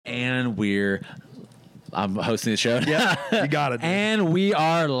And I'm hosting the show. Yeah, you got it. And we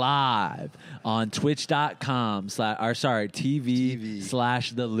are live on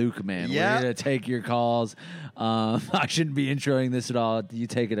twitch.com/TV/the Luke Man. Yeah. We're going to take your calls. I shouldn't be introing this at all. You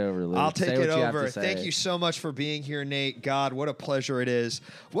take it over, Luke. I'll take Say it what you have over. to say. Thank you so much for being here, Nate. God, what a pleasure it is.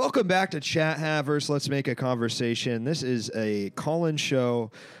 Welcome back to Chat Havers. Let's make a conversation. This is a call-in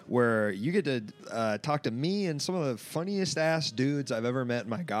show where you get to talk to me and some of the funniest ass dudes I've ever met in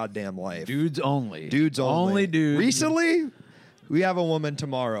my goddamn life. Dudes only. Dudes only. Only dudes. Recently, we have a woman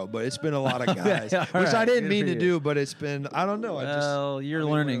tomorrow, but it's been a lot of guys, which right, I didn't good mean for to you. do, but it's been, I don't know. You're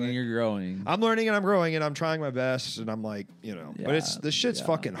learning and you're growing. I'm learning and I'm growing and I'm trying my best and I'm like, but this shit's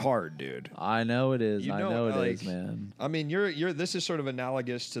fucking hard, dude. I know it is. I know it like, is, man. I mean, this is sort of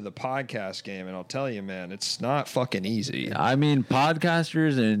analogous to the podcast game, and I'll tell you, man, it's not fucking easy. I mean,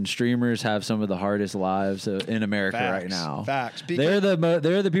 podcasters and streamers have some of the hardest lives in America right now. Facts. They're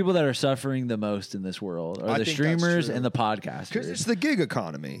the people that are suffering the most in this world, are the streamers and the podcasters. Because it's the gig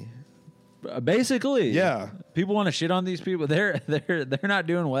economy. Basically, yeah. People want to shit on these people. They're not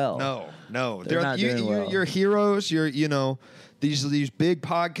doing well. No, they're not doing well. You're heroes. You're these big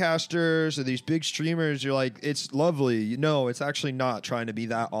podcasters or these big streamers. You're like, it's lovely. No, it's actually not trying to be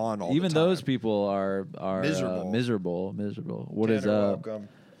that on all Even the time. those people are miserable. What is up? Welcome.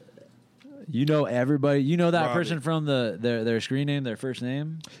 You know everybody. You know that Robbie. person from their screen name, their first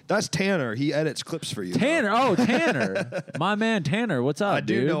name? That's Tanner. He edits clips for you. Tanner. Oh, Tanner. My man Tanner. What's up, I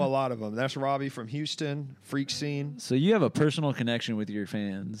do dude? know a lot of them. That's Robbie from Houston, Freak Scene. So you have a personal connection with your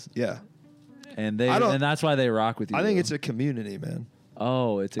fans. Yeah. And that's why they rock with you. I think it's a community, man.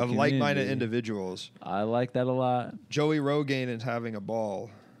 Oh, it's a of community. like-minded individuals. I like that a lot. Joey Rogaine is having a ball.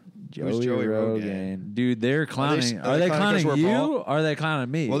 Joey Rogaine. Dude, they're clowning. Are they clowning clowning you bald? or are they clowning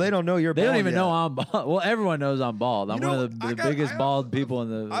me? Well, they don't know you're They bald don't even yet. know I'm bald. Well, everyone knows I'm bald. I'm one of the biggest bald people in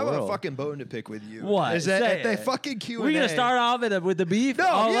the world. I have a fucking bone to pick with you. What? Is that Say at the it. fucking Q&A? We're going to start off with the beef? No,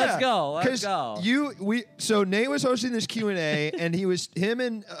 oh, yeah. let's go. Let's go. So Nate was hosting this Q&A, and him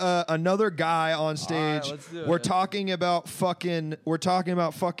and another guy on stage. All right, let's do We're it. talking about fucking.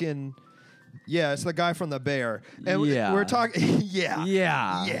 Yeah, it's the guy from the Bear. And Yeah. we're talking. Yeah.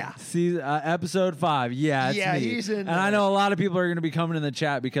 Yeah. See, episode 5. Yeah, it's Yeah, me. he's in And there. I know a lot of people are going to be coming in the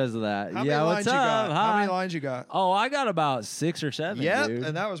chat because of that. How yeah, many what's lines you up? got? Hi. How many lines you got? Oh, I got about 6 or 7, Yep, dude.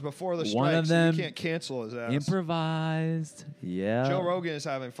 and that was before the strike. One of so them you can't cancel his ass. improvised. Yeah. Joe Rogan is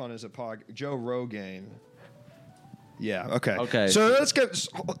having fun as a Joe Rogaine. Yeah. Okay. Okay. So let's go.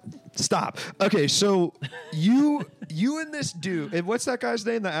 Stop. Okay. So you and this dude. And what's that guy's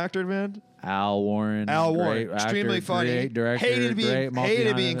name? The actor, man. Al Warren. Al great Warren. Extremely actor, funny. Great director. Hated being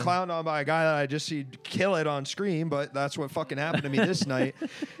multi-hyphenate. clowned on by a guy that I just see kill it on screen. But that's what fucking happened to me this night.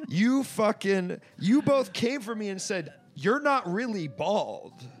 You both came for me and said you're not really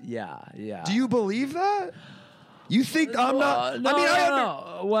bald. Yeah. Do you believe that? You think I'm not? No,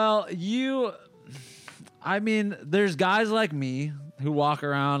 I mean, Well, I mean, there's guys like me who walk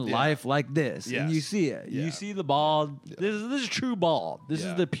around life like this, Yes. and you see it. Yeah. You see the bald. Yeah. This is true bald. This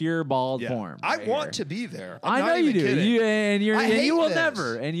Yeah. is the pure bald Yeah. form. I right want here. to be there. I I'm know not you even do. kidding. You I hate will this.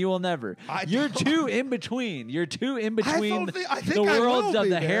 never. And you will never. You're too in between. You're too in between I think the I worlds will of be,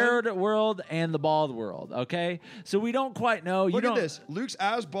 the man. haired world and the bald world. Okay, so we don't quite know. Look you at don't this. Luke's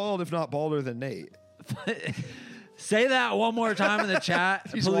as bald, if not balder, than Nate. say that one more time in the chat,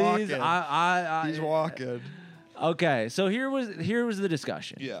 He's please. walking. He's walking. Okay, so here was the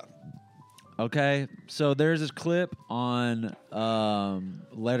discussion. Yeah. Okay, so there's this clip on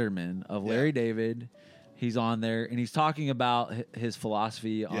Letterman of Larry David. He's on there, and he's talking about his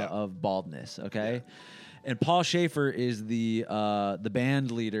philosophy of baldness, okay? Yeah. And Paul Schaefer is the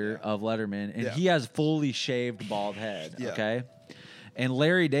band leader of Letterman, and he has fully shaved bald head, okay? And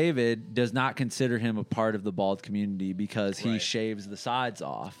Larry David does not consider him a part of the bald community because he shaves the sides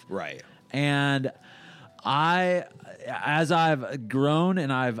off. Right. And as I've grown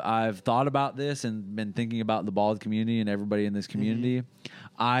and I've thought about this and been thinking about the bald community and everybody in this community,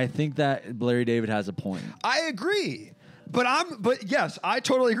 I think that Larry David has a point. I agree. But yes, I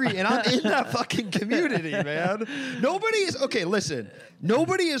totally agree. And I'm in that fucking community, man. Nobody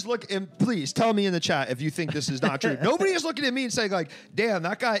is looking, and please tell me in the chat if you think this is not true. Nobody is looking at me and saying like, damn,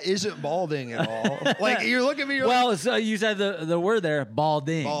 that guy isn't balding at all. Like you're looking at me, So you said the word there,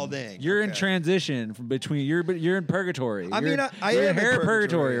 balding. Balding. You're in transition from between, you're in purgatory. I mean, I you're am in hair in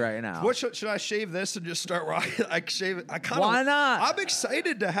purgatory right now. What should I shave this and just start rocking? I shave it. Why not? I'm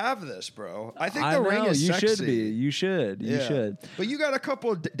excited to have this, bro. I think I the ring know, is you sexy. should be. You should. should. You should. But you got a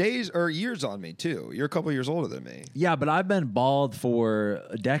couple days or years on me too. You're a couple years older than me. Yeah, but I've been bald for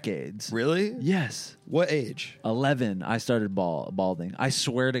decades. Really? Yes. What age? 11. I started balding. I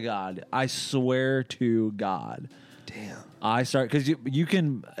swear to God. I swear to God. Damn. I start because you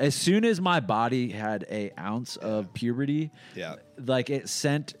can, as soon as my body had a ounce of puberty, like it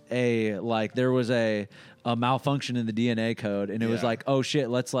sent there was a malfunction in the DNA code, and it was like, oh shit,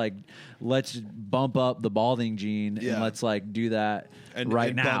 let's bump up the balding gene and let's do that and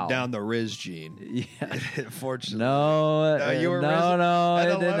now. Bump down the Riz gene. Yeah. Fortunately. No, you were no, it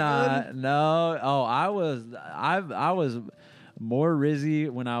did 11? not. No. Oh, I was more Rizzy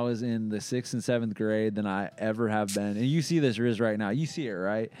when I was in the 6th and 7th grade than I ever have been. And you see this Riz right now. You see it,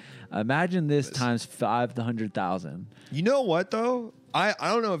 right? Imagine this times 500,000. You know what, though? I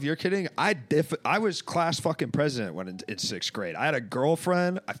don't know if you're kidding. I was class fucking president when in 6th grade. I had a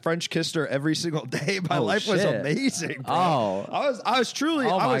girlfriend. I French kissed her every single day. My life was amazing, bro. Oh. I was truly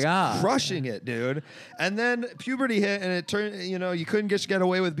God. crushing it, dude. And then puberty hit, and it turned, you couldn't just get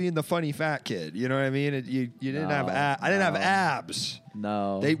away with being the funny fat kid. You know what I mean? You didn't have I didn't have abs.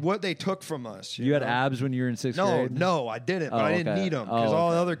 No. They took from us. You had abs when you were in 6th grade? No, I didn't. But I didn't need them because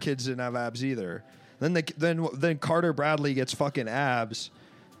all the other kids didn't have abs either. Then Carter Bradley gets fucking abs.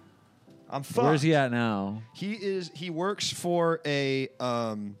 I'm fucked. Where's he at now? He works for a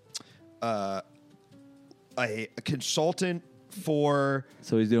consultant for.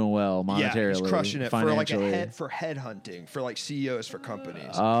 So he's doing well monetarily. Yeah, he's crushing it for head hunting for CEOs for companies.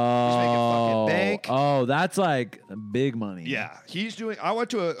 He's making fucking bank. Oh, that's big money. Yeah, he's doing. I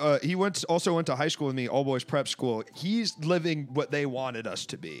went to also went to high school with me, all boys prep school. He's living what they wanted us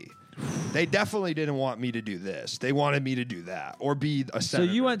to be. They definitely didn't want me to do this. They wanted me to do that or be a senator.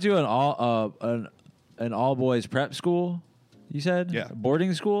 So you went to an all boys prep school? You said? Yeah.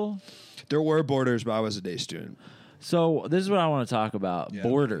 Boarding school? There were boarders, but I was a day student. So this is what I want to talk about. Yeah,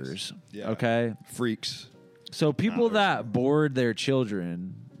 boarders. Yeah. Okay. Freaks. So people that board their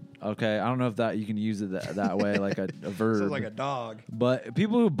children. Okay, I don't know if that you can use it that way, like a verb. Sounds like a dog. But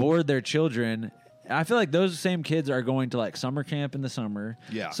people who board their children, I feel like those same kids are going to summer camp in the summer.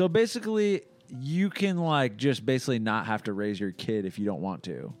 Yeah. So basically, you can just basically not have to raise your kid if you don't want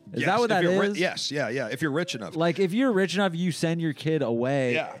to. Is that what that is? Yes. Yeah. If you're rich enough. If you're rich enough, you send your kid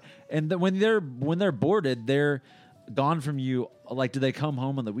away. Yeah. And when they're boarded, they're gone from you. Do they come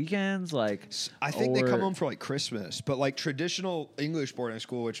home on the weekends? I think they come home for Christmas, but traditional English boarding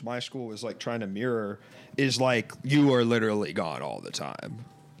school, which my school was trying to mirror, is you are literally gone all the time.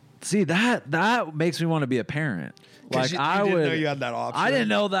 See, that makes me want to be a parent. You didn't know you had that option. I didn't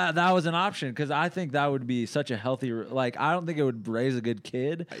know that was an option because I think that would be such a healthy. I don't think it would raise a good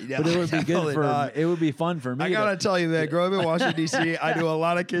kid, but it would be good for. Not. It would be fun for me. I gotta tell you, man. Growing up in Washington D.C., I knew a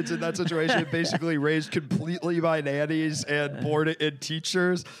lot of kids in that situation, basically raised completely by nannies and boarded and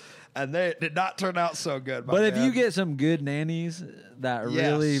teachers. And they did not turn out so good. But if you get some good nannies that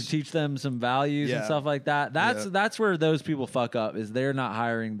really teach them some values and stuff like that, that's where those people fuck up. Is they're not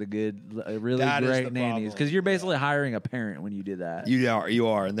hiring the good, really great nannies because you're basically hiring a parent when you do that. You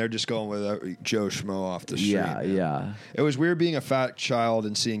are, and they're just going with a Joe Schmo off the street. Yeah. It was weird being a fat child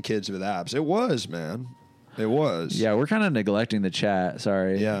and seeing kids with abs. It was, man. It was. Yeah, we're kind of neglecting the chat.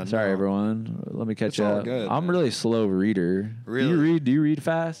 Sorry. Yeah. Sorry, everyone. Let me catch up. Good, I'm a really slow reader. Really? Do you read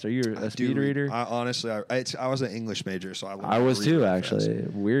fast? Are you a speed reader? Honestly, I was an English major, so I was too, actually.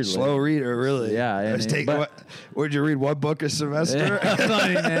 Fast. Weirdly. Slow reader, really. Yeah. Would you read one book a semester?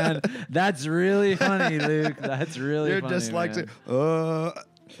 Funny, man. That's really funny, Luke. That's really You're funny. You're dyslexic.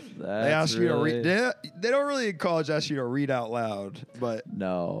 They ask you to read. They don't really in college ask you to read out loud, but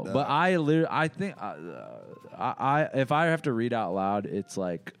no. But I think if I have to read out loud, it's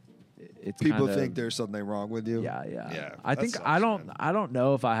people think there's something wrong with you. Yeah. I think I don't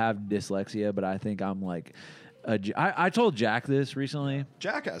know if I have dyslexia, but I think I'm I told Jack this recently.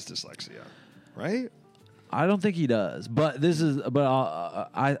 Jack has dyslexia, right? I don't think he does, but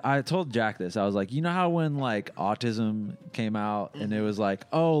I told Jack this. I was like, you know how when autism came out and it was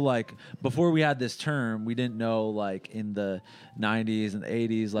before we had this term, we didn't know in the 90s and the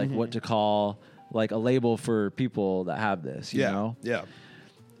 80s what to call a label for people that have this. You know? Yeah.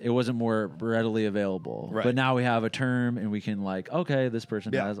 It wasn't more readily available. Right. But now we have a term and we can okay, this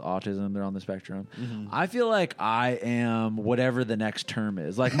person has autism. They're on the spectrum. Mm-hmm. I feel like I am whatever the next term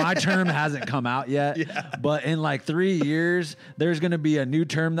is. My term hasn't come out yet, but in 3 years, there's going to be a new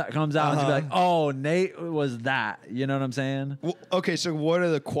term that comes out and it's be oh, Nate was that. You know what I'm saying? Well, okay, so what are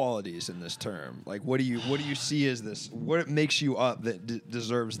the qualities in this term? What do you see as this? What makes you up that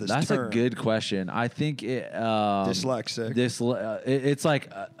deserves this That's term? a good question. I think it... dyslexic. It's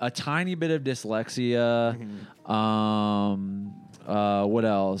a tiny bit of dyslexia. What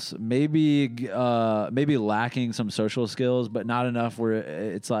else? Maybe lacking some social skills, but not enough where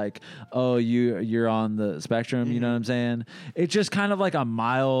it's like, oh, you're on the spectrum. You know what I'm saying? It's just kind of like a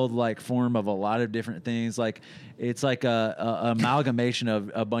mild like form of a lot of different things. Like it's like a amalgamation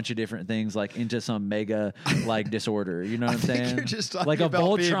of a bunch of different things like into some mega like disorder. You know what I'm saying? You're just like a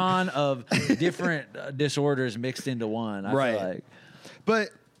about Voltron of different disorders mixed into one. I feel like. But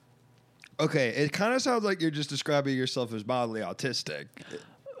okay, it kind of sounds like you're just describing yourself as mildly autistic.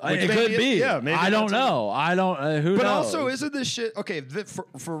 It could be. Yeah, maybe I don't know. I don't. Who knows? But also, isn't this shit okay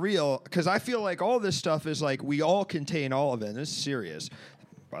for real? Because I feel like all this stuff is like we all contain all of it. And this is serious,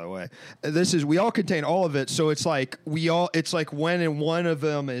 by the way. We all contain all of it. So it's like It's like when in one of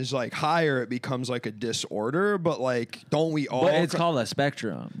them is like higher, it becomes like a disorder. But like, don't we all? But it's called a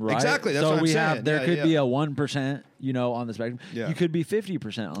spectrum, right? Exactly. That's what I'm saying. There could be a 1%. On the spectrum. Yeah. You could be 50%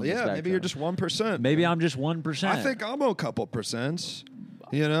 on the spectrum. Yeah, maybe you're just 1%. Maybe I'm just 1%. I think I'm a couple percents.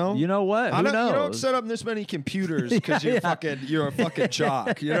 You know? You know what? Who knows? You don't set up this many computers because you're a fucking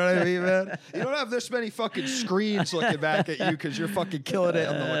jock. You know what I mean, man? You don't have this many fucking screens looking back at you because you're fucking killing it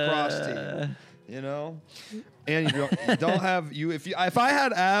on the lacrosse team. You know? And you don't have if I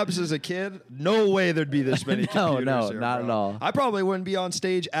had abs as a kid, no way there'd be this many computers. No, here, not bro. at all. I probably wouldn't be on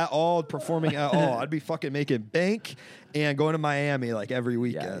stage at all, performing at all. I'd be fucking making bank and going to Miami like every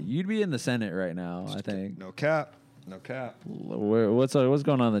weekend. Yeah, you'd be in the Senate right now, I think. No cap. What's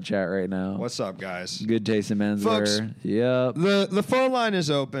going on in the chat right now? What's up, guys? Good taste in menswear. Folks, yep. The phone line is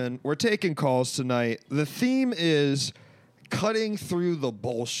open. We're taking calls tonight. The theme is cutting through the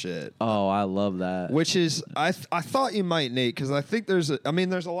bullshit. Oh, I love that. Which is, I thought you might, Nate, because I think there's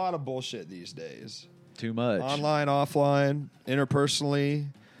a lot of bullshit these days. Too much. Online, offline, interpersonally.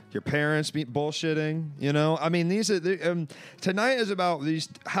 Your parents be bullshitting, you know. I mean, tonight is about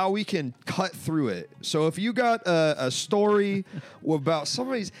how we can cut through it. So if you got a story about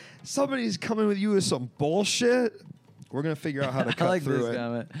somebody's coming with you with some bullshit, we're gonna figure out how to cut like through this it.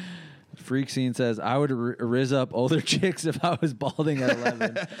 Comment. Freak Scene says, I would riz up older chicks if I was balding at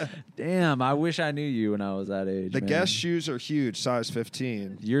 11. Damn, I wish I knew you when I was that age. The Guess shoes are huge, size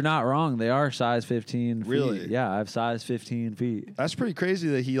 15. You're not wrong. They are size 15 feet. Really? Yeah, I have size 15 feet. That's pretty crazy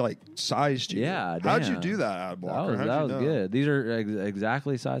that he like sized you. Yeah, How'd you do that, ad blocker? That was good. These are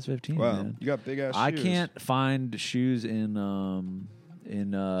exactly size 15. Wow, man. You got big ass shoes. I can't find shoes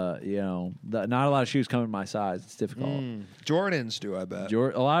not a lot of shoes come in my size. It's difficult. Jordans do, I bet.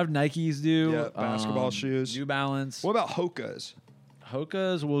 A lot of Nikes do. Yeah, basketball shoes. New Balance. What about Hoka's?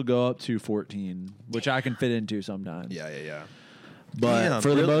 Hoka's will go up to 14, which I can fit into sometimes. Yeah. But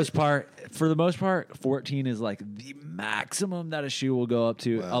for the most part, 14 is like the maximum that a shoe will go up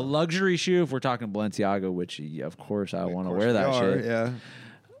to. Wow. A luxury shoe, if we're talking Balenciaga, which of course I want to wear that shit. Yeah.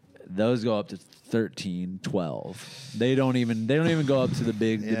 Those go up to 13, 12. They don't even go up to the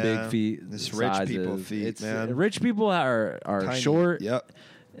big feet. It's sizes. rich people feet, man. Rich people are tiny. Short. Yep.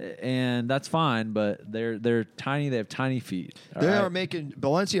 And that's fine, but they're tiny. They have tiny feet.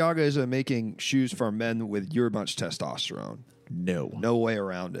 Balenciaga is making shoes for men with your much testosterone. No way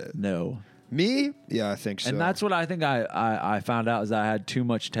around it. No. Me? Yeah, I think so. And that's what I think I found out is I had too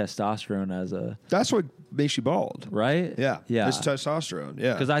much testosterone as a... That's what makes you bald. Right? Yeah. It's testosterone,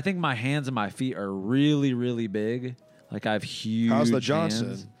 yeah. Because I think my hands and my feet are really, really big. Like I have huge How's the Johnson?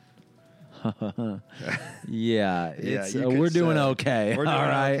 Hands. Yeah, we're doing okay. We're doing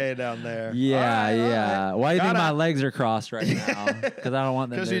okay down there. Yeah. Right. Why do you think my legs are crossed right now? Because I don't want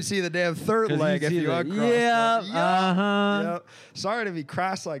them. Because you'd see the damn third leg if you uncross. Yep. Sorry to be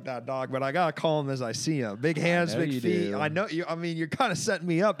crass like that, dog, but I gotta call him as I see him. Big hands, big feet. Do. I know you. I mean, you're kind of setting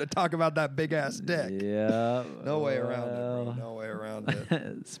me up to talk about that big ass dick. Yeah. No way around it, bro. No way around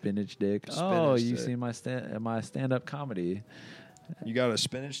it. Spinach dick. You see my stand-up comedy. You got a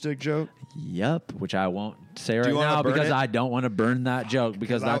spinach stick joke? Yep, which I won't say right now because I don't want to burn that joke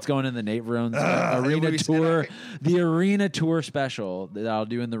because that's going in the Nate Varrone's arena tour. The arena tour special that I'll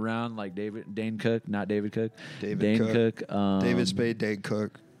do in the round like Dane Cook. David Cook. David Spade, Dane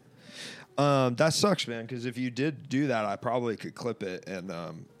Cook. That sucks, man, because if you did do that, I probably could clip it. And,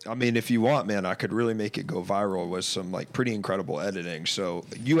 I mean, if you want, man, I could really make it go viral with some, like, pretty incredible editing. So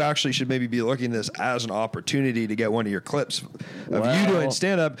you actually should maybe be looking at this as an opportunity to get one of your clips of you doing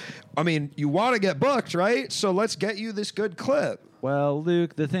stand-up. I mean, you want to get booked, right? So let's get you this good clip. Well,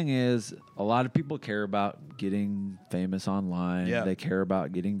 Luke, the thing is, a lot of people care about getting famous online. Yeah. They care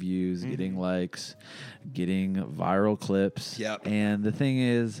about getting views, getting likes, getting viral clips. Yep. And the thing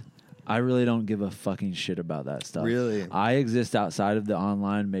is, I really don't give a fucking shit about that stuff. Really? I exist outside of the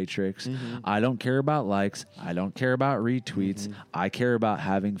online matrix. I don't care about likes. I don't care about retweets. I care about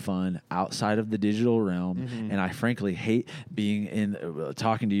having fun outside of the digital realm. And I frankly hate being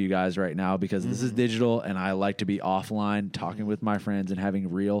talking to you guys right now because this is digital and I like to be offline talking with my friends and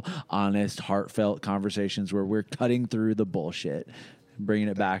having real, honest, heartfelt conversations where we're cutting through the bullshit. Bringing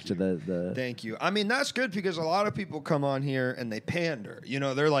it back to the Thank you. I mean, that's good because a lot of people come on here and they pander. You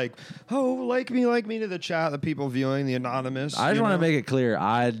know, they're like, oh, like me to the chat, the people viewing, the anonymous. I just want to make it clear.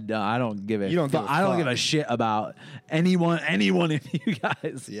 I don't give a I don't give a shit about anyone of you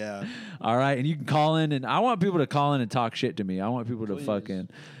guys. Yeah. All right. And you can call in and I want people to call in and talk shit to me. I want people to fucking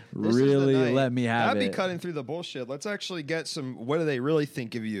really let me have That'd it. be cutting through the bullshit. Let's actually get some. What do they really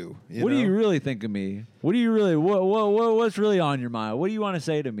think of you? What do you really think of me? What do you really? What's really on your mind? What do you want to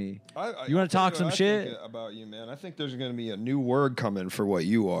say to me? You want to talk some shit about you, man? I think there's going to be a new word coming for what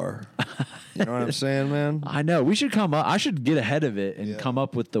you are. You know what I'm saying, man? I know. We should come up. I should get ahead of it and come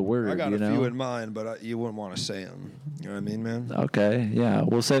up with the word. I got a few in mind, but you wouldn't want to say them. You know what I mean, man? Okay. Yeah.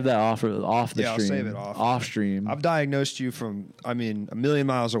 We'll save that off the stream. I'll save it off stream. I've diagnosed you from, a million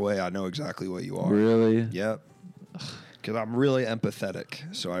miles away. I know exactly what you are. Really? Yep. Because I'm really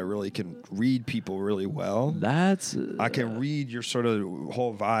empathetic, so I really can read people really well. I can read your sort of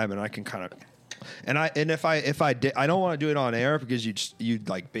whole vibe, and I can kind of. And if I did, I don't want to do it on air because you'd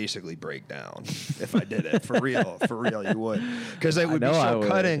like basically break down if I did it for real you would, because it would be so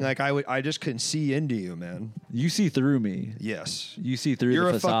cutting. Like I just can see into you, man. You see through me. Yes, you see through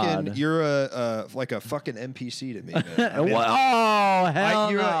the facade. You're like a fucking NPC to me, man. Oh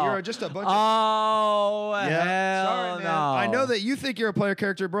hell no! You're just a bunch. Oh yeah. hell Sorry, man. no! I know that you think you're a player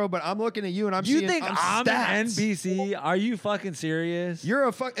character, bro, but I'm looking at you and I'm seeing. You think I'm an stats. NPC? Are you fucking serious? You're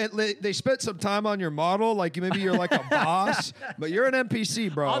a fuck. They spent some time on your model, like maybe you're like a boss, but you're an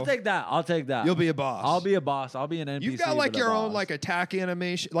NPC, bro. I'll take that. You'll be a boss. I'll be a boss. I'll be an NPC. You've got like your own like attack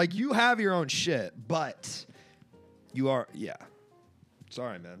animation. Like you have your own shit, but you are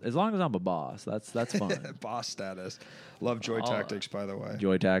Sorry, man. As long as I'm a boss, that's fine. Boss status. Love Joy Tactics, by the way.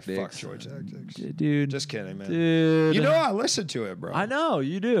 Joy Tactics. Fuck Joy Tactics, dude. Just kidding, man. Dude, you know I listen to it, bro. I know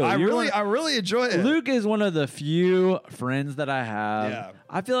you do. I really enjoy it. Luke is one of the few friends that I have. Yeah.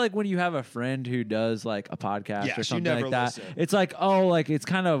 I feel like when you have a friend who does like a podcast or something like that, listen. it's like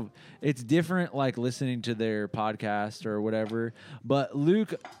it's different, like listening to their podcast or whatever. But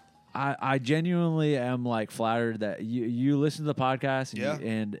Luke. I genuinely am like flattered that you listen to the podcast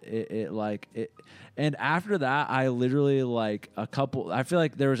and and after that I literally like I feel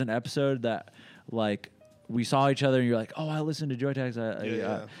like there was an episode that like we saw each other and you're like, oh, I listened to Joy Tags,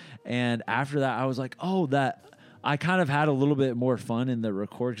 and after that I was like, oh, that I kind of had a little bit more fun in the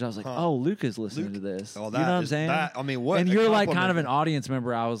record because I was like, oh, Luke is listening to this. Oh, you know what I'm saying? What? And you're like kind of an audience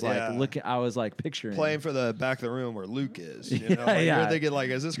member. I was like, I was like picturing playing for the back of the room where Luke is. You know? You're thinking like,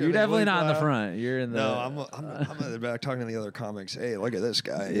 is this? You're definitely not in the front. You're in the. No, I'm in the back talking to the other comics. Hey, look at this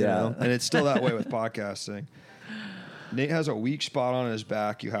guy. You know? And it's still that way with podcasting. Nate has a weak spot on his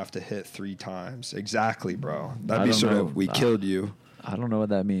back. You have to hit 3 times. Exactly, bro. That'd be sort of we killed you. I don't know what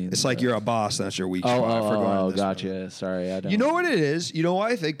that means. It's like you're a boss. That's your weak spot. Oh, gotcha. Sorry, I don't. You know what it is? You know why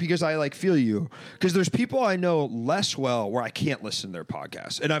I think? Because I like feel you. Because there's people I know less well where I can't listen to their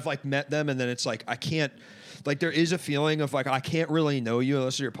podcasts, and I've like met them, and then it's like I can't. Like there is a feeling of like I can't really know you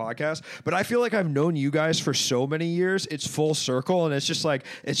unless your podcast, but I feel like I've known you guys for so many years. It's full circle, and it's just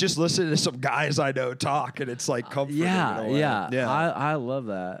listening to some guys I know talk, and it's like comforting. Yeah. I love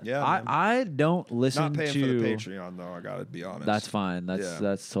that. Yeah, I don't listen Not paying to for the Patreon though. I gotta be honest. That's fine.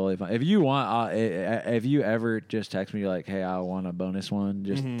 That's totally fine. If you want, if you ever just text me like, hey, I want a bonus one,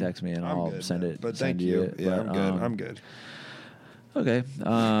 just text me and I'll send it. But thank you. Yeah, I'm good. I'm good. Okay,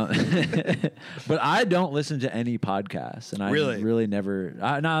 but I don't listen to any podcasts, and I really never.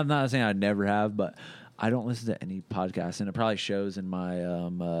 I'm not saying I never have, but I don't listen to any podcasts, and it probably shows in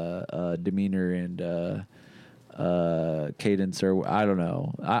my demeanor and cadence, or I don't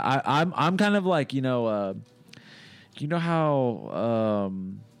know. I'm kind of like you know how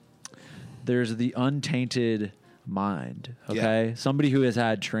there's the untainted mind. Okay, somebody who has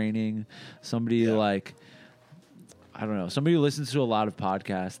had training, somebody like. I don't know. Somebody who listens to a lot of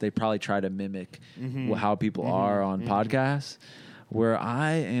podcasts, they probably try to mimic how people are on podcasts. where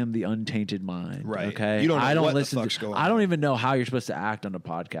I am the untainted mind. Right. Okay. You don't know I don't what listen the fuck's to. going I don't on. even know how you're supposed to act on a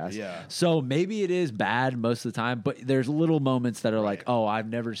podcast. Yeah. So maybe it is bad most of the time, but there's little moments that are like, oh, I've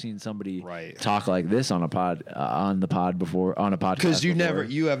never seen somebody talk like this on a pod on the pod before on a podcast. Because you before.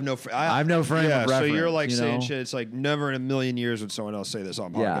 have no. I have no frame of reference. So you're like saying know? shit. It's like never in a million years would someone else say this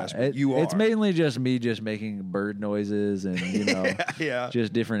on podcast. Yeah, But you are. It's mainly just me just making bird noises and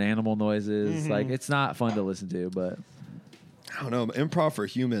just different animal noises. Like it's not fun to listen to, but. I don't know. Improv for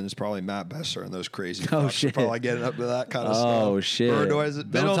Humans is probably Matt Besser and those crazy. Oh fucks. shit! Probably getting up to that kind of stuff. Oh shit! Bird noises.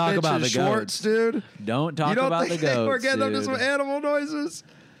 Don't talk about the Schwartz, goats, dude. Don't talk about the goats. We're getting up to dude. some animal noises.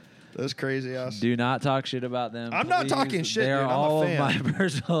 Those crazy ass. Do not talk shit about them. I'm not talking shit. They are dude. all I'm a fan. of my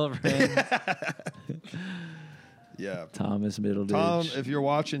personal friends. Yeah. Thomas Middleditch. Tom, if you're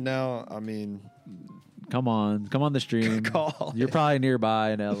watching now, I mean, come on the stream. Call. You're probably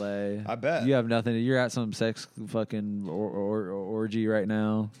nearby in LA. I bet. You have nothing. You're at some sex fucking orgy right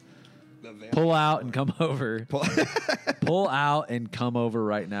now. Pull out and come over. Pull out and come over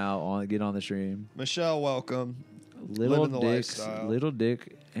right now. Get on the stream. Michelle, welcome. Little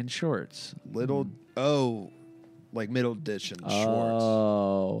Dick and shorts. Like middle ditch and shorts.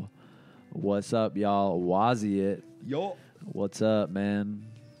 Oh, what's up, y'all? Wazzy it. Yo. What's up, man?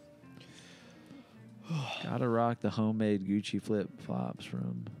 Gotta rock the homemade Gucci flip flops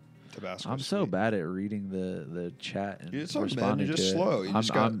from Tabasco. I'm so bad at reading the chat and It's okay, man. responding You're just to slow. it. You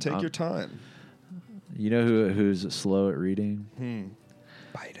just gotta take your time. You know who's slow at reading?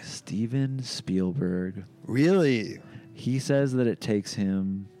 Biden. Steven Spielberg. Really? He says that it takes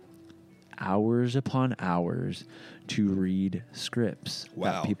him hours upon hours to read scripts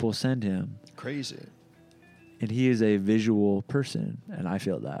that people send him. Crazy. And he is a visual person, and I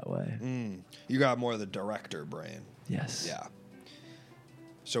feel that way. You got more of the director brain. Yes. Yeah.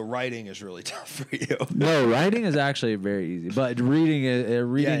 So writing is really tough for you. No, writing is actually very easy, but reading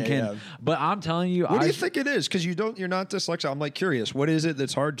can. Yeah. But I'm telling you, What do you think it is? Because you're not dyslexic. I'm like curious. What is it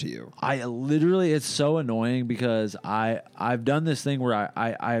that's hard to you? I literally, it's so annoying because I've done this thing where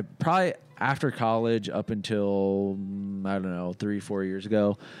I probably after college up until I don't know 3-4 years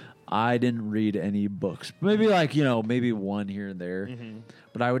ago, I didn't read any books. Maybe maybe one here and there,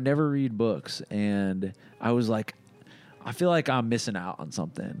 but I would never read books, and I was like, I feel like I'm missing out on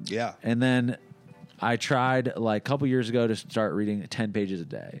something. Yeah. And then I tried like a couple years ago to start reading 10 pages a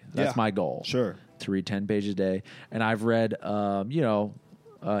day. That's my goal. Sure. To read 10 pages a day. And I've read, a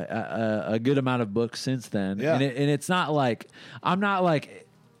good amount of books since then. Yeah. And it's not like, I'm not like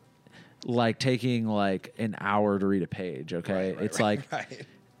taking like an hour to read a page. Okay.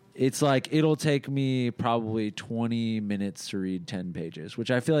 It's like it'll take me probably 20 minutes to read 10 pages, which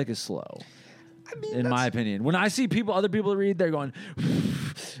I feel like is slow. In my opinion, when I see other people read, they're going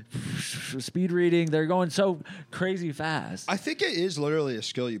speed reading. They're going so crazy fast. I think it is literally a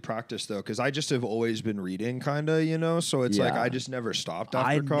skill you practice, though, because I just have always been reading, kind of, so it's like I just never stopped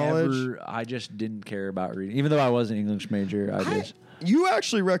after college. I just didn't care about reading, even though I was an English major. You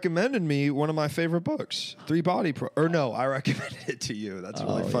actually recommended me one of my favorite books, Three Body Problem. Or no, I recommended it to you. That's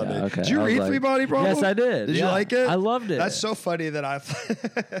really funny. Yeah, okay. Did you read Three Body Problem? Yes, I did. Did you like it? I loved it. That's so funny that I...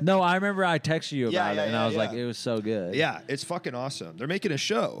 No, I remember I texted you about it, and I was like, it was so good. Yeah, it's fucking awesome. They're making a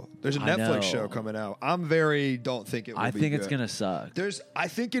show. There's a Netflix show coming out. Don't think it will be I think good. it's going to suck. I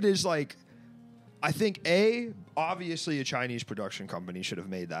think it is like... I think, obviously a Chinese production company should have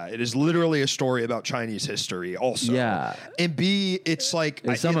made that. It is literally a story about Chinese history also. Yeah. And B, it's like...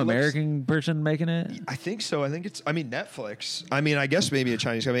 Is some American person making it? I think so. I think it's... Netflix. I guess maybe a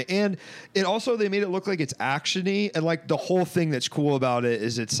Chinese company. And it also, they made it look like it's action-y. And like the whole thing that's cool about it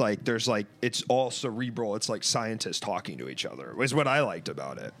is it's like, it's all cerebral. It's like scientists talking to each other, is what I liked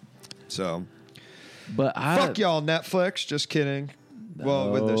about it. So... But fuck y'all, Netflix. Just kidding.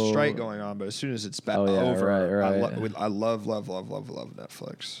 Well, with the strike going on, but as soon as it's over, right. I love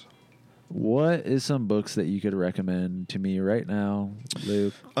Netflix. What is some books that you could recommend to me right now,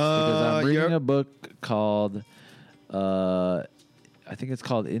 Luke? Because I'm reading a book called, I think it's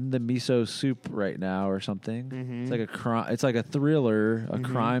called In the Miso Soup right now or something. It's like a crime. It's like a thriller,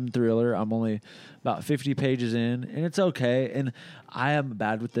 crime thriller. I'm only about 50 pages in, and it's okay. And I am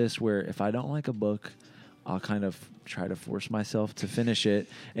bad with this, where if I don't like a book, I'll kind of try to force myself to finish it.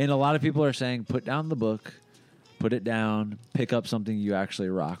 And a lot of people are saying, put down the book, put it down, pick up something you actually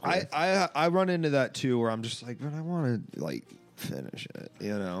rock with. I run into that too, where I'm just like, but I want to like finish it,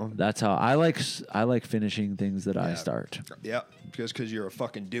 That's how I like finishing things that I start. Yeah, because you're a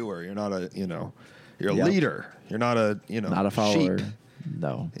fucking doer. You're not a you're a leader. You're not a not a follower. Sheep.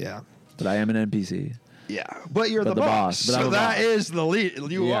 No. Yeah, but I am an NPC. Yeah, but you're the boss. So that is the lead.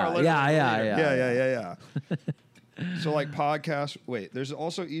 You are literally the leader. Yeah. So like podcasts. Wait, there's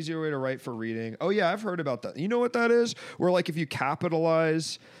also easier way to write for reading. Oh yeah, I've heard about that. You know what that is? Where like if you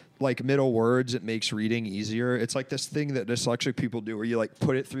capitalize like middle words, it makes reading easier. It's like this thing that dyslexic people do where you like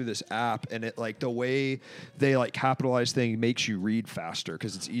put it through this app and it like the way they like capitalize thing makes you read faster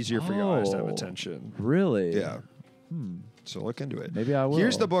because it's easier for your eyes to have attention. Really? Yeah. So look into it. Maybe I will.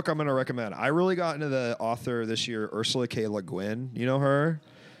 Here's the book I'm going to recommend. I really got into the author this year, Ursula K. Le Guin. You know her?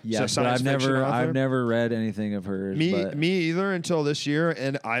 Yes, but I've never read anything of hers. Me either until this year,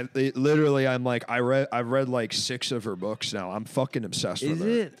 and I've read like 6 of her books now. I'm fucking obsessed with her.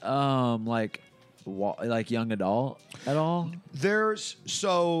 Is it like young adult at all?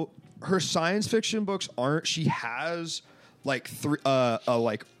 So her science fiction books aren't. She has like a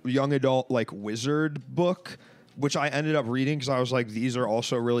like young adult like wizard book, which I ended up reading because I was like, these are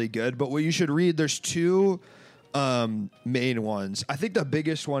also really good. But what you should read, there's 2 main ones. I think the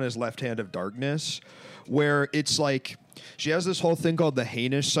biggest one is Left Hand of Darkness, where it's like she has this whole thing called the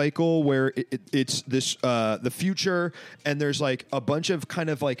Hainish cycle, where it's this the future, and there's like a bunch of kind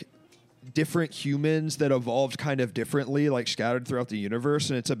of like different humans that evolved kind of differently, like scattered throughout the universe,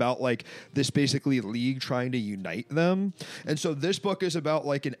 and it's about like this basically league trying to unite them. And so this book is about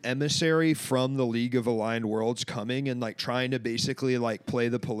like an emissary from the League of Aligned Worlds coming and like trying to basically like play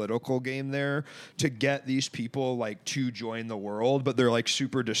the political game there to get these people like to join the world, but they're like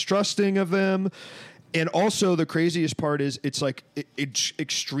super distrusting of them. And also the craziest part is it's like it's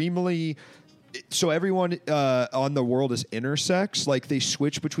extremely. So everyone on the world is intersex. Like they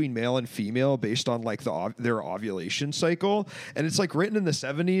switch between male and female based on like their ovulation cycle, and it's like written in the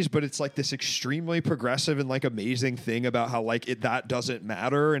 70s, but it's like this extremely progressive and like amazing thing about how like that doesn't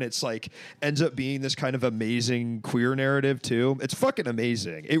matter, and it's like ends up being this kind of amazing queer narrative too. It's fucking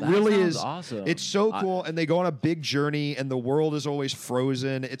amazing. It really is awesome. It's so cool, and they go on a big journey, and the world is always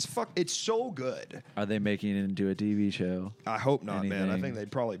frozen. It's so good. Are they making it into a TV show? I hope not, man. I think they'd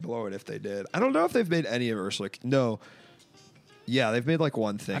probably blow it if they did. I don't know if they've made any of Ursula. No. Yeah, they've made like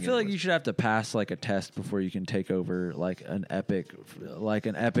one thing. I feel like you should have to pass like a test before you can take over like an epic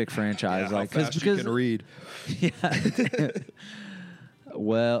franchise. Yeah, like how fast you can read. Yeah.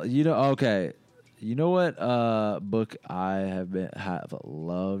 Well, okay. You know what book I have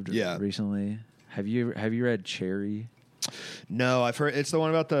loved recently? Have you read Cherry? No, I've heard it's the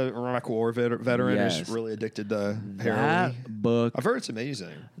one about the Iraq War veteran who's really addicted to heroin. That book, I've heard it's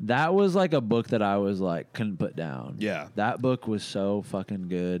amazing. That was like a book that I was like couldn't put down. Yeah, that book was so fucking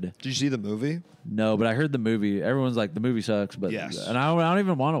good. Did you see the movie? No, but I heard the movie. Everyone's like the movie sucks, but and I don't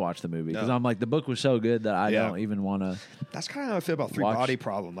even want to watch the movie because I'm like the book was so good that I don't even want to. That's kind of how I feel about Three Body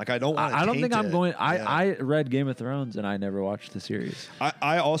Problem. Like I don't want. I don't think I'm going. I read Game of Thrones and I never watched the series.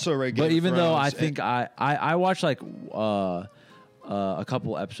 I also read Game of Thrones. But even though I think I watched like a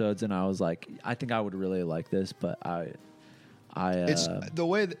couple episodes and I was like, I think I would really like this, but it's the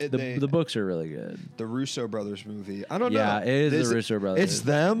way the books are really good. The Russo brothers movie. I don't know. Yeah, it is the Russo brothers. It's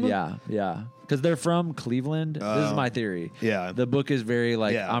them. Yeah. Because they're from Cleveland. This is my theory. Yeah. The book is very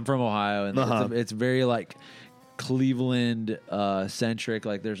like I'm from Ohio, and it's very like Cleveland centric.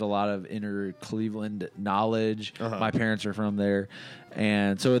 Like there's a lot of inner Cleveland knowledge. My parents are from there,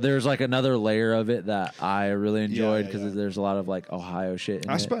 and so there's like another layer of it that I really enjoyed because there's a lot of like Ohio shit.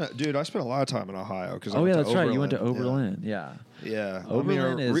 I spent a lot of time in Ohio because that's right. You went to Oberlin. Yeah.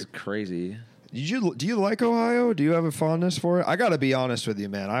 Oberlin is crazy. Do you like Ohio? Do you have a fondness for it? I got to be honest with you,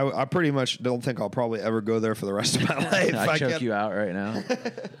 man. I pretty much don't think I'll probably ever go there for the rest of my life. I choke you out right now.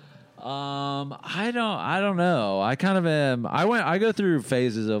 I don't know. I kind of am. I go through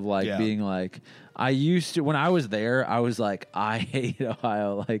phases of like being like, I used to, when I was there, I was like, I hate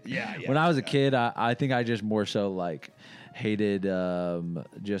Ohio. Like when I was a kid, I think I just more so like hated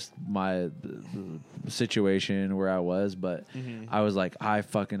just my situation where I was, but I was like, I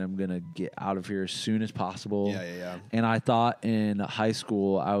fucking am gonna get out of here as soon as possible. And I thought in high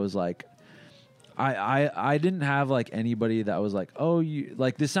school, I was like, I didn't have like anybody that was like, oh, you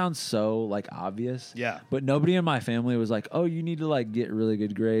like this sounds so like obvious. Yeah. But nobody in my family was like, oh, you need to like get really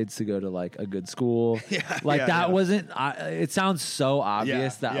good grades to go to like a good school. Wasn't. It sounds so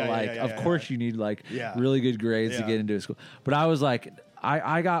obvious that of course you need like really good grades to get into a school. But I was like,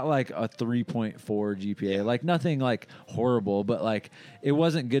 I got like a 3.4 GPA, like nothing like horrible, but like it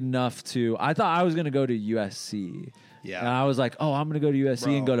wasn't good enough to. I thought I was gonna go to USC. Yeah. And I was like, oh, I'm going to go to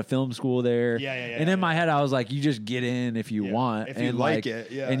USC and go to film school there. And in my head, I was like, you just get in if you want. If you like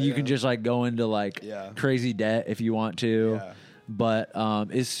it. And you can just like go into like crazy debt if you want to. But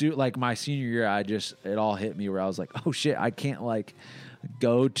it's like my senior year, it all hit me where I was like, oh shit, I can't like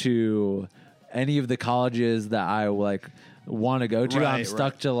go to any of the colleges that I like want to go to. Right, I'm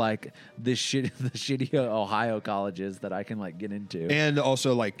stuck to like the shitty Ohio colleges that I can like get into, and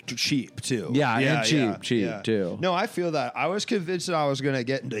also like cheap too. And cheap too. No, I feel that. I was convinced that I was going to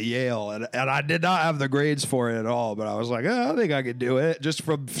get into Yale, and I did not have the grades for it at all. But I was like, I think I could do it just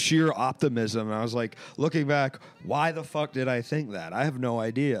from sheer optimism. And I was like, looking back, why the fuck did I think that? I have no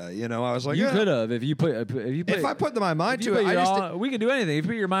idea. You know, I was like, you could have if I put my mind to it. We can do anything. If you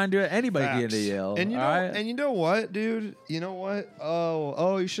put your mind to it, anybody can get into Yale. And you know what, dude? You know what?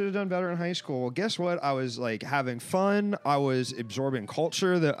 Oh, you should have done better in high school. Well, guess what? I was like having fun. I was absorbing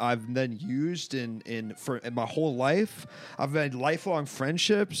culture that I've then used in my whole life. I've had lifelong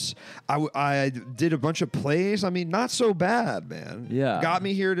friendships. I did a bunch of plays. I mean, not so bad, man. Yeah, got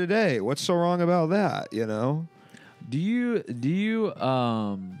me here today. What's so wrong about that? You know? Do you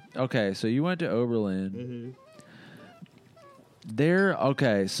okay, so you went to Oberlin. Mm-hmm.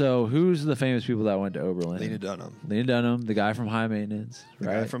 Okay, so who's the famous people that went to Oberlin? Lena Dunham, the guy from High Maintenance,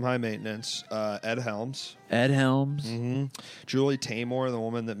 right? The guy from High Maintenance, Ed Helms. Mm-hmm. Julie Taymor, the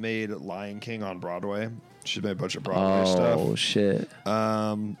woman that made Lion King on Broadway. She made a bunch of Broadway stuff. Oh, shit.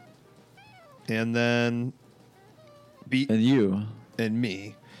 And then... And you. And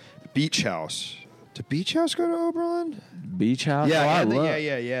me. Beach House. Did Beach House go to Oberlin? Beach House? Yeah,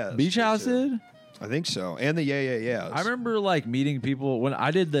 yeah. Beach House did? I think so. And the yeah. I remember like meeting people when I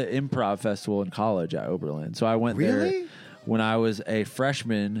did the improv festival in college at Oberlin. So I went there when I was a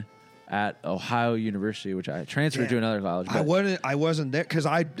freshman at Ohio University, which I transferred to another college. I wasn't there because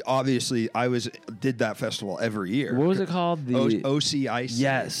I did that festival every year. What was it called? The OCIC.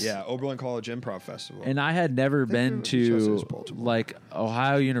 Yes. Yeah, Oberlin College Improv Festival. And I had never been to like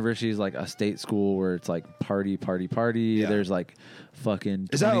Ohio University is like a state school where it's like party. Yeah. There's like fucking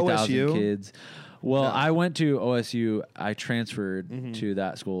 20,000 kids. Well, I went to OSU. I transferred to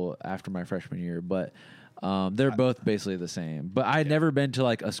that school after my freshman year, but they're both basically the same. But I had never been to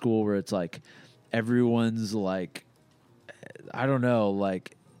like a school where it's like everyone's like, I don't know,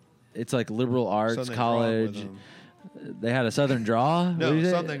 like it's like liberal arts college. They had a Southern draw. No,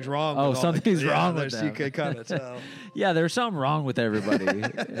 something's wrong. Oh, something's wrong with them. You can kind of tell. Yeah, there's something wrong with everybody.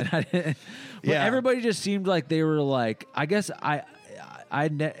 Everybody just seemed like they were like. I guess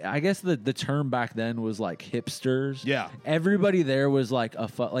the term back then was like hipsters. Yeah. Everybody there was like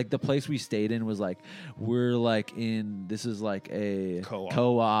like the place we stayed in was like, we're like this is like a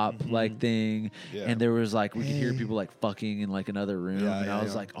co-op like thing. Yeah. And there was like, we could hear people like fucking in like another room. I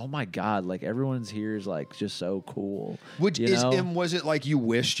was like, oh my God, like everyone's here is like just so cool. And was it like you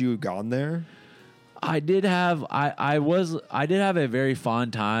wished you had gone there? I did have a very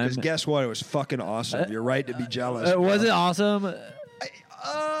fond time. Because guess what? It was fucking awesome. You're right to be jealous. Was it awesome?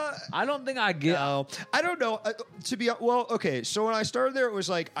 I don't think I get. No, I don't know. Okay. So when I started there, it was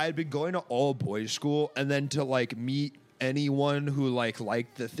like I had been going to all boys school, and then to like meet anyone who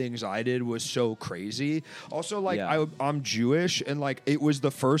liked the things I did was so crazy. Also, I'm Jewish, and like it was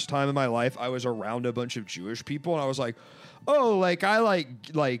the first time in my life I was around a bunch of Jewish people, and I was like, oh, like I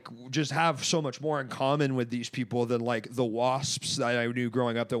like just have so much more in common with these people than like the wasps that I knew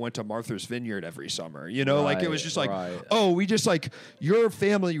growing up that went to Martha's Vineyard every summer. You know, like it was just like, oh, we just like your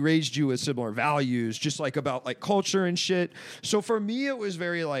family raised you with similar values, just like about like culture and shit. So for me, it was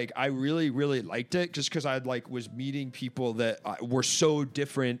very like I really, really liked it just because I like was meeting people that were so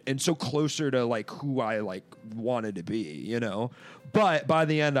different and so closer to like who I like wanted to be, you know. But by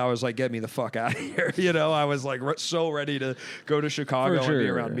the end, I was like, get me the fuck out of here. You know, I was like so ready to go to Chicago and be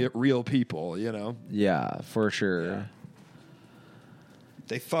around real people, you know? Yeah, for sure. Yeah.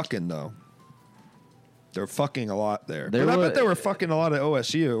 They fucking, though. They're fucking a lot there. But I bet they were fucking a lot at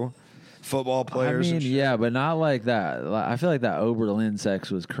OSU. Football players. I mean, yeah, but not like that. I feel like that Oberlin sex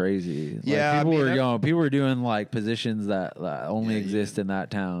was crazy. Like, people were doing like positions that only exist in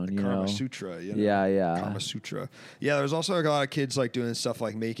that town. You Kama know, Sutra. You know? Yeah. Kama Sutra. Yeah, there's also like a lot of kids like doing stuff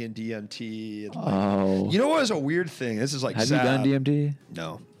like making DMT. And, like, you know what is a weird thing? This is like. Have you done DMT?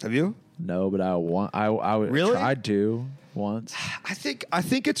 No. Have you? No, but I really tried to. Once. I think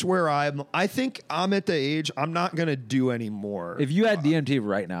it's where I'm at the age I'm not gonna do anymore. If you had DMT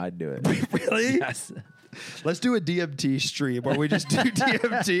right now, I'd do it. Really? Yes. Let's do a DMT stream where we just do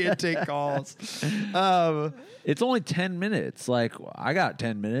DMT and take calls. It's only 10 minutes. Like I got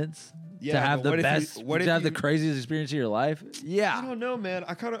 10 minutes to have the craziest experience of your life. Yeah. I don't know, man.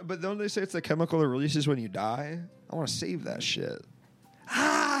 But don't they say it's the chemical that releases when you die? I want to save that shit.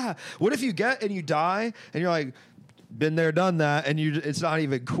 What if you get and you die and you're like, been there, done that, and it's not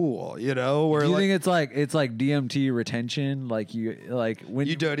even cool, you know. Where do you think it's like DMT retention? Like when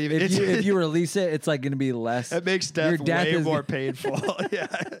you don't even if you release it, it's like going to be less. It makes death way more painful. Yeah,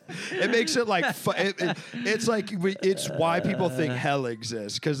 it makes it like it's like it's why people think hell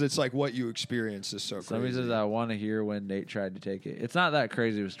exists, because it's like what you experience is so crazy. Somebody says I want to hear when Nate tried to take it. It's not that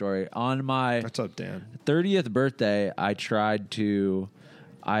crazy of a story. On my what's up, Dan? 30th birthday, I tried to.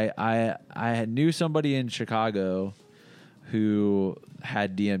 I knew somebody in Chicago who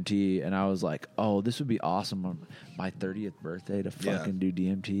had DMT, and I was like, "Oh, this would be awesome on my 30th birthday to fucking do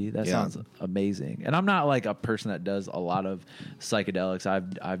DMT. That sounds amazing." And I'm not like a person that does a lot of psychedelics.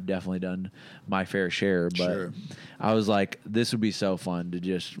 I've definitely done my fair share, but I was like, "This would be so fun to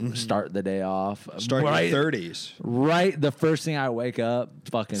just start the day off, start your 30s, right? The first thing I wake up,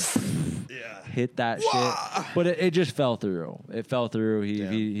 fucking." Hit that shit, but it just fell through. It fell through.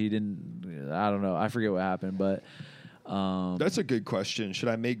 He didn't. I don't know. I forget what happened, but that's a good question. Should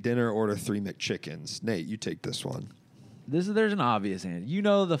I make dinner or order 3 McChickens? Nate, you take this one. There's an obvious answer. You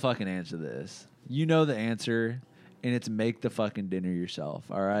know the fucking answer to this. You know the answer, and it's make the fucking dinner yourself.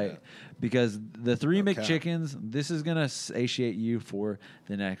 All right, because the 3 McChickens, this is gonna satiate you for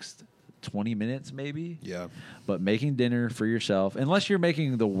the next 20 minutes maybe. Yeah. But making dinner for yourself, unless you're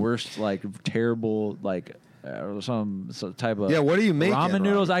making the worst, like terrible, like some type of what are you making? Ramen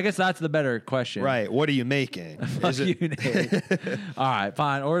noodles. I guess that's the better question. Right. What are you making? Fuck you, Nate. All right,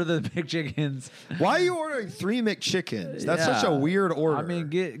 fine. Order the McChickens. Why are you ordering 3 McChickens? That's such a weird order. I mean,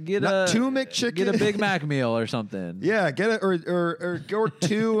 get not a 2 McChickens. Get a Big Mac meal or something. Yeah, get it or go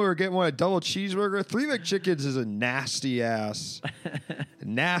 2 or get one a double cheeseburger. 3 McChickens is a nasty ass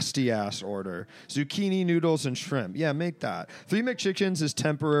order. Zucchini, noodles, and shrimp. Yeah, make that. 3 McChickens is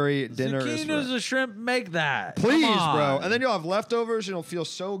temporary. Dinner Zucchini, noodles, and shrimp. Make that. Please, bro. And then you'll have leftovers and it'll feel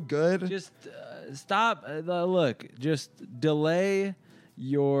so good. Just stop. Look, just delay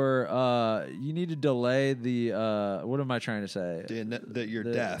your. You need to delay the. What am I trying to say? Your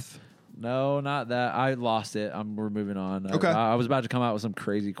death. No, not that. I lost it. We're moving on. Okay. I was about to come out with some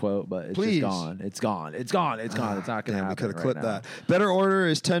crazy quote, but it's just gone. It's gone. It's gone. It's gone. It's not going to happen. We could have right clipped now. that. Better order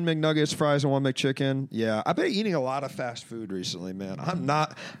is 10 McNuggets, fries, and 1 McChicken. Yeah. I've been eating a lot of fast food recently, man. I'm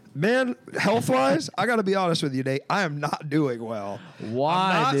not. Man, health-wise, I got to be honest with you, Nate. I am not doing well.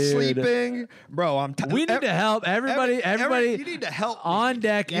 Why, I'm not dude? sleeping. Bro, I'm we need to help. Everybody, you need to help me. On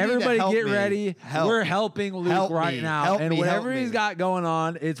deck. Everybody get ready. We're helping Luke right now. And whatever he's got going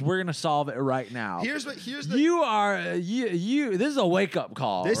on, we're going to solve it right now. Here's the this is a wake-up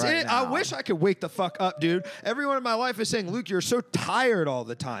call. I wish I could wake the fuck up, dude. Everyone in my life is saying, Luke, you're so tired all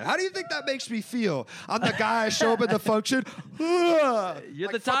the time. How do you think that makes me feel? I'm the guy I show up at the function.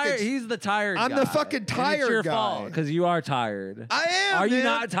 You're the tired. He's the tired guy. I'm the fucking tired it's your guy. fault because you are tired. I am. Are you man.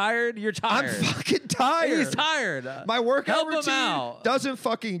 not tired? You're tired. I'm fucking tired. He's tired. My workout routine doesn't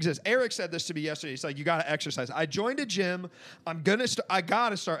fucking exist. Eric said this to me yesterday. He's like, you got to exercise. I joined a gym. I got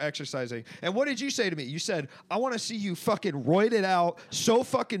to start exercising. And what did you say to me? You said, I want to see you fucking roided out, so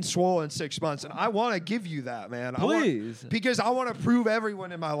fucking swole in 6 months. And I want to give you that, man. Please. Because I want to prove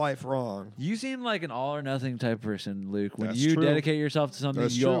everyone in my life wrong. You seem like an all or nothing type person, Luke. When That's you true. dedicate yourself to something,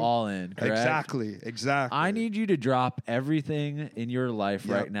 you go all in, correct? Exactly. I need you to drop everything in your life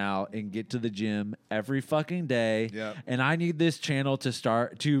right now and get to the gym every fucking day. Yep. And I need this channel to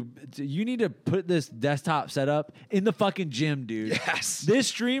start to you need to put this desktop setup in the fucking gym, dude. Yes. This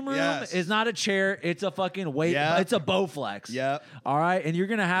stream room is not a chair. It's a fucking weight. Yep. It's a Bowflex. Yep. All right. And you're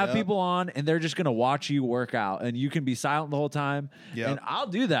going to have people on and they're just going to watch you work out and you can be silent the whole time. Yep. And I'll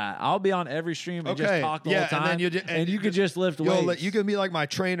do that. I'll be on every stream and just talk the whole time. And you could just lift weights. You can be like my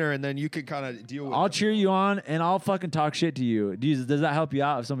trainer and then you can kind of deal with I'll cheer you on and I'll fucking talk shit to you. Does that help you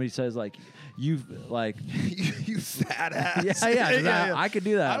out if somebody says like you've like you fat ass? Yeah. I could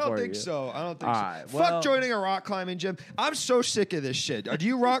do that. I don't think so. All right, fuck joining a rock climbing gym. I'm so sick of this shit. Do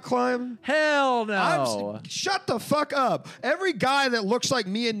you rock climb? Hell no. Shut the fuck up. Every guy that looks like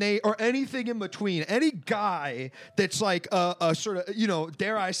me and Nate or anything in between, any guy that's like a sort of,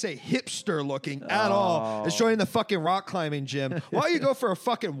 dare I say, hipster looking at all is joining the fucking rock climbing gym. Why don't you go for a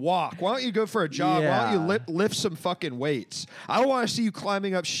fucking walk? Why don't you go for a jog? Why don't you lift some fucking weights? I don't want to see you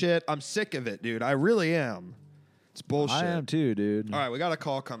climbing up shit. I'm sick of it, dude. I really am. It's bullshit. I am too, dude. All right, we got a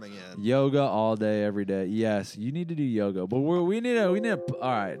call coming in. Yoga all day, every day. Yes, you need to do yoga, but we need to.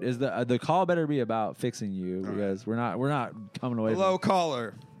 All right, is the call better be about fixing you because we're not coming away. Hello,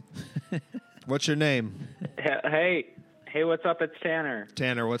 caller. What's your name? Hey, what's up? It's Tanner.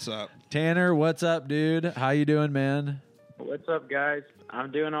 Tanner, what's up? Tanner, what's up, dude? How you doing, man? What's up, guys?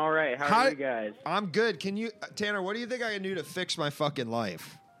 I'm doing all right. How are you guys? I'm good. Tanner, what do you think I can do to fix my fucking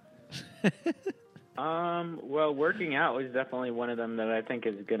life? Well, working out was definitely one of them that I think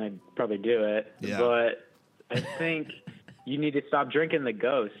is gonna probably do it. Yeah. But I think you need to stop drinking the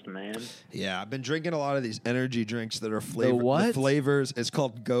Ghost, man. Yeah, I've been drinking a lot of these energy drinks that are flavored. The what? The flavors, it's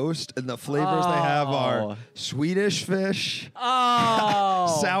called Ghost, and the flavors they have are Swedish Fish,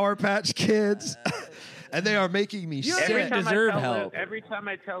 Sour Patch Kids, and they are making me sick. Every time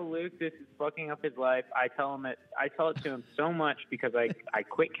I tell Luke this is fucking up his life, I tell it to him so much because I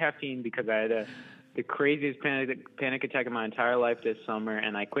quit caffeine because I had the craziest panic attack of my entire life this summer,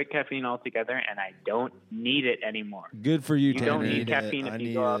 and I quit caffeine altogether, and I don't need it anymore. Good for you, Tanner. You don't need caffeine if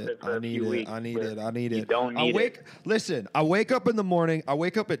you go off it for a few weeks. I need it. You don't need it. Listen, I wake up in the morning. I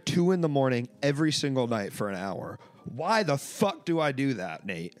wake up at 2 a.m. every single night for an hour. Why the fuck do I do that,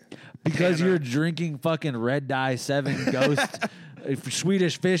 Nate? Because you're drinking fucking Red Dye 7 Ghost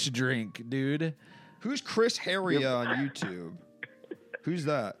Swedish Fish drink, dude. Who's Chris Harria on YouTube? Who's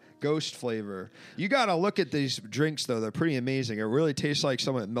that? Ghost flavor. You got to look at these drinks, though. They're pretty amazing. It really tastes like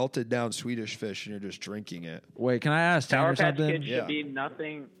someone melted down Swedish fish, and you're just drinking it. Wait, can I ask Tanner Sour Patch something? Kids should be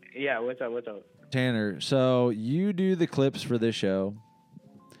nothing. Yeah, what's up? Tanner, so you do the clips for this show,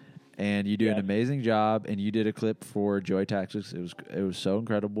 and you do an amazing job, and you did a clip for Joy Tactics. It was so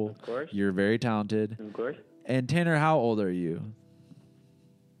incredible. Of course. You're very talented. Of course. And Tanner, how old are you?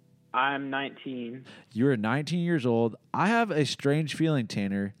 I'm 19. You're 19 years old. I have a strange feeling,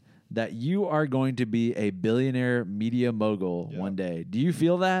 Tanner, that you are going to be a billionaire media mogul one day. Do you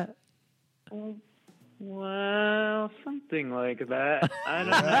feel that? Well, something like that. I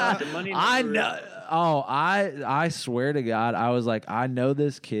don't know. The money I know. Oh, I swear to God, I was like, I know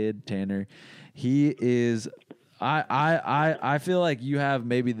this kid, Tanner. He is. I feel like you have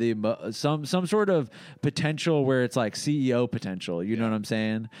maybe some sort of potential where it's like CEO potential. You know what I'm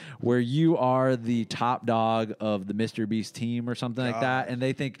saying? Where you are the top dog of the Mr. Beast team or something like that, and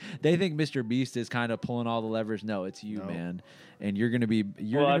they think Mr. Beast is kind of pulling all the levers. No, it's you, man, and you're gonna be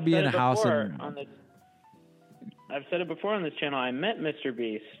in a house. I've said it before on this channel. I met Mr.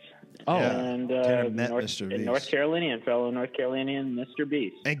 Beast. Oh, and Mr. Beast. North Carolinian, fellow North Carolinian Mr.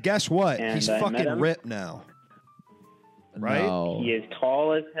 Beast. And guess what? He's fucking ripped now. Right? No. He is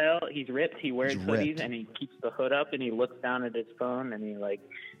tall as hell. He's ripped. He wears hoodies and he keeps the hood up and he looks down at his phone and he like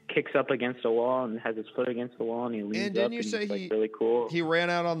kicks up against a wall and has his foot against the wall and he leans and up. Didn't you say he's really cool. He ran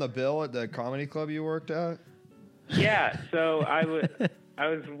out on the bill at the comedy club you worked at? Yeah. So over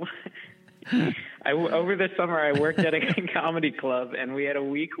the summer I worked at a comedy club and we had a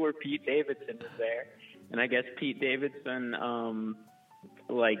week where Pete Davidson was there, and I guess Pete Davidson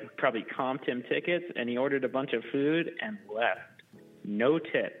probably comped him tickets, and he ordered a bunch of food and left. No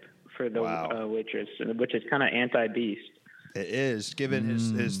tip for the waitress, which is kind of anti-Beast. It is, given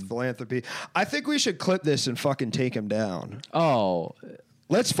his philanthropy. I think we should clip this and fucking take him down. Oh.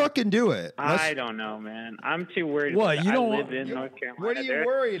 Let's fucking do it. I don't know, man. I'm too worried. What? You don't I live in North Carolina. What are you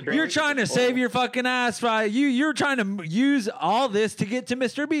worried about? You're trying to save your fucking ass. You're trying to use all this to get to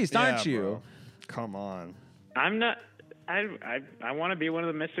Mr. Beast, aren't you? Bro. Come on. I'm not. I want to be one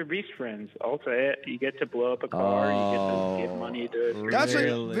of the Mr. Beast friends. I'll say it. You get to blow up a car. You get to give money to. That's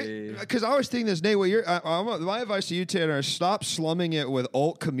because I was thinking this, Nate. My advice to you, Tanner, is stop slumming it with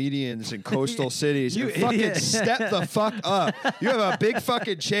alt comedians in coastal cities. You fucking step the fuck up. You have a big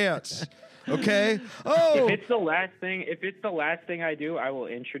fucking chance. Okay. Oh, if it's the last thing I do, I will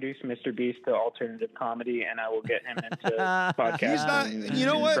introduce Mr. Beast to alternative comedy, and I will get him into podcasting. He's not. You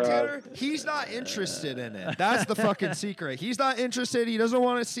know what, Tanner? He's not interested in it. That's the fucking secret. He's not interested. He doesn't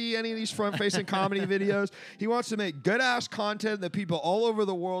want to see any of these front-facing comedy videos. He wants to make good-ass content that people all over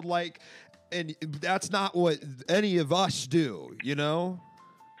the world like, and that's not what any of us do. You know.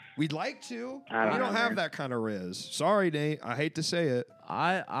 We'd like to. We don't have that kind of riz. Sorry, Nate. I hate to say it.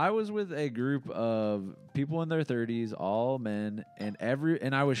 I was with a group of people in their 30s, all men, and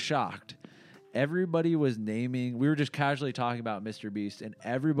I was shocked. Everybody was naming. We were just casually talking about Mr. Beast, and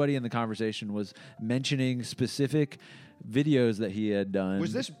everybody in the conversation was mentioning specific videos that he had done.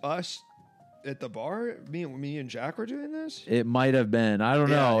 Was this us at the bar? Me and Jack were doing this? It might have been. I don't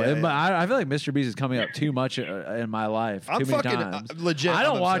know. Yeah. I feel like Mr. Beast is coming up too much in my life. I'm too many fucking times. Legit. I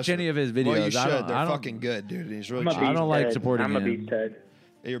don't watch any of his videos. Well, you should. They're fucking good, dude. He's really. I don't like supporting him. I'm a Beasthead.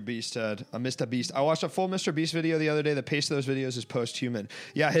 You're Beasthead. I'm Mr. Beast. I watched a full Mr. Beast video the other day. The pace of those videos is post-human.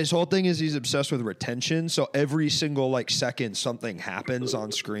 Yeah, his whole thing is he's obsessed with retention. So every single second something happens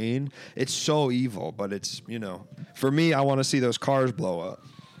on screen. It's so evil, but it's for me, I want to see those cars blow up.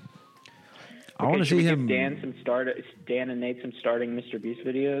 I want to see him. Dan and Nate some starting Mr. Beast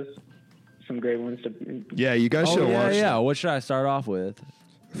videos. Some great ones to. Yeah, you guys should watch. Yeah. What should I start off with?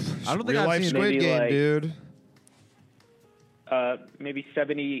 I don't think I've seen Squid Game, dude. maybe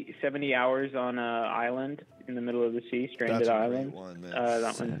 70 hours on an island in the middle of the sea, stranded island. One, man.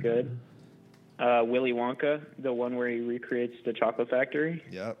 That one's good. Willy Wonka, the one where he recreates the chocolate factory.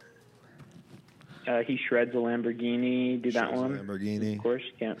 Yep. He shreds a Lamborghini. Do that one. Lamborghini. Of course,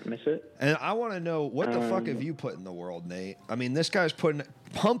 you can't miss it. And I want to know, what the fuck have you put in the world, Nate? I mean, this guy's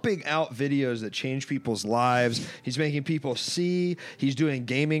pumping out videos that change people's lives. He's making people see. He's doing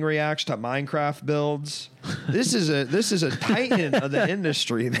gaming reacts to Minecraft builds. This is a titan of the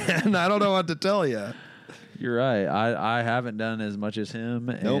industry, man. I don't know what to tell you. You're right. I haven't done as much as him.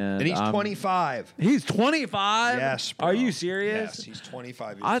 Nope. And he's 25. He's 25? Yes, bro. Are you serious? Yes, he's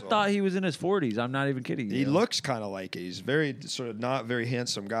 25 years I old. thought he was in his 40s. I'm not even kidding you. He looks kind of like it. He's very sort of not very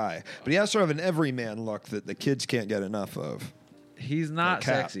handsome guy. But he has sort of an everyman look that the kids can't get enough of. He's not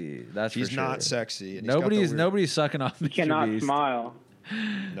sexy. That's he's for sure. not sexy. And nobody's sucking off Mr. He cannot Beast. smile.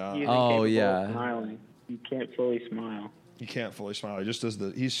 No. He is Oh, incapable yeah. of smiling. You can't fully smile. He can't fully smile. He just does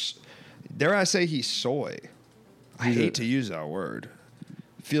dare I say he's soy. I hate to use that word.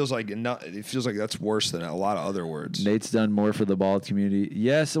 It feels like that's worse than a lot of other words. Nate's done more for the bald community.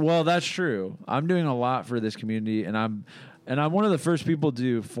 Yes, well, that's true. I'm doing a lot for this community, and I'm one of the first people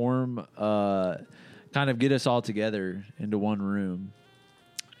to form, kind of get us all together into one room,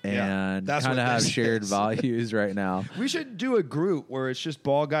 and that's kind of what have this shared is. values right now. We should do a group where it's just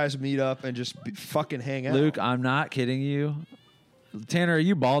bald guys meet up and just fucking hang out. Luke, I'm not kidding you. Tanner, are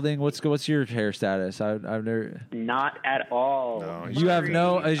you balding? What's your hair status? I've never. Not at all. No, You have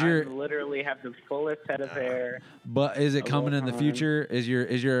no. I literally have the fullest head of hair. But is it Of coming all in the time. future? Is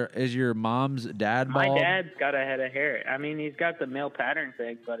your mom's dad bald? My dad's got a head of hair. I mean, he's got the male pattern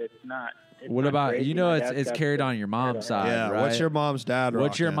thing, but it's not. What about crazy. My dad's it's got carried the on your head mom's of side, hair. Yeah. right? What's your mom's dad?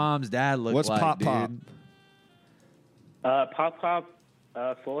 What's your rocking? mom's dad look What's like, Pop dude? Pop? Pop,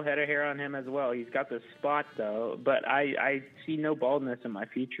 full head of hair on him as well. He's got the spot though, but I see no baldness in my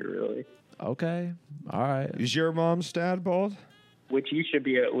future really. Okay, all right. Is your mom's dad bald? Which you should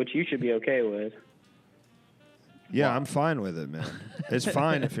be okay with. Yeah, I'm fine with it, man. It's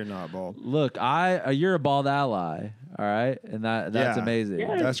fine if you're not bald. Look, you're a bald ally, all right, and that's Yeah. amazing.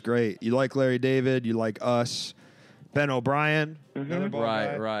 Yeah. That's great. You like Larry David. You like us. Ben O'Brien. Another bald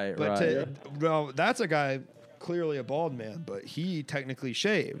guy. Right. Well, that's a guy, clearly a bald man, but he technically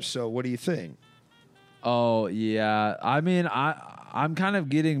shaves. So what do you think? Oh yeah, I mean, I'm kind of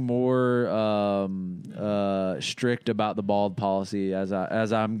getting more strict about the bald policy as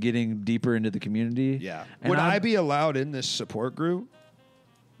I'm getting deeper into the community. Yeah. And Would I I'm- be allowed in this support group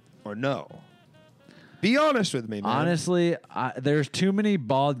or no? Be honest with me, man. Honestly, there's too many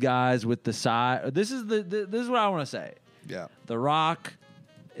bald guys with the side. This is what I want to say. Yeah. The Rock.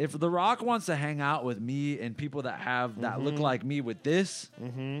 If The Rock wants to hang out with me and people that look like me with this,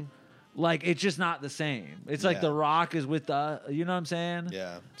 like it's just not the same. It's like Yeah. The Rock is with the, you know what I'm saying?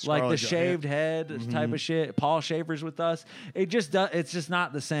 Yeah. Like the Scarlett shaved head type of shit. Paul Schaefer's with us. It's just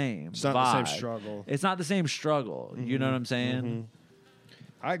not the same. It's not the same vibe. struggle. It's not the same struggle. You know what I'm saying?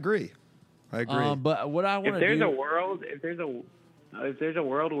 I agree. But what I want If to there's do, a world, if there's a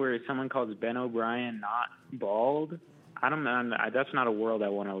world where someone calls Ben O'Brien not bald, that's not a world I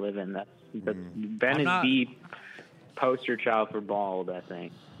want to live in. Ben is the poster child for bald, I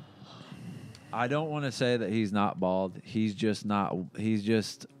think. I don't want to say that he's not bald. He's just not. I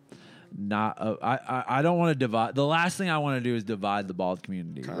don't want to divide. The last thing I want to do is divide the bald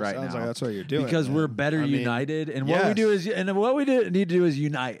community Kinda right sounds now. like that's what you're doing, because man. we're better I mean, united. And yes. what we need to do is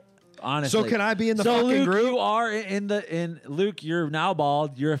unite. Honestly. So can I be in the fucking Luke, group? You are Luke. You're now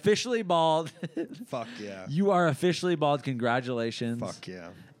bald. You're officially bald. Fuck yeah. You are officially bald. Congratulations. Fuck yeah.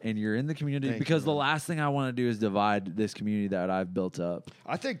 And you're in the community Thank because you, the man. last thing I want to do is divide this community that I've built up.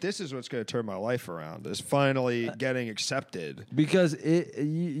 I think this is what's going to turn my life around. Is finally getting accepted. Because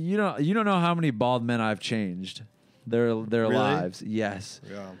you don't know how many bald men I've changed their Really? lives. Yes.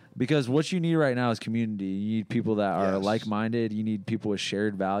 Yeah. Because what you need right now is community. You need people that are Yes. like-minded. You need people with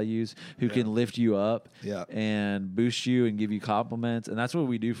shared values who Yeah. can lift you up Yeah. and boost you and give you compliments. And that's what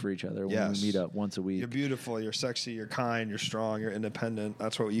we do for each other when Yes. we meet up once a week. You're beautiful. You're sexy. You're kind. You're strong. You're independent.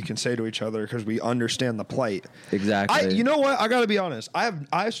 That's what you can say to each other because we understand the plight. Exactly. You know what? I got to be honest.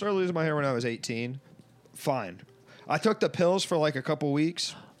 I started losing my hair when I was 18. Fine. I took the pills for like a couple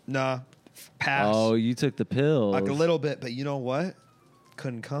weeks. Nah. Pass. Oh, you took the pills. Like a little bit, but you know what?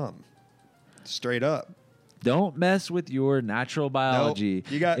 Couldn't come. Straight up. Don't mess with your natural biology.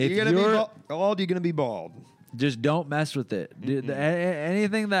 Nope. You're gonna be bald. You're gonna be bald. Just don't mess with it.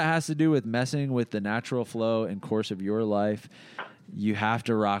 Anything that has to do with messing with the natural flow and course of your life, you have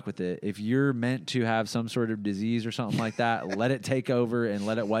to rock with it. If you're meant to have some sort of disease or something like that, let it take over and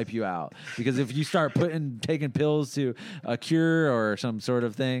let it wipe you out. Because if you start taking pills to a cure or some sort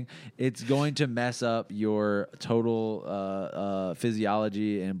of thing, it's going to mess up your total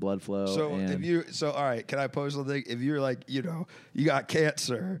physiology and blood flow. So all right, can I pose the thing? If you're like, you got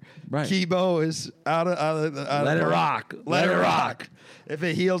cancer, right. Chemo is out of let it rock. Let it rock. If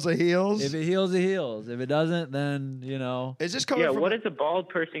it heals, it heals. If it heals, it heals. If it doesn't, then Is this coming from? What does a bald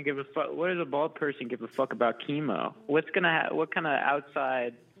person give a fuck? What does a bald person give a fuck about chemo? What kind of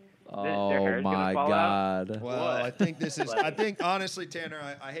outside? Oh my God! Well, I think this is. I think honestly, Tanner,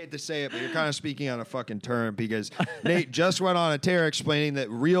 I hate to say it, but you're kind of speaking on a fucking term because Nate just went on a tear explaining that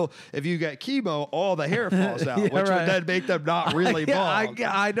if you get chemo, all the hair falls out, which would then make them not really bald.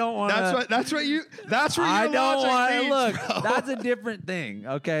 I don't want to. That's where you. I don't want to look. Bro. That's a different thing.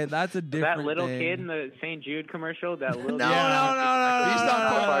 Okay, that's a different. That little thing. kid in the St. Jude commercial. That little. No.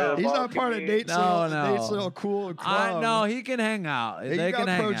 He's not part of Nate's little cool club. No, he can hang out. They can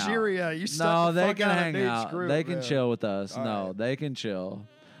hang out. You they can hang out. Group, they can man. chill with us. All no, right. they can chill.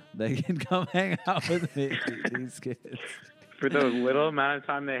 They can come hang out with me. These kids. For the little amount of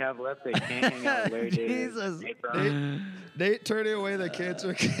time they have left, they can't hang out with Larry David. Jesus. Nate turning away the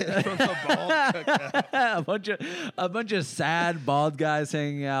cancer kid from the bald. a bunch of sad bald guys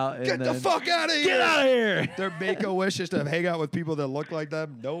hanging out. Get the fuck out of here! Get out of here! Their make-a-wish is to hang out with people that look like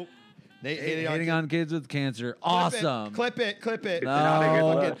them. Nope. Nate hitting on kids with cancer. Awesome. Clip it.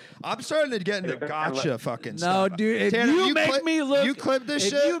 No. I'm starting to get into gotcha fucking stuff. No, dude. If Tanner, you make me look. You clip this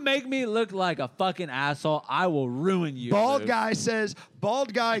shit? If you make me look like a fucking asshole, I will ruin you. Bald Luke. guy says,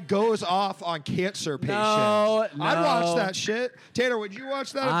 bald guy goes off on cancer patients. No. I'd watch that shit. Tanner, would you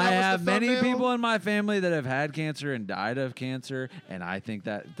watch that? I have many people in my family that have had cancer and died of cancer, and I think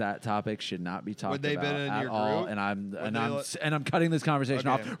that topic should not be talked about at all. And I'm cutting this conversation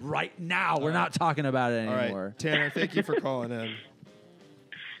off right now. We're not talking about it anymore. All right. Tanner, thank you for calling in.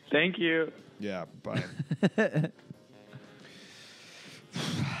 Thank you. Yeah, bye.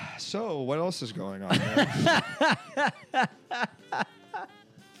 So, what else is going on there?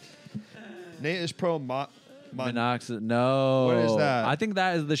 Nate is pro Monoxide. No. What is that? I think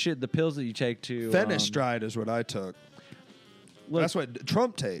that is the pills that you take to... Fenestride is what I took. That's what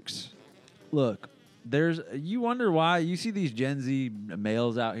Trump takes. Look, you wonder why you see these Gen Z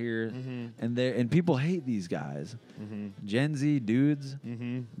males out here, and people hate these guys. Gen Z dudes,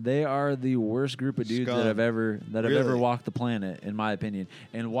 they are the worst group of dudes that have ever walked the planet, in my opinion.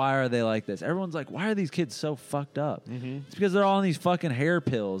 And why are they like this? Everyone's like, why are these kids so fucked up? It's because they're all on these fucking hair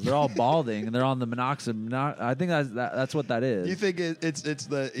pills. They're all balding, and they're on the monoxide. I think that's what that is. You think it's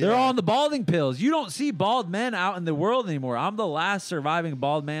the? They're all on the balding pills. You don't see bald men out in the world anymore. I'm the last surviving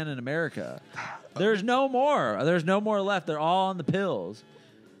bald man in America. There's no more. There's no more left. They're all on the pills.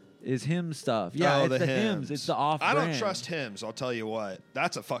 Is him stuff. Yeah, it's the Hims. It's the off-brand. I don't trust Hims. I'll tell you what.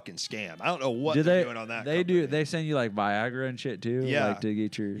 That's a fucking scam. I don't know what they're doing on that. They do. They send you like Viagra and shit too. Yeah. Like to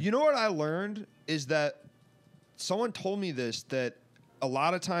get your. You know what I learned is that someone told me this, that a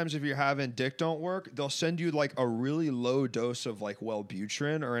lot of times if you're having dick don't work, they'll send you like a really low dose of like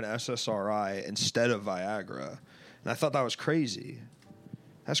Wellbutrin or an SSRI instead of Viagra, and I thought that was crazy.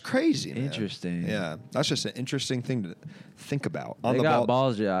 That's crazy, man. Interesting. Yeah, that's just an interesting thing to think about. They got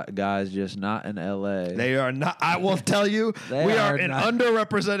balls, guys, just not in L.A. They are not. I will tell you, we are an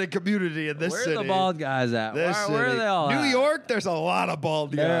underrepresented community in this city. Where are the bald guys at? Where are they all New at? York, there's a lot of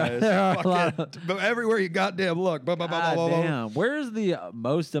bald guys. There are a lot but everywhere you goddamn look. Damn. Where's the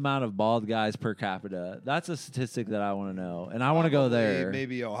most amount of bald guys per capita? That's a statistic that I want to know, and I want to go there.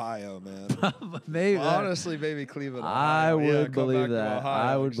 Maybe Ohio, man. Maybe. Honestly, maybe Cleveland. Ohio. I would believe that.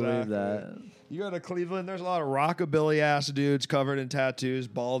 Ohio. I would believe that. You go to Cleveland, there's a lot of rockabilly ass dudes covered in tattoos,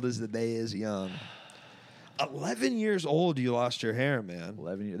 bald as the day is young. 11 years old, you lost your hair, man.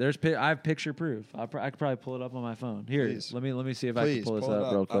 11 years. I have picture proof. I could probably pull it up on my phone. Here, Please. let me see if I can pull this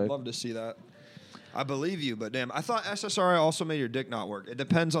up real quick. I'd love to see that. I believe you, but damn, I thought SSRI also made your dick not work. It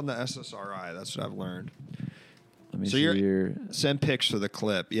depends on the SSRI. That's what I've learned. Let me see here. Send pics for the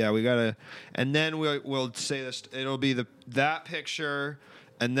clip. Yeah, we gotta, and then we'll say this. It'll be that picture,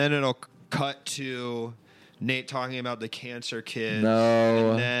 and then it'll cut to Nate talking about the cancer kids. No.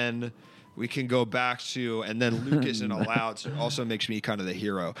 And then we can go back to, and then Luke isn't allowed, so it also makes me kind of the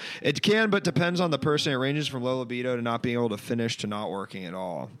hero. It can, but depends on the person. It ranges from low libido to not being able to finish to not working at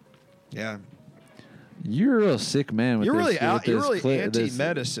all. Yeah. You're a real sick man with You're this. You're really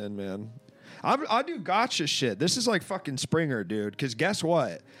anti-medicine, man. I do gotcha shit. This is like fucking Springer, dude. Because guess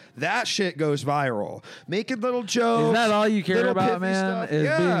what? That shit goes viral. Making little jokes. Is that all you care about, man? Stuff. Is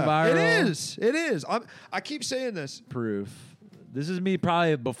being viral? It is. I keep saying this. Proof. This is me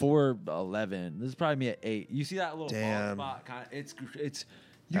probably before 11. This is probably me at 8. You see that little Damn. bald spot? Kind of, it's.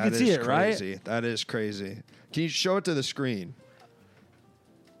 You That can see is it, crazy. right? That is crazy. Can you show it to the screen?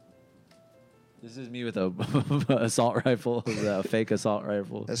 This is me with a assault rifle, a fake assault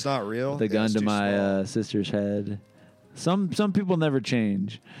rifle. That's not real. The gun It's to too my small. sister's head. Some people never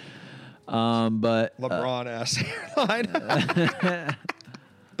change, but LeBron ass hairline.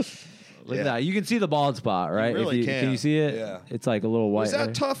 look at that. You can see the bald spot, right? really can you see it? Yeah. It's like a little white. Was that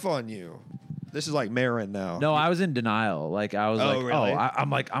right? tough on you? This is like Marin now. No, I was in denial. Like I was Oh, really?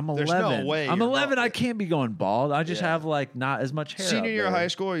 I'm 11. There's no way I'm you're 11. bald. I can't be going bald. I just Yeah. have like not as much hair. Senior up year of there. high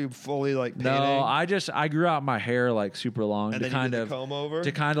school, are you fully like painting? No, I grew out my hair like super long and to then kind you did of the comb over?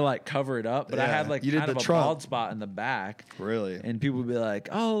 to kind of like cover it up. But I Yeah. had like You did kind the of a Trump. bald spot in the back. Really? And people would be like,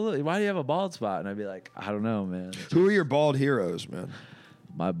 "Oh, look, why do you have a bald spot?" And I'd be like, "I don't know, man." Who are your bald heroes, man?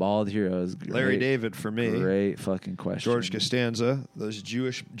 My bald heroes, Larry David for me. Great fucking question. George Costanza, those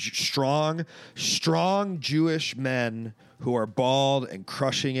strong Jewish men who are bald and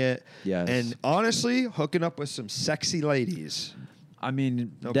crushing it. Yes. And honestly, hooking up with some sexy ladies. I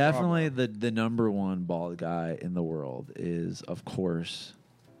mean, No definitely problem. the number one bald guy in the world is, of course,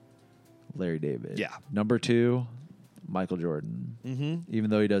 Larry David. Yeah. Number 2, Michael Jordan. Mm-hmm. Even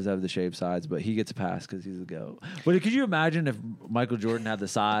though he does have the shaved sides, but he gets a pass because he's a GOAT. But could you imagine if Michael Jordan had the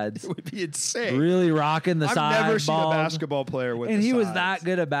sides, It would be insane. really rocking the I've sides? never seen a bald? basketball player with And the he was sides. that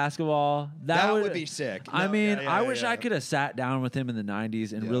good at basketball. That would be sick. I No, mean, yeah, I wish yeah. I could have sat down with him in the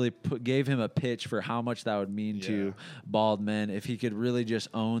 90s and Yeah. really gave him a pitch for how much that would mean Yeah. to bald men if he could really just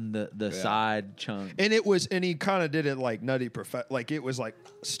own the side chunk. And he kind of did it like nutty like it was like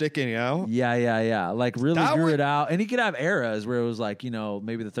sticking out. Yeah. Like really That grew would- it out. And he could have eras where it was like,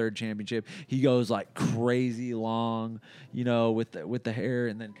 maybe the 3rd championship. He goes like crazy long, with the hair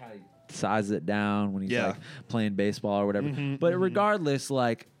and then kind of sizes it down when he's Yeah. like playing baseball or whatever. But regardless,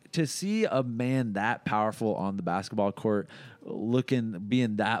 like to see a man that powerful on the basketball court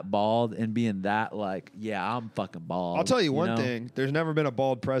being that bald and being that like, yeah, I'm fucking bald. I'll tell you one know? thing. There's never been a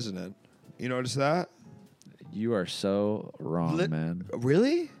bald president. You notice that? You are so wrong, man.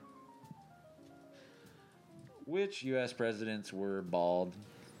 Really? Which U.S. presidents were bald?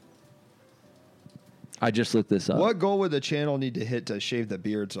 I just looked this up. What goal would the channel need to hit to shave the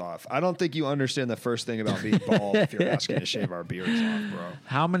beards off? I don't think you understand the first thing about being bald if you're asking to shave our beards off, bro.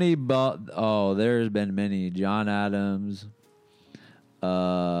 How many bald? Oh, there's been many. John Adams.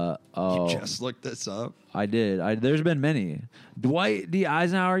 You just looked this up. I did. There's been many. Dwight D.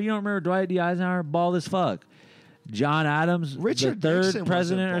 Eisenhower. You don't remember Dwight D. Eisenhower? Bald as fuck. John Adams, Richard the 3rd Nixon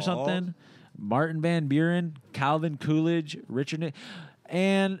president or wasn't bald. something. Martin Van Buren, Calvin Coolidge, Richard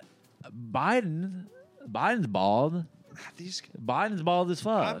and Biden. Biden's bald. Biden's bald as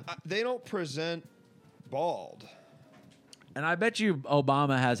fuck. They don't present bald. And I bet you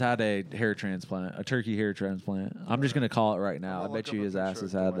Obama has had a hair transplant, a turkey hair transplant. I'm just going to call it right now. I bet you his ass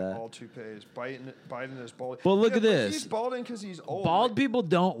has had that. Bald toupees. Biden is bald. Well, look at but this. He's balding because he's old. Bald people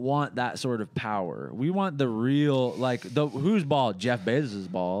don't want that sort of power. We want the real, who's bald? Jeff Bezos is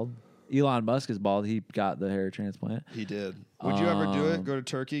bald. Elon Musk is bald. He got the hair transplant. He did. Would you ever do it? Go to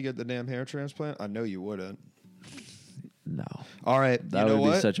Turkey, get the damn hair transplant? I know you wouldn't. No. All right. That you know would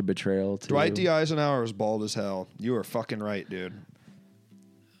what? be such a betrayal, too. Dwight D. Eisenhower was bald as hell. You were fucking right, dude.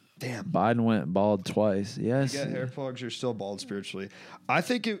 Damn. Biden went bald twice. Yes. You get hair plugs, you're still bald spiritually. I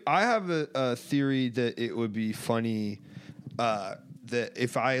think I have a theory that it would be funny that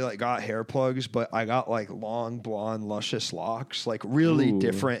if I got hair plugs, but I got long blonde luscious locks, really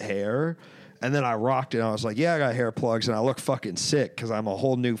different hair, and then I rocked it. And I was like, yeah, I got hair plugs, and I look fucking sick because I'm a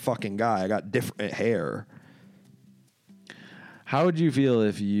whole new fucking guy. I got different hair. How would you feel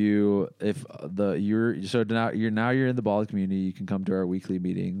if you're in the bald community? You can come to our weekly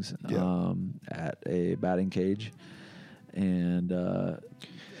meetings at a batting cage, and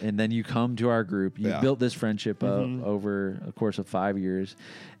then you come to our group. You built this friendship up over a course of 5 years,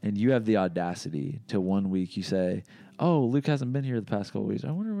 and you have the audacity to 1 week you say, "Oh, Luke hasn't been here the past couple weeks.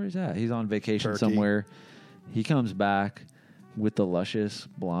 I wonder where he's at. He's on vacation somewhere." He comes back with the luscious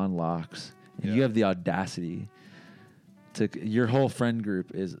blonde locks, and you have the audacity. Your whole friend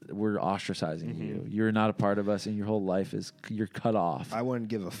group we're ostracizing you. You're not a part of us, and your whole life you're cut off. I wouldn't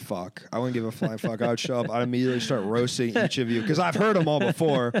give a fuck. I wouldn't give a flying fuck. I would show up. I'd immediately start roasting each of you because I've heard them all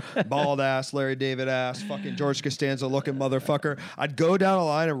before. Bald ass, Larry David ass, fucking George Costanza looking motherfucker. I'd go down a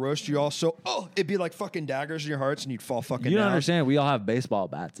line and roast you all. So, it'd be like fucking daggers in your hearts, and you'd fall fucking You don't down. understand. We all have baseball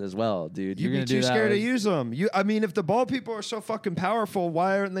bats as well, dude. You'd be too scared to use them. If the bald people are so fucking powerful,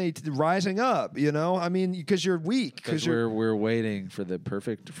 why aren't they rising up? Because you're weak. Because you're we're waiting for the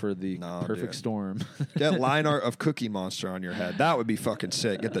perfect storm. Get line art of Cookie Monster on your head. That would be fucking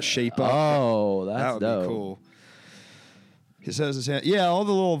sick. Get the shape up. Oh, that would be cool. He says his hand. Yeah, all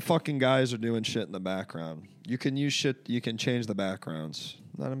the little fucking guys are doing shit in the background. You can use shit. You can change the backgrounds.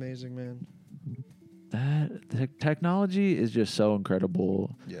 Isn't that amazing, man? The technology is just so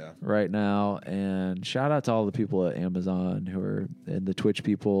incredible right now. And shout out to all the people at Amazon and the Twitch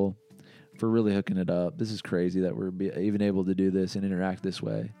people for really hooking it up. This is crazy that we're even able to do this and interact this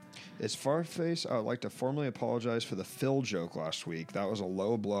way. It's Farface. I would like to formally apologize for the Phil joke last week. That was a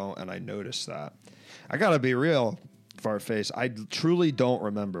low blow, and I noticed that. I got to be real, Farface. I truly don't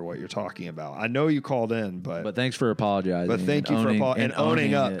remember what you're talking about. I know you called in, but thanks for apologizing. But thank you for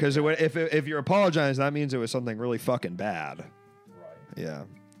owning up, because if you're apologizing, that means it was something really fucking bad. Right. Yeah.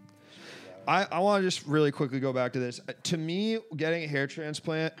 I want to just really quickly go back to this. To me, getting a hair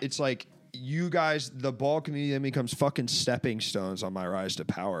transplant, it's like you guys, the bald community, then becomes fucking stepping stones on my rise to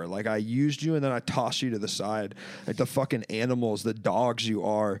power. Like, I used you and then I tossed you to the side like the fucking animals, the dogs you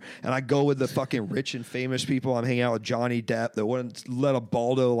are. And I go with the fucking rich and famous people. I'm hanging out with Johnny Depp that wouldn't let a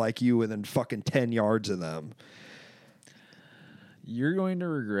baldo like you within fucking 10 yards of them. You're going to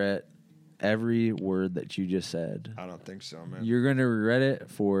regret every word that you just said. I don't think so, man. You're going to regret it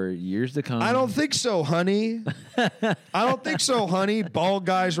for years to come. I don't think so, honey. I don't think so, honey. Bald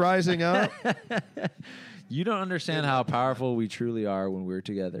guys rising up. You don't understand how powerful we truly are when we're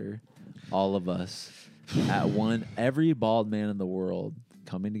together. All of us. At one, every bald man in the world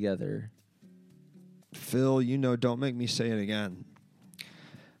coming together. Phil, don't make me say it again.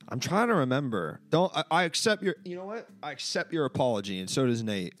 I'm trying to remember. I accept your, you know what? I accept your apology, and so does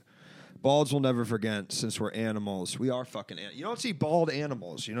Nate. Balds will never forget, since we're animals. We are fucking animals. You don't see bald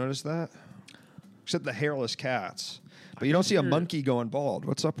animals. You notice that? Except the hairless cats. But you don't see a monkey going bald.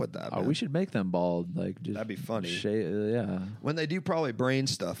 What's up with that, man? We should make them bald. That'd be funny. Yeah. When they do probably brain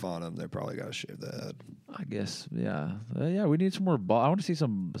stuff on them, they probably got to shave the head. I guess, yeah. Yeah, we need some more bald. I want to see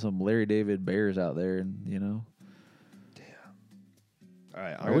some Larry David bears out there, and All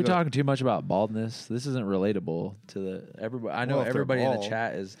right, are we talking too much about baldness? This isn't relatable to everybody. I know everybody in the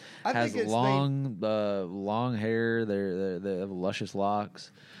chat has long hair. They have luscious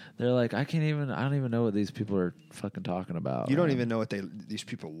locks. They're like, I don't even know what these people are fucking talking about. You don't even know what these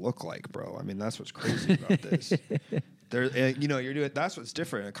people look like, bro. I mean, that's what's crazy about this. You're doing. That's what's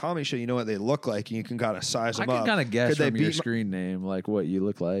different. In a comedy show, you know what they look like, and you can kind of size them up. I can kind of guess from your screen name, like what you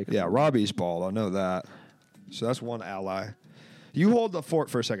look like. Yeah, Robbie's bald. I know that. So that's one ally. You hold the fort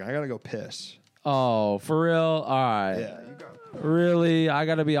for a second. I gotta go piss. Oh, for real? All right. Yeah, you go. Really? I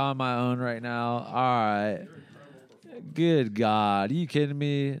gotta be on my own right now. All right. Good God, are you kidding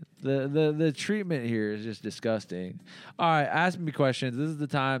me? The treatment here is just disgusting. All right, ask me questions. This is the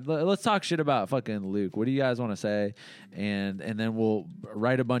time. Let's talk shit about fucking Luke. What do you guys want to say? And then we'll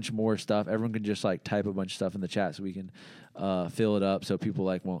write a bunch more stuff. Everyone can just like type a bunch of stuff in the chat so we can fill it up so people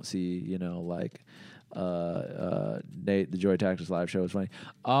won't see Nate, the Joy Tactics live show is funny.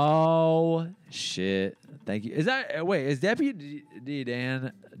 Oh shit! Thank you. Is Deputy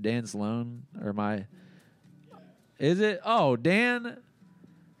Dan Sloan or am I? Is it? Oh, Dan.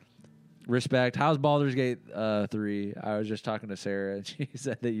 Respect. How's Baldur's Gate 3? I was just talking to Sarah and she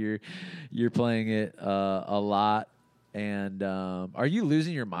said that you're playing it a lot. And are you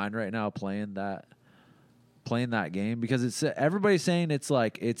losing your mind right now playing that game? Because everybody's saying it's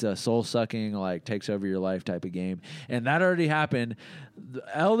a soul sucking, takes over your life type of game, and that already happened.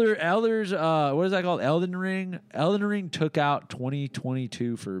 Elders, what is that called? Elden Ring. Elden Ring took out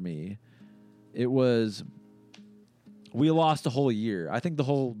 2022 for me. We lost a whole year. I think the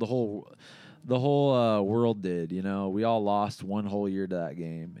whole world did. We all lost one whole year to that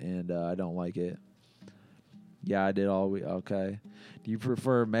game, and I don't like it. Yeah, I did all week. Okay. Do you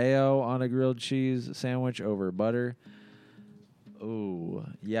prefer mayo on a grilled cheese sandwich over butter? Oh,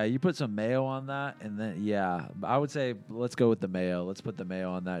 yeah, you put some mayo on that, and then, yeah, I would say let's go with the mayo. Let's put the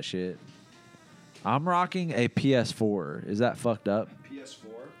mayo on that shit. I'm rocking a PS4. Is that fucked up? PS4?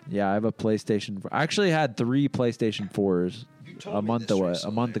 Yeah, I have a PlayStation 4. I actually had 3 PlayStation 4s a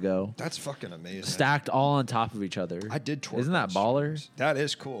month ago. That's fucking amazing. Stacked all on top of each other. I did twerk. Isn't that baller? That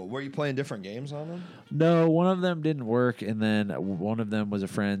is cool. Were you playing different games on them? No, one of them didn't work, and then one of them was a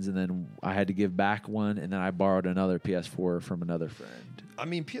friend's, and then I had to give back one, and then I borrowed another PS4 from another friend. I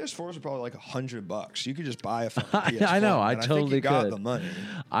mean, PS4s are probably $100. You could just buy a fucking PS4. I know. I totally could. Got the money.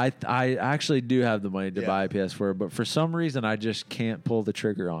 I actually do have the money to buy a PS4, but for some reason I just can't pull the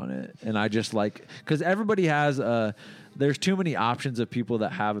trigger on it, and I just because everybody has there's too many options of people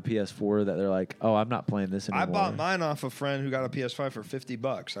that have a PS4 that they're like, oh, I'm not playing this anymore. I bought mine off a friend who got a PS5 for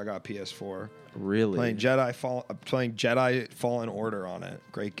 $50. I got a PS4. Really? Playing Jedi Fallen Order on it.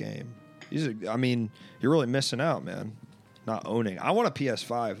 Great game. I mean, you're really missing out, man. Not owning. I want a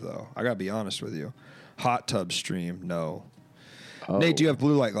PS5 though. I gotta be honest with you. Hot tub stream, no. Oh. Nate, do you have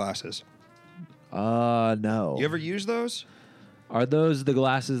blue light glasses? No. You ever use those? Are those the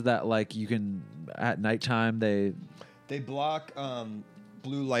glasses that like you can at nighttime they block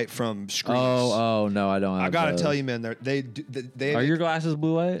blue light from screens? Oh no, I don't have I gotta those. tell you, man, they Are your glasses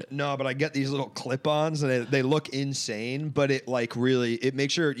blue light? No, but I get these little clip-ons and they look insane, but it like really it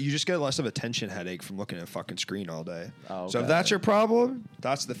makes sure you just get less of a tension headache from looking at a fucking screen all day. Oh, okay. So if that's your problem,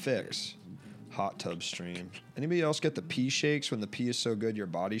 that's the fix. Hot tub stream. Anybody else get the pee shakes when the pee is so good your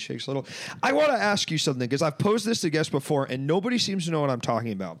body shakes a little? I want to ask you something because I've posed this to guests before and nobody seems to know what I'm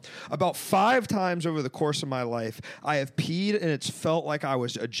talking about. About 5 times over the course of my life, I have peed and it's felt like I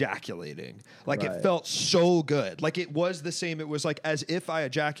was ejaculating. Like Right. it felt so good. Like it was the same. It was like as if I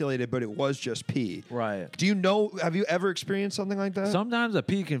ejaculated, but it was just pee. Right. Have you ever experienced something like that? Sometimes a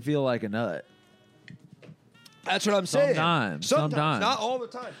pee can feel like a nut. That's what I'm saying. Sometimes. Not all the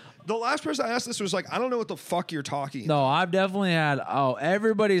time. The last person I asked this was like, I don't know what the fuck you're talking about. No, I've definitely had. Oh,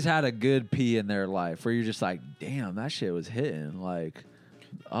 everybody's had a good pee in their life where you're just like, damn, that shit was hitting. Like,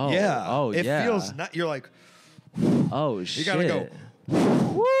 oh, yeah. Oh, it yeah. feels not. You're like, oh shit. you gotta go.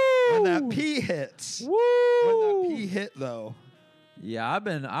 Woo! When that pee hits. Woo! When that pee hit though. Yeah, I've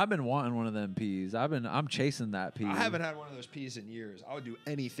been wanting one of them peas. I'm chasing that pee. I haven't had one of those peas in years. I would do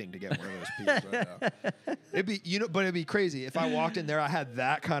anything to get one of those peas right now. It'd be crazy if I walked in there. I had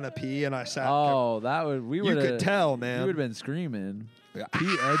that kind of pee, and I sat. Oh, that would we would. You could tell, man. You would have been screaming. Yeah.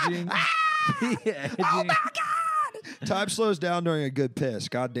 Pee edging. Pee edging. Oh my god! Time slows down during a good piss.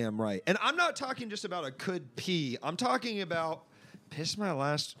 Goddamn right. And I'm not talking just about a good pee. I'm talking about pissed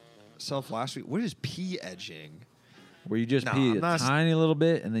my self last week. What is pee edging? Where you just pee a tiny little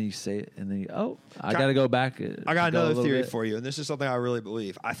bit and then you say it and then I got to go back. I got another theory for you, and this is something I really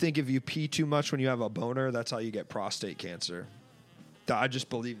believe. I think if you pee too much when you have a boner, that's how you get prostate cancer. I just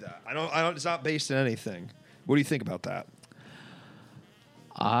believe that. I don't. It's not based on anything. What do you think about that?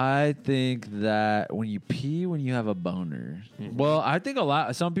 I think that when you pee when you have a boner, well, I think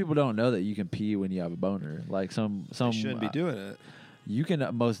some people don't know that you can pee when you have a boner. Like some you shouldn't be doing it. You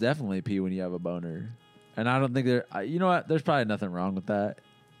can most definitely pee when you have a boner. And I don't think you know what? There's probably nothing wrong with that.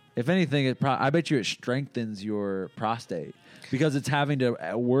 If anything, I bet you it strengthens your prostate because it's having to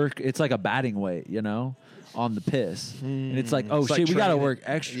work. It's like a batting weight, on the piss. And it's like, oh, shit, we got to work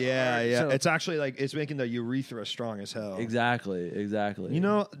extra. Yeah, hard. yeah. So, it's actually like it's making the urethra strong as hell. Exactly. You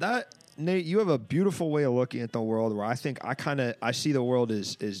know, Nate, you have a beautiful way of looking at the world where I think I see the world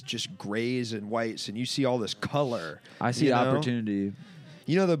as just grays and whites, and you see all this color. I see opportunity.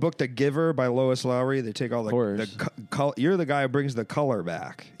 You know the book The Giver by Lois Lowry? They take all the color. You're the guy who brings the color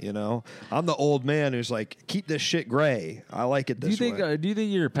back, I'm the old man who's like, keep this shit gray. I like it this way. Do you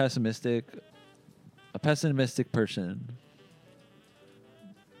think you're a pessimistic person?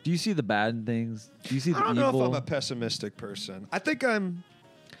 Do you see the bad in things? Do you see the evil? I don't know if I'm a pessimistic person. I think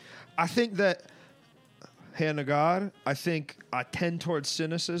that, hand of God, I think I tend towards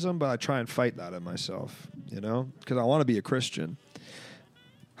cynicism, but I try and fight that in myself, because I want to be a Christian.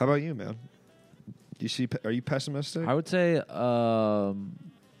 How about you, man? Are you pessimistic? I would say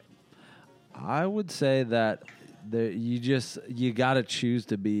that you got to choose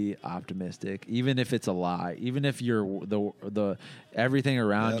to be optimistic, even if it's a lie, even if you're the everything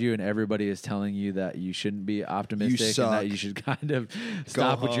around you and everybody is telling you that you shouldn't be optimistic and that you should kind of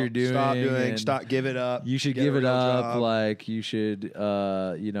stop what you're doing. Stop, give it up. You should give it up. Like you should,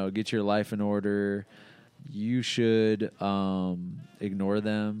 get your life in order. You should ignore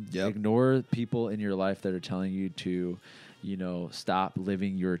them. Yep. Ignore people in your life that are telling you to, stop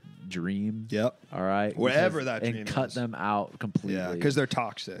living your dream. Yep. All right. Whatever that dream is. And cut them out completely. Yeah, because they're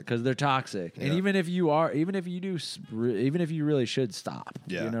toxic. Yep. And even if you really should stop.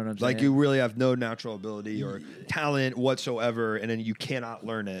 Yeah. You know what I'm saying? Like you really have no natural ability or talent whatsoever, and then you cannot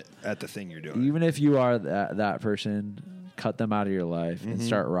learn it at the thing you're doing. Even if you are that person, cut them out of your life and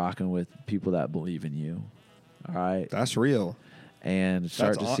start rocking with people that believe in you. All right. That's real. And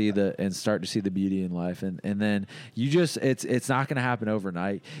start to see the beauty in life, and then it's not going to happen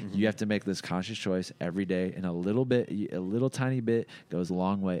overnight. You have to make this conscious choice every day, and a little tiny bit goes a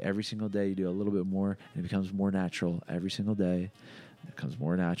long way. Every single day you do a little bit more, and it becomes more natural. Every single day it becomes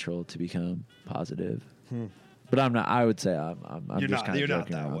more natural to become positive. But I'm not. I would say I'm just kind of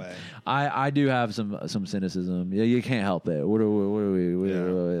joking around. Way. I do have some cynicism. Yeah, you can't help it. What are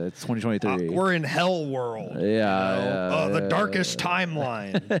we? It's 2023. We're in hell world. The darkest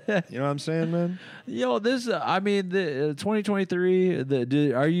timeline. You know what I'm saying, man? Yo, this. I mean, the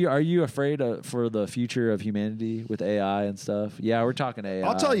 2023. Are you afraid for the future of humanity with AI and stuff? Yeah, we're talking AI.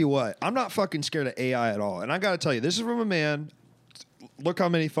 I'll tell you what. I'm not fucking scared of AI at all. And I got to tell you, this is from a man. Look how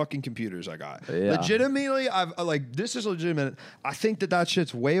many fucking computers I got. Yeah. Legitimately, this is legitimate. I think that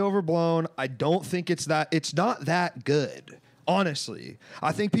shit's way overblown. I don't think it's not that good. Honestly,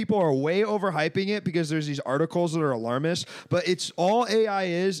 I think people are way overhyping it because there's these articles that are alarmist, but it's all AI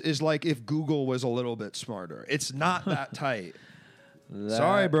is like if Google was a little bit smarter. It's not that tight.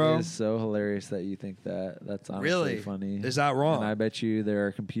 Sorry, bro. It's so hilarious that you think that. That's honestly really funny. Is that wrong? And I bet you there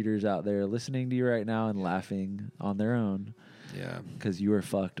are computers out there listening to you right now and laughing on their own. Yeah. Because you are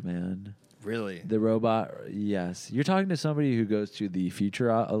fucked, man. Really? The robot, yes. You're talking to somebody who goes to the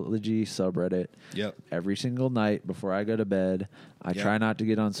Futurology subreddit every single night before I go to bed. I try not to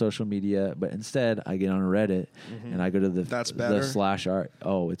get on social media, but instead I get on Reddit and I go to the /r.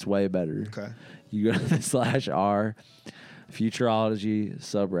 Oh, it's way better. Okay. You go to the /r Futurology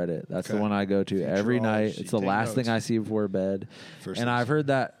subreddit. That's the one I go to every night. It's the last thing I see before bed. I've heard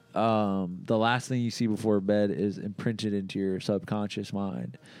that the last thing you see before bed is imprinted into your subconscious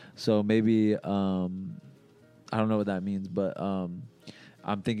mind. So maybe I don't know what that means, but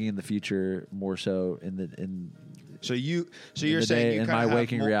I'm thinking in the future more so So you're saying in my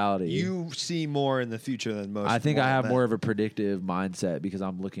waking reality, you see more in the future than most. I think I have more of a predictive mindset because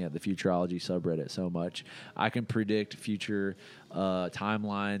I'm looking at the Futurology subreddit so much. I can predict future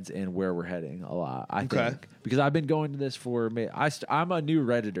timelines and where we're heading a lot. I think because I've been going to this for. I'm a new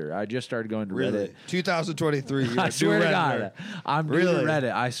Redditor. I just started going to Reddit. 2023. I swear to God, I'm new to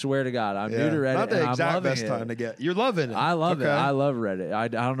Reddit. I swear to God, I'm new to Reddit. Not the exact best time to get. You're loving it. I love it. I love Reddit. I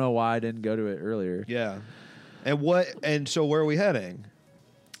don't know why I didn't go to it earlier. Yeah. And so where are we heading?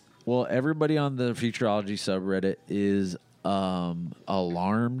 Well, everybody on the Futurology subreddit is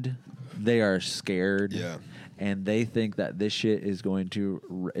alarmed. They are scared. Yeah. And they think that this shit is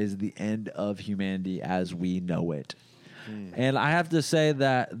is the end of humanity as we know it. And I have to say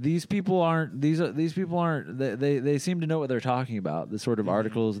that these people aren't. They seem to know what they're talking about. The sort of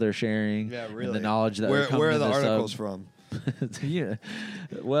articles they're sharing. Yeah, really. And the knowledge that where are the articles from? Yeah.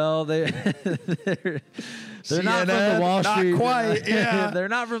 Well, they're CNN, not from the Wall Street. Not quite. Yeah. They're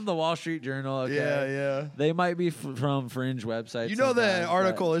not from the Wall Street Journal. Okay? Yeah. They might be from fringe websites. You know, the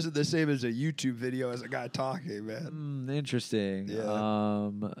article isn't the same as a YouTube video as a guy talking, man. Interesting. Yeah.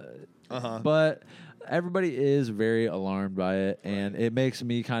 But everybody is very alarmed by it, and it makes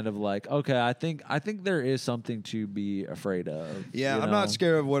me kind of like, okay, I think there is something to be afraid of. Yeah, I'm not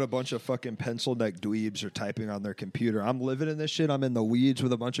scared of what a bunch of fucking pencil neck dweebs are typing on their computer. I'm living in this shit. I'm in the weeds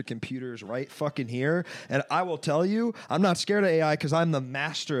with a bunch of computers right fucking here, and I will tell you, I'm not scared of AI because I'm the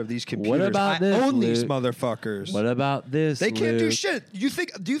master of these computers. What about I own Luke? These motherfuckers. What about this? They can't do Luke? shit. Do you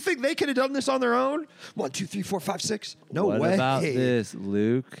think they could have done this on their own? 1, 2, 3, 4, 5, 6. No way. What about this,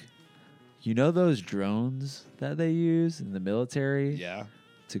 Luke? You know those drones that they use in the military? Yeah.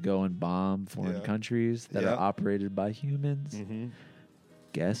 To go and bomb foreign countries that are operated by humans? Mm-hmm.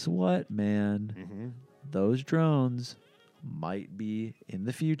 Guess what, man? Mm-hmm. Those drones might be in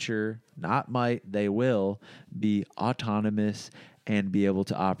the future, they will be autonomous and be able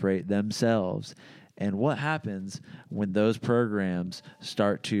to operate themselves. And what happens when those programs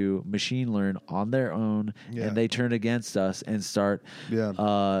start to machine learn on their own and they turn against us and start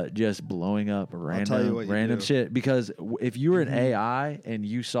just blowing up random shit? Because if you were an AI and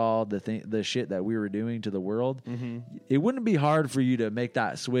you saw the shit that we were doing to the world, it wouldn't be hard for you to make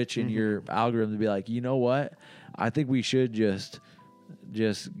that switch in your algorithm to be like, you know what? I think we should just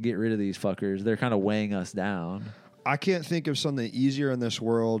get rid of these fuckers. They're kind of weighing us down. I can't think of something easier in this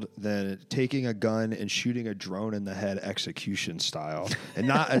world than taking a gun and shooting a drone in the head execution style. And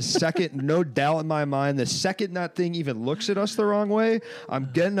not a second, no doubt in my mind, the second that thing even looks at us the wrong way,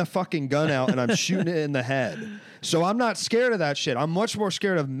 I'm getting a fucking gun out and I'm shooting it in the head. So I'm not scared of that shit. I'm much more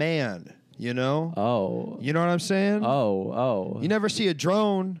scared of man, you know? Oh. You know what I'm saying? Oh. You never see a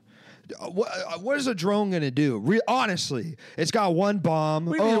drone. What is a drone going to do? Honestly, it's got one bomb.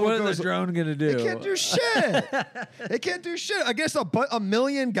 What is the drone going to do? It can't do shit. It can't do shit. I guess a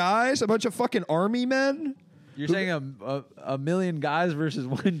million guys, a bunch of fucking army men. You're saying a million guys versus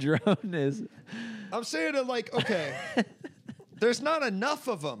one drone is... I'm saying it like, okay, there's not enough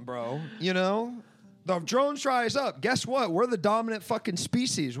of them, bro, you know? The drones rise up. Guess what? We're the dominant fucking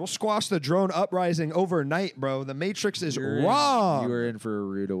species. We'll squash the drone uprising overnight, bro. The Matrix is wrong. You are in for a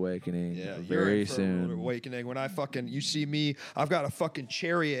rude awakening. Yeah, very soon. Rude awakening. When you see me, I've got a fucking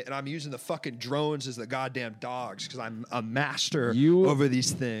chariot, and I'm using the fucking drones as the goddamn dogs because I'm a master over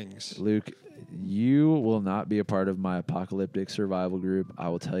these things. Luke, you will not be a part of my apocalyptic survival group. I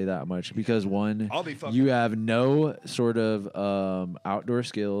will tell you that much because you have no sort of outdoor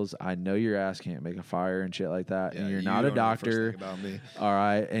skills. I know your ass can't make a fire and shit like that, and you're not a doctor. About me. All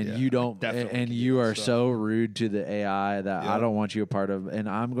right, and you don't, and you are so rude to the AI that I don't want you a part of. And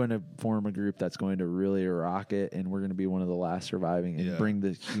I'm going to form a group that's going to really rock it, and we're going to be one of the last surviving and bring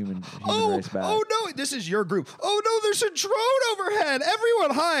the human race back. Oh no, this is your group. Oh no, there's a drone overhead.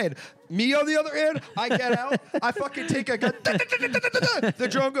 Everyone hide. Me, on the other hand, I get out. I fucking take a gun. The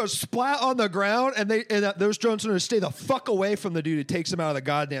drone goes splat on the ground, and those drones are going to stay the fuck away from the dude who takes them out of the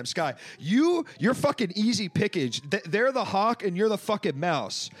goddamn sky. You're fucking easy pickage. They're the hawk, and you're the fucking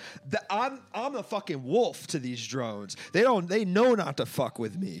mouse. I'm the fucking wolf to these drones. They know not to fuck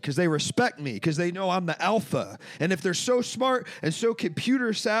with me because they respect me because they know I'm the alpha. And if they're so smart and so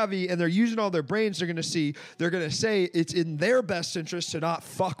computer savvy and they're using all their brains, they're going to say it's in their best interest to not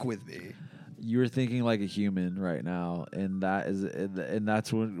fuck with me. You're thinking like a human right now, and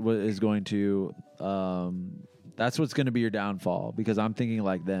that's what is going to that's what's going to be your downfall because I'm thinking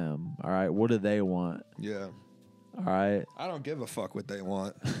like them. All right, what do they want? Yeah. All right. I don't give a fuck what they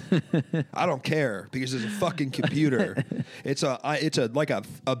want. I don't care because it's a fucking computer. It's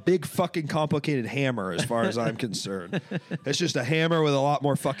a big fucking complicated hammer as far as I'm concerned. It's just a hammer with a lot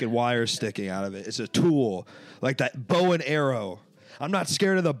more fucking wires sticking out of it. It's a tool like that bow and arrow. I'm not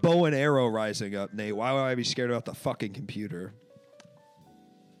scared of the bow and arrow rising up, Nate. Why would I be scared about the fucking computer?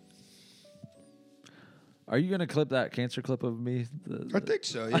 Are you going to clip that cancer clip of me? I think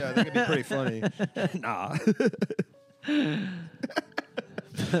so, yeah. I think it'd be pretty funny. Nah.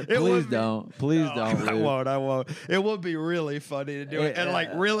 Please don't. Please don't. I won't. It would be really funny to do it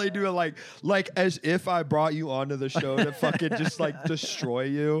and really do it like as if I brought you onto the show to fucking just like destroy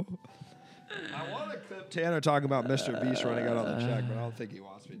you. I want to clip Tanner talking about Mr. Beast running out on the check, but I don't think he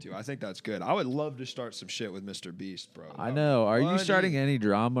wants me to. I think that's good. I would love to start some shit with Mr. Beast, bro. I know. Are you starting any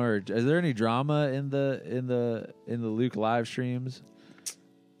drama, or is there any drama in the Luke live streams?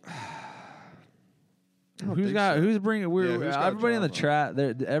 Who's bringing? Everybody in the chat.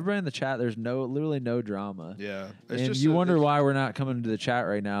 Everybody in the chat. There's literally no drama. Yeah, and you wonder why we're not coming to the chat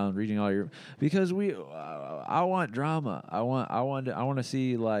right now and reading all your because I want drama. I want to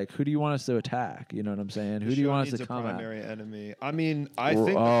see like who do you want us to attack? You know what I'm saying? Who do you want us to come at? Primary enemy. I mean, I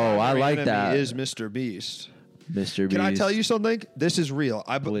think I like enemy that is Mr. Beast. Mr. Beast. Can I tell you something? This is real.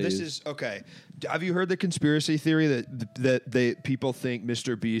 Please. This is okay. Have you heard the conspiracy theory that people think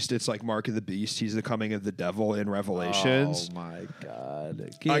Mr. Beast? It's like Mark of the Beast. He's the coming of the devil in Revelations. Oh my God!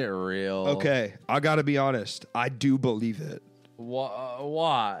 Get real. Okay, I got to be honest. I do believe it.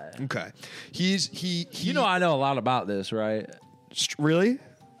 Why? Okay, he. You know, I know a lot about this, right? Really?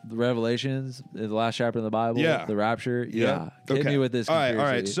 The Revelations, the last chapter in the Bible, the Rapture. Yeah. Hit Okay. me with this. All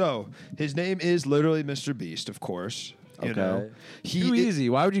right. So his name is literally Mr. Beast, of course. You know? Too easy.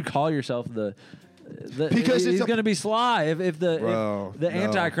 Why would you call yourself the because he's going to be sly. If the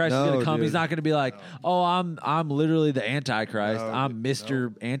Antichrist is going to come, dude. He's not going to be like, oh, I'm literally the Antichrist. I'm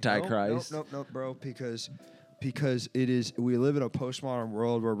Mr. Antichrist. No, bro. Because we live in a postmodern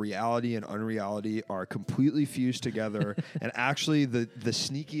world where reality and unreality are completely fused together. And actually, the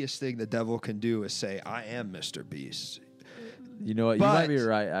sneakiest thing the devil can do is say, I am Mr. Beast. You know what? You might be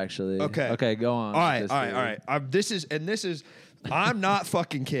right, actually. Okay, go on. All right. I'm not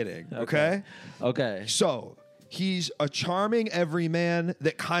fucking kidding, okay? Okay. So, he's a charming everyman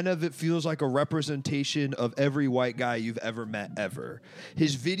that kind of it feels like a representation of every white guy you've ever met ever.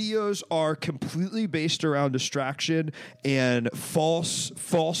 His videos are completely based around distraction and false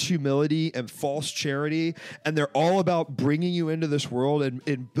humility and false charity, and they're all about bringing you into this world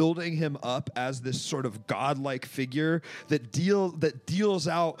and building him up as this sort of godlike figure that deals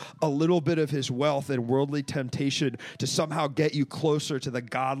out a little bit of his wealth and worldly temptation to somehow get you closer to the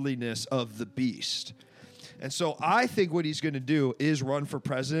godliness of the beast. And so I think what he's going to do is run for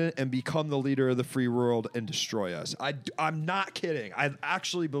president and become the leader of the free world and destroy us. I'm not kidding. I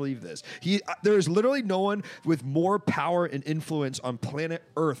actually believe this. There is literally no one with more power and influence on planet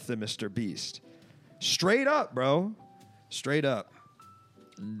Earth than Mr. Beast. Straight up, bro. Straight up.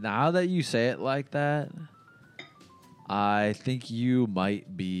 Now that you say it like that, I think you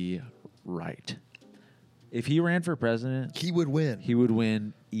might be right. If he ran for president, he would win. He would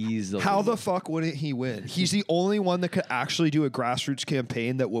win easily. How the fuck wouldn't he win? He's the only one that could actually do a grassroots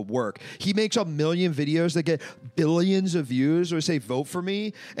campaign that would work. He makes a million videos that get billions of views or say, vote for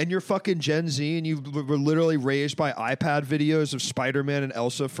me. And you're fucking Gen Z and you were literally raised by iPad videos of Spider-Man and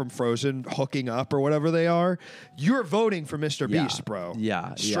Elsa from Frozen hooking up or whatever they are. You're voting for Mr. Beast, bro.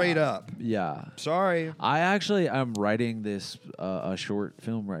 Yeah. Straight up. Yeah. Sorry. I'm writing this, a short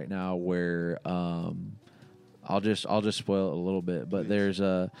film right now where, I'll just spoil it a little bit, but there's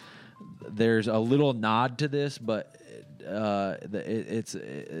a little nod to this, but there's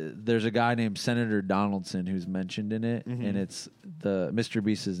a guy named Senator Donaldson who's mentioned in it, and it's Mr.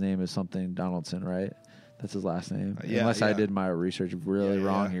 Beast's name is something Donaldson, right? That's his last name, unless I did my research really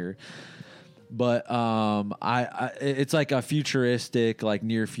wrong here. But it's like a futuristic, like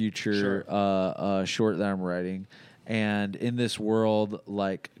near future short that I'm writing. And in this world,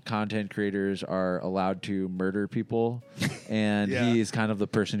 like content creators are allowed to murder people, and he is kind of the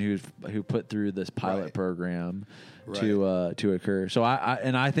person who put through this pilot program to occur. So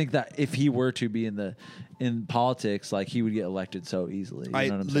I think that if he were to be in politics, like he would get elected so easily. You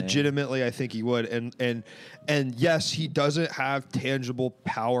know what I'm legitimately, I think he would. And yes, he doesn't have tangible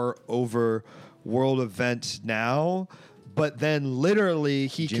power over world events now. But then, literally,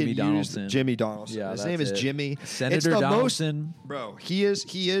 he can use Jimmy Donaldson. Yeah, his name is Jimmy. Senator Donaldson, bro. He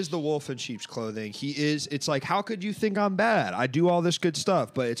is the wolf in sheep's clothing. It's like, how could you think I'm bad? I do all this good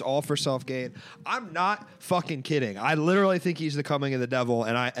stuff, but it's all for self gain. I'm not fucking kidding. I literally think he's the coming of the devil,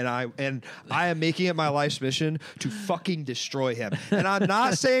 and I am making it my life's mission to fucking destroy him. And I'm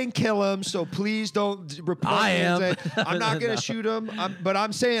not saying kill him, so please don't report. I'm not gonna shoot him, but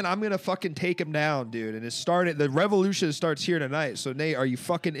I'm saying I'm gonna fucking take him down, dude. And the revolution starts here tonight. So Nate, are you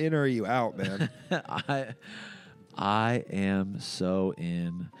fucking in or are you out, man? I am so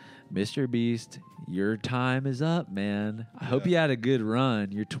in. Mr. Beast, your time is up, man. I hope you had a good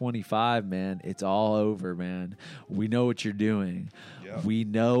run. You're 25, man. It's all over, man. We know what you're doing. Yep. We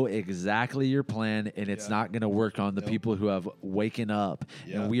know exactly your plan, and it's not going to work on the people who have waken up.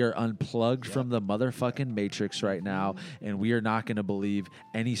 And we are unplugged from the motherfucking matrix right now, and we are not going to believe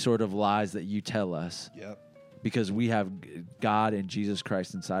any sort of lies that you tell us. Yep. Because we have God and Jesus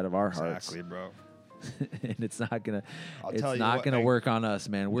Christ inside of our hearts. Exactly, bro. And it's not gonna work on us,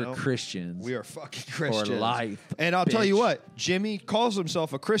 man. We're Christians. We are fucking Christians for life. And I'll tell you what, Jimmy calls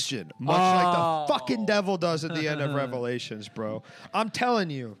himself a Christian, much like the fucking devil does at the end of Revelations, bro. I'm telling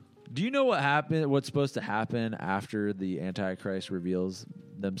you. Do you know what happened? What's supposed to happen after the Antichrist reveals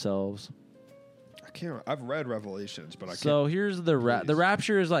themselves? I've read Revelations, but I can't. So here's the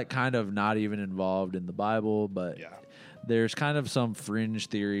rapture is like kind of not even involved in the Bible, but there's kind of some fringe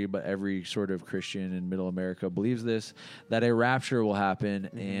theory, but every sort of Christian in Middle America believes this, that a rapture will happen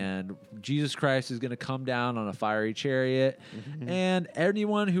and Jesus Christ is going to come down on a fiery chariot and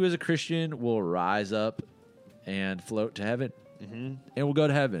anyone who is a Christian will rise up and float to heaven and will go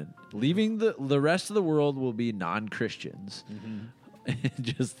to heaven. Leaving the rest of the world will be non-Christians.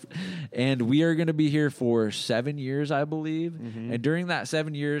 And we are going to be here for 7 years, I believe. And during that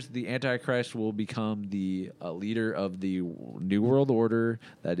 7 years, the Antichrist will become the leader of the New World Order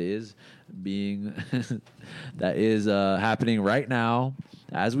that is happening right now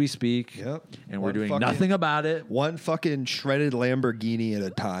as we speak. Yep. And we're doing nothing about it. One fucking shredded Lamborghini at a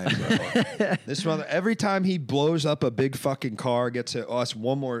time, bro. This mother, every time he blows up a big fucking car, gets us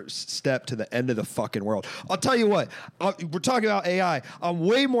one more step to the end of the fucking world. I'll tell you what, we're talking about AI. I'm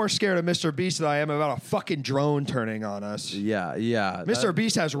way more scared of Mr. Beast than I am about a fucking drone turning on us. Yeah. Mr.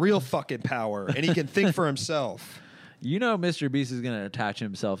 Beast has real fucking power, and he can think for himself. You know, Mr. Beast is going to attach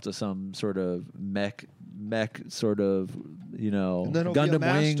himself to some sort of mech sort of, and then Gundam be a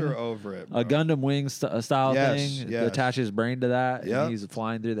master wing over it, bro. A Gundam wing style thing. Yes. Attach his brain to that, and he's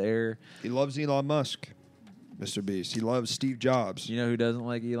flying through the air. He loves Elon Musk, Mr. Beast. He loves Steve Jobs. You know who doesn't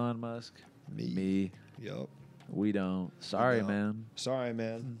like Elon Musk? Me. Yep. We don't. Sorry, man.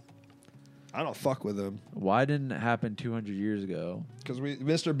 I don't fuck with him. Why didn't it happen 200 years ago? Because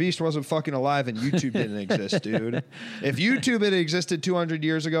Mr. Beast wasn't fucking alive and YouTube didn't exist, dude. If YouTube had existed 200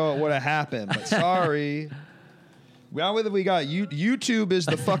 years ago, it would have happened. But sorry. Now that we got YouTube is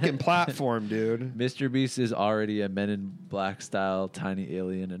the fucking platform, dude. Mr. Beast is already a Men in Black style tiny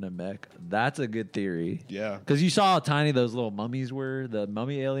alien in a mech. That's a good theory. Yeah. Because you saw how tiny those little mummies were, the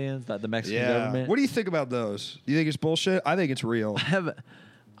mummy aliens that the Mexican government. What do you think about those? Do you think it's bullshit? I think it's real.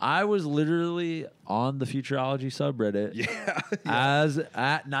 I was literally on the Futurology subreddit as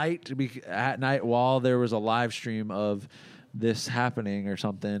at night while there was a live stream of this happening or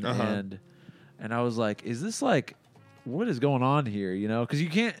something, and I was like, is this like what is going on here? You know, because you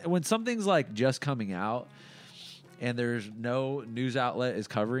can't when something's like just coming out and there's no news outlet is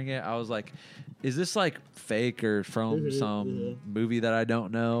covering it. I was like, is this like fake or from some movie that I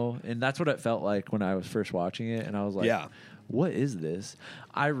don't know? And that's what it felt like when I was first watching it. And I was like, Yeah. What is this?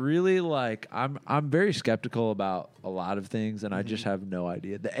 I really like. I'm very skeptical about a lot of things, and I just have no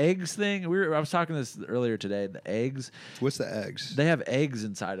idea. The eggs thing. I was talking this earlier today. The eggs. What's the eggs? They have eggs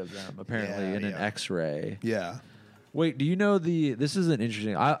inside of them apparently in an yeah. X-ray. Yeah. Wait, do you know this is an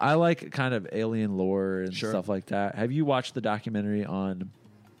interesting. I like kind of alien lore and stuff like that. Have you watched the documentary on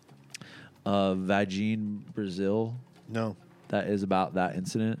Varrone, Brazil? No. That is about that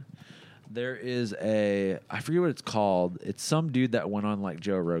incident. There is I forget what it's called. It's some dude that went on like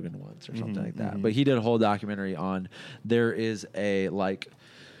Joe Rogan once or something like that. But he did a whole documentary on, there is a like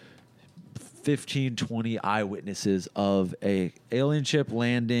 15, 20 eyewitnesses of a alien ship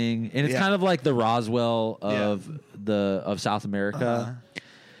landing. And it's kind of like the Roswell of South America.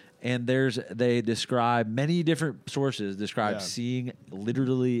 And they describe, many different sources describe seeing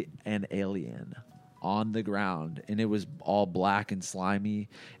literally an alien on the ground, and it was all black and slimy.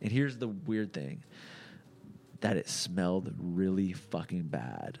 And here's the weird thing, that it smelled really fucking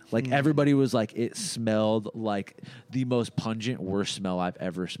bad. Like everybody was like, it smelled like the most pungent, worst smell I've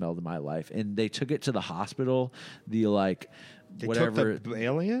ever smelled in my life. And they took it to the hospital. They Whatever took the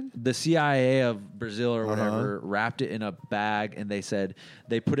alien, the CIA of Brazil or whatever wrapped it in a bag, and they said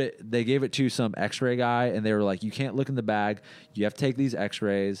they gave it to some X-ray guy, and they were like, you can't look in the bag, you have to take these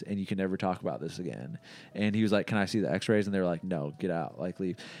X-rays and you can never talk about this again. And he was like, can I see the X-rays? And they were like, no, get out, like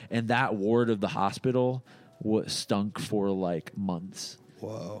leave. And that ward of the hospital stunk for like months.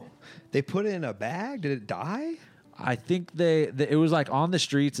 Whoa. They put it in a bag? Did it die? I think it was like on the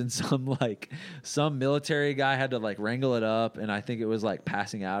streets, and some military guy had to like wrangle it up, and I think it was like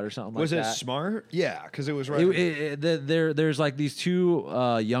passing out or something like that. Was it smart? Yeah, because it was right. There's like these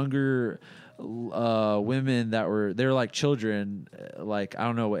two younger women they're like children, like I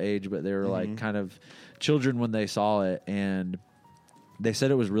don't know what age, but they were like kind of children when they saw it, and they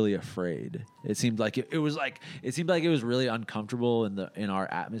said it was really afraid. It seemed like it was really uncomfortable in our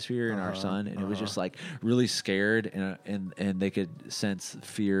atmosphere, in our sun, and it was just like really scared, and they could sense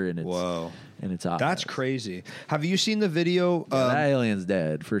fear in its in its eyes. That's crazy. Have you seen the video? That alien's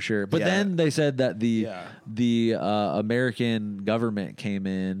dead for sure. But then they said that the American government came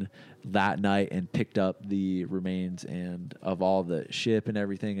in that night and picked up the remains and of all the ship and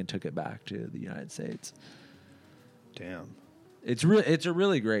everything and took it back to the United States. Damn. It's a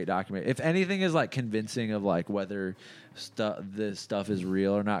really great document. If anything is like convincing of like whether this stuff is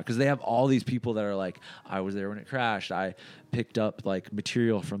real or not, because they have all these people that are like, I was there when it crashed. I picked up like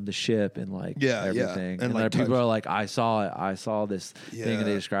material from the ship and like everything. And like people are like, I saw it. I saw this thing, and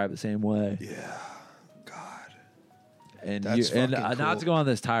they describe it the same way. Yeah. God. And cool. Not to go on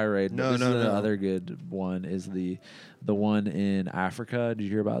this tirade. No, but the other good one is the one in Africa. Did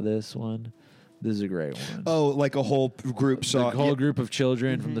you hear about this one? This is a great one. Oh, like a whole group saw... A whole group of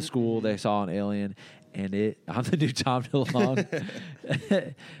children from the school, they saw an alien, and on the new Tom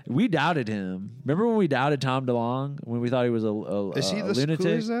DeLonge, we doubted him. Remember when we doubted Tom DeLonge? When we thought he was a lunatic? Who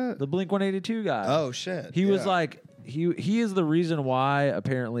is that? The Blink-182 guy. Oh, shit. He was like... He is the reason why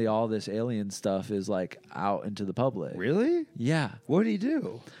apparently all this alien stuff is like out into the public. Really? Yeah. What did he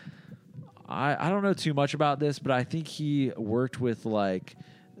do? I don't know too much about this, but I think he worked with like...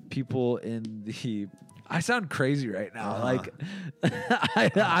 people in the... I sound crazy right now. Like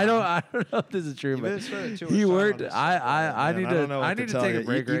I don't know if this is true, but he worked. I need to take a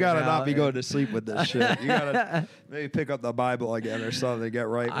break. You gotta not be going to sleep with this shit. You gotta maybe pick up the Bible again or something. Get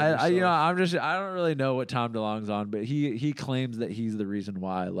right. I don't really know what Tom DeLonge's on, but he claims that he's the reason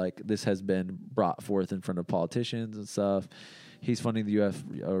why like this has been brought forth in front of politicians and stuff. He's funding the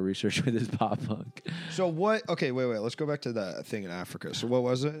UFO research with his pop punk. So what? Okay, wait. Let's go back to that thing in Africa. So what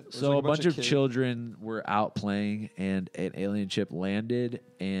was it? So a bunch of children were out playing, and an alien ship landed,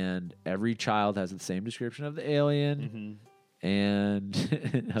 and every child has the same description of the alien. And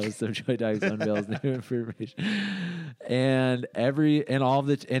host of Joy Dogs unveils new information. And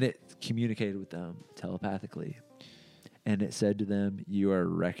it communicated with them telepathically. And it said to them, "You are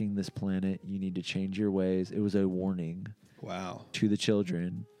wrecking this planet. You need to change your ways." It was a warning. Wow. To the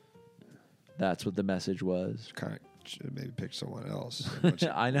children. That's what the message was. Kind of should maybe pick someone else.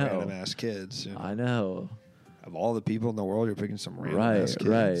 I know. Random ass kids. You know? I know. Of all the people in the world, you're picking some random ass kids.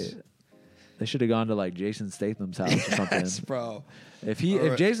 Right. They should have gone to like Jason Statham's house or something. Yes, bro. If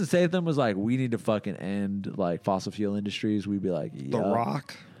Jason Statham was like, we need to fucking end like fossil fuel industries, we'd be like, The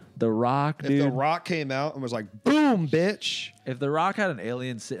Rock. The Rock, dude. If The Rock came out and was like, boom, bitch. If The Rock had an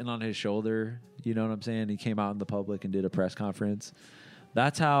alien sitting on his shoulder, you know what I'm saying? He came out in the public and did a press conference.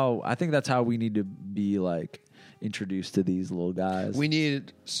 I think that's how we need to be like introduced to these little guys. We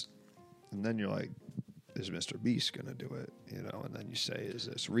need, and then you're like, is Mr. Beast going to do it? You know, and then you say, is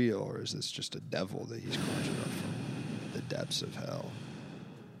this real or is this just a devil that he's conjured up from the depths of hell?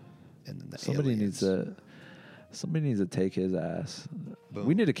 And then Somebody needs to take his ass. Boom.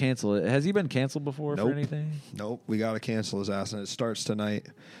 We need to cancel it. Has he been canceled before Nope. for anything? Nope, we got to cancel his ass, and it starts tonight.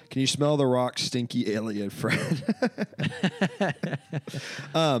 Can you smell the Rock's stinky alien friend?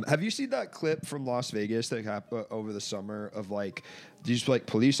 Have you seen that clip from Las Vegas that happened over the summer of like these like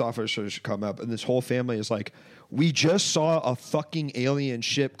police officers come up, and this whole family is like, we just saw a fucking alien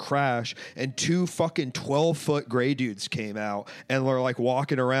ship crash, and 2 fucking 12-foot gray dudes came out and were like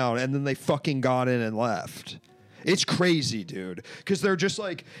walking around, and then they fucking got in and left. It's crazy, dude. Because they're just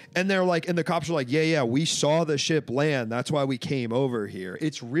like, and the cops are like, yeah, we saw the ship land. That's why we came over here.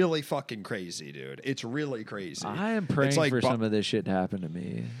 It's really fucking crazy, dude. It's really crazy. I am praying for some of this shit to happen to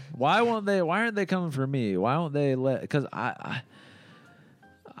me. Why aren't they coming for me? Why won't they because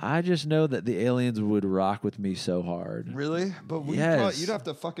I just know that the aliens would rock with me so hard. Really? But you'd have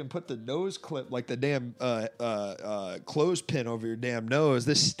to fucking put the nose clip, like the damn clothespin over your damn nose.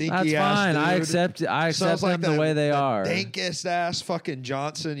 This stinky That's ass fine. dude. I accept them the way they are. Dankest ass fucking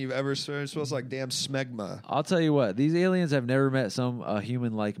Johnson you've ever seen. It smells like damn smegma. I'll tell you what. These aliens have never met a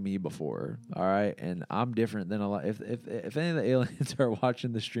human like me before. All right, and I'm different than a lot. If any of the aliens are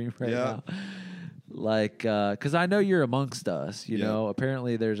watching the stream right now. Like, because I know you're amongst us, you know.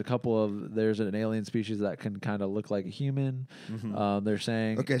 Apparently, there's an alien species that can kind of look like a human. Mm-hmm. They're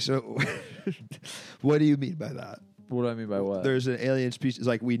saying. Okay, so what do you mean by that? What do I mean by what? There's an alien species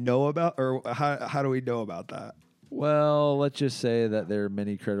like we know about, or how do we know about that? Well, let's just say that there are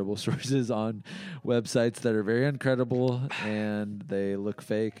many credible sources on websites that are very uncredible and they look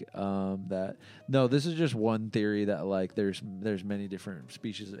fake. This is just one theory that like there's many different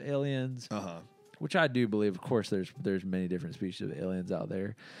species of aliens. Which I do believe. Of course, there's many different species of aliens out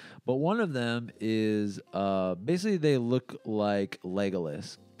there, but one of them is basically they look like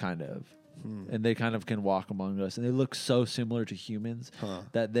Legolas, kind of, and they kind of can walk among us, and they look so similar to humans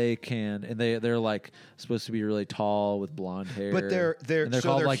that they can, and they're like supposed to be really tall with blonde hair, but they're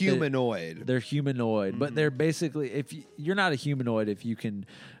like humanoid. They're humanoid, but they're basically you're not a humanoid if you can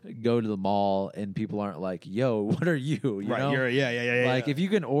go to the mall and people aren't like, "Yo, what are you?" You know? Like if you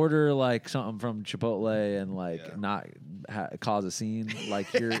can order like something from Chipotle and like not cause a scene, like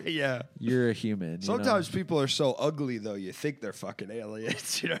you're a human. Sometimes people are so ugly though, you think they're fucking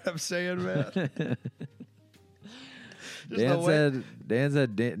aliens. You know what I'm saying, man? Dan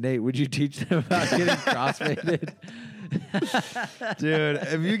said, Nate, would you teach them about getting crossfaded? Dude,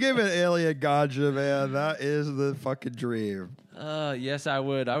 if you give an alien ganja, man, that is the fucking dream. Yes, I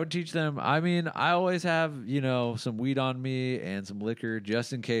would. I would teach them. I mean, I always have, some weed on me and some liquor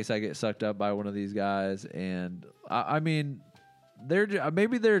just in case I get sucked up by one of these guys. And I mean,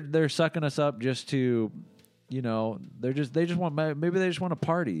 they're sucking us up just to, they just want to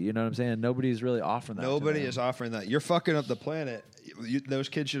party. You know what I'm saying? Nobody's really offering that. Nobody is offering that. You're fucking up the planet. Those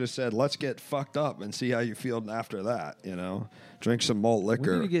kids should have said, "Let's get fucked up and see how you feel after that." Drink some malt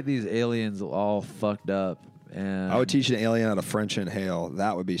liquor. We need to get these aliens all fucked up. And I would teach an alien how to French inhale.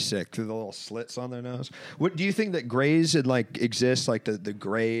 That would be sick. Through the little slits on their nose. What do you think that grays exist like the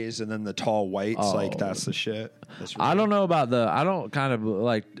grays and then the tall whites? Like that's the shit. I don't know about I don't kind of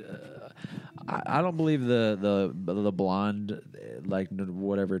like. I don't believe the blonde, like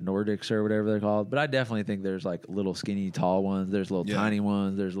whatever Nordics or whatever they're called, but I definitely think there's like little skinny tall ones. There's little tiny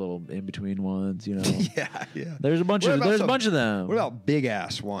ones. There's little in between ones. yeah. There's a bunch of them. What about big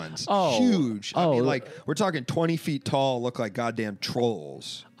ass ones? Oh, huge. I mean, like we're talking 20 feet tall. Look like goddamn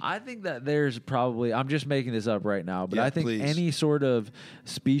trolls. I think that there's probably, I'm just making this up right now, but I think please. Any sort of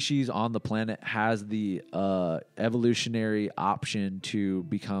species on the planet has the evolutionary option to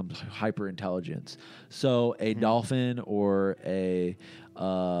become hyper intelligence. So a dolphin or a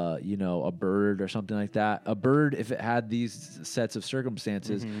bird or something like that. A bird, if it had these sets of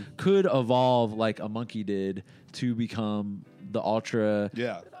circumstances, could evolve like a monkey did to become the ultra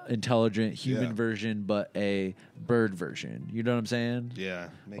intelligent human version, but a bird version. You know what I'm saying? Yeah.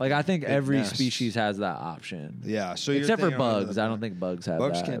 Like I think every species has that option. Yeah. So except for bugs, I don't think bugs have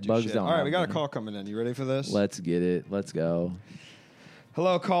that. Can't do bugs shit. don't. All right, we got a call coming in. You ready for this? Let's get it. Let's go.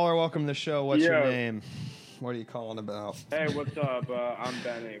 Hello, caller. Welcome to the show. What's your name? What are you calling about? Hey, what's up? I'm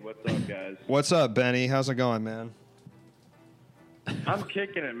Benny. What's up, guys? What's up, Benny? How's it going, man? I'm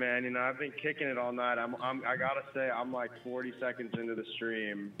kicking it, man. You know, I've been kicking it all night. I gotta say, I'm like 40 seconds into the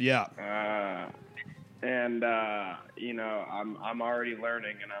stream. Yeah. You know, I'm already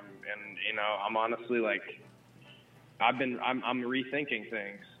learning, and you know, I'm honestly like, I'm rethinking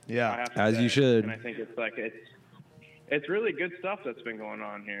things. Yeah, as you should. And I think it's like it's really good stuff that's been going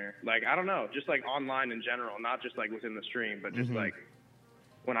on here. Like, I don't know, just like online in general, not just like within the stream, but just like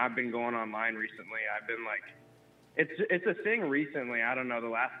when I've been going online recently, I've been like, it's a thing recently. I don't know, the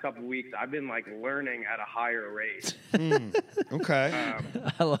last couple of weeks, I've been like learning at a higher rate. Okay.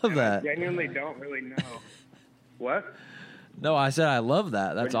 I love that. I genuinely don't really know. What? No, I said I love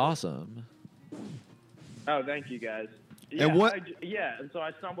that. That's awesome. Oh, thank you guys. Yeah, and what? And so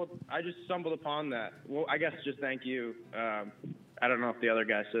I just stumbled upon that. Well, I guess just thank you. I don't know if the other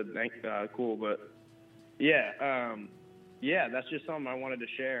guy said cool, but yeah, that's just something I wanted to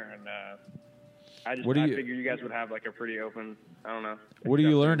share, and I figured you guys would have like a pretty open. I don't know. What are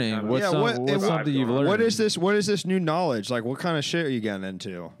you learning? What's something you've learned? What is this? What is this new knowledge? Like, what kind of shit are you getting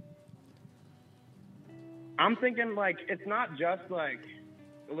into? I'm thinking like it's not just like,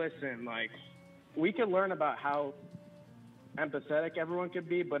 listen, like we could learn about how empathetic everyone could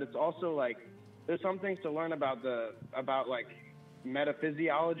be, but it's also like there's some things to learn about like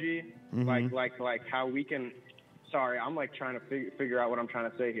metaphysiology, like how we can. Sorry, I'm like trying to figure out what I'm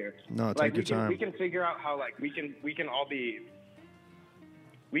trying to say here. No, like, take your time. We can figure out how like we can all be.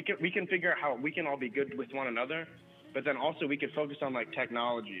 We can figure out how we can all be good with one another, but then also we can focus on like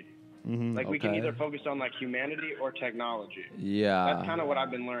technology. Like we can either focus on like humanity or technology. Yeah, that's kind of what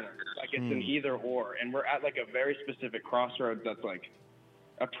I've been learning. Like it's an either or, and we're at like a very specific crossroads that's like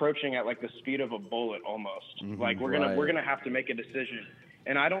approaching at like the speed of a bullet almost. Like we're gonna have to make a decision,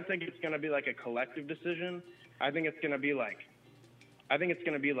 and I don't think it's gonna be like a collective decision. I think it's gonna be like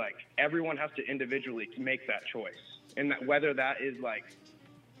everyone has to individually make that choice, and that whether that is like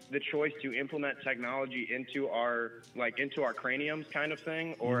the choice to implement technology into our craniums kind of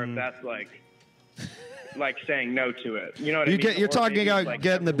thing, or if that's like saying no to it. You know what I mean? You're talking about like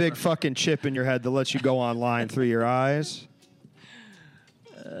getting the big fucking chip in your head that lets you go online through your eyes.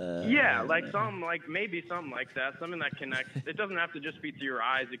 Yeah, like maybe something like that, something that connects. It doesn't have to just be through your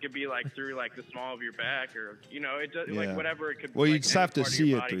eyes. It could be like through like the small of your back, or you know, it does like whatever it could. Well, you like, just have to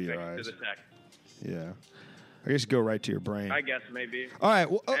see it through your eyes. Yeah. I guess go right to your brain. I guess maybe. All right.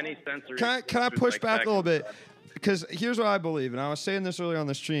 Well, any sensory. Can I push back a little bit? Because here's what I believe, and I was saying this earlier on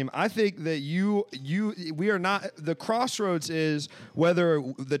the stream. I think that we are not. The crossroads is whether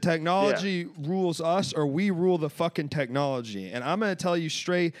the technology rules us or we rule the fucking technology. And I'm going to tell you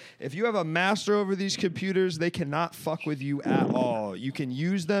straight: if you have a master over these computers, they cannot fuck with you at all. You can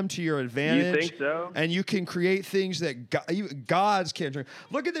use them to your advantage. You think so? And you can create things that gods can't do.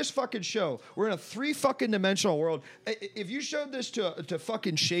 Look at this fucking show. We're in a 3 fucking dimensional world. If you showed this to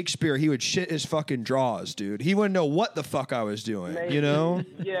fucking Shakespeare, he would shit his fucking drawers, dude. He wouldn't know what the fuck I was doing. Maybe. You know?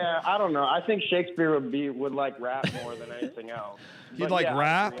 Yeah, I don't know. I think Shakespeare would like rap more than anything else. He'd like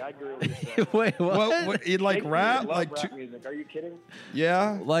rap? I agree with you. Wait, what? He'd like rap? Like rap music. Are you kidding?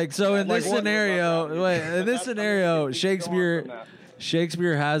 Yeah. Like so in this scenario, Shakespeare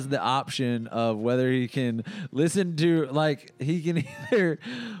has the option of whether he can listen to, like, he can either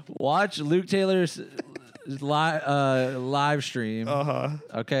watch Luke Taylor's live stream.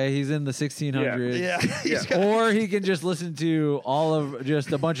 Okay, he's in the 1600s. Yeah. Or he can just listen to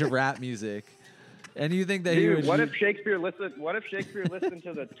just a bunch of rap music. And you think that he would? What if Shakespeare listened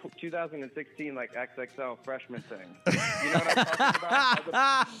to the 2016 like XXL freshman thing? You know what I'm talking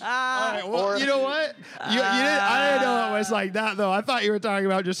about? All right, well, you know what? I didn't know it was like that though. I thought you were talking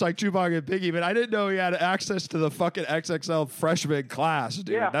about just like Tupac and Biggie, but I didn't know he had access to the fucking XXL freshman class,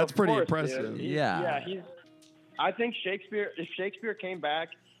 dude. Yeah, that's pretty impressive. Dude. Yeah. I think if Shakespeare came back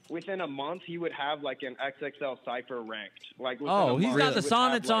within a month, he would have like an XXL cipher ranked. Like, he's got the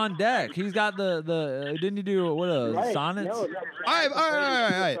sonnets on deck. He's got the didn't he do sonnets? All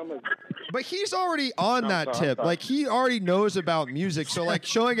right. But he's already on that tip. Like, he already knows about music. So, like,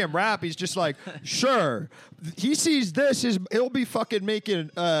 showing him rap, he's just like, sure. He sees this, he'll be fucking making,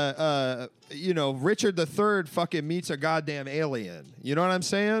 Richard III fucking meets a goddamn alien. You know what I'm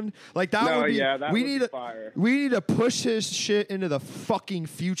saying? Like, that would be. Yeah, that we need to push his shit into the fucking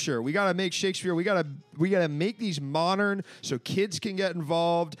future. We got to make Shakespeare. We got to make these modern so kids can get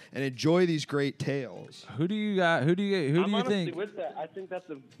involved and enjoy these great tales. Who do you think? With that, I think that's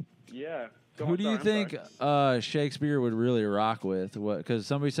yeah. Who do you think Shakespeare would really rock with? What? Because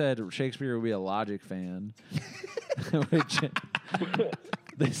somebody said Shakespeare would be a Logic fan, which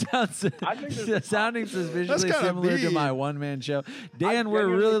they sounding suspiciously similar to my one-man show. Dan, we're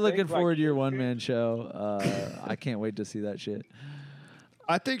really looking forward to your one-man show. I can't wait to see that shit.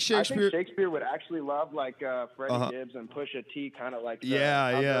 I think Shakespeare. Shakespeare would actually love like Freddie Gibbs and Pusha T, kind of like that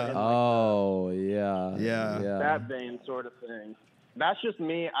vein sort of thing. That's just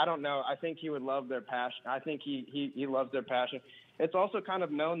me. I don't know. I think he would love their passion. I think he loves their passion. It's also kind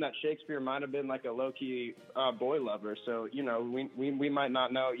of known that Shakespeare might have been like a low-key boy lover. So, you know, we might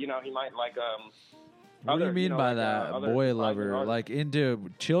not know. You know, he might like what do you mean by that? Boy lover? Like into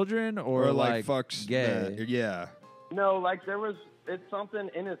children or like fucks gay? Yeah. No, like it's something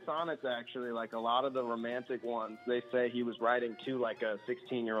in his sonnets actually. Like a lot of the romantic ones, they say he was writing to like a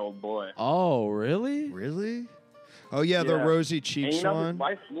 16-year-old boy. Oh, really? Really? Oh yeah, the rosy cheeks one.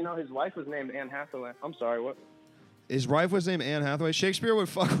 His wife was named Anne Hathaway. I'm sorry, what? His wife was named Anne Hathaway. Shakespeare would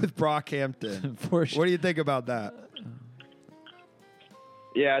fuck with Brockhampton. For sure. What do you think about that?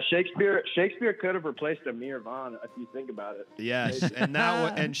 Yeah, Shakespeare could have replaced Amir Vaughn if you think about it. Yes, and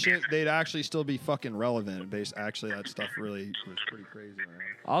they'd actually still be fucking relevant. Actually, that stuff really was pretty crazy. Man.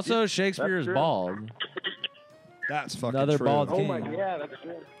 Also, Shakespeare is bald. That's fucking another true. bald Oh king. my, yeah, that's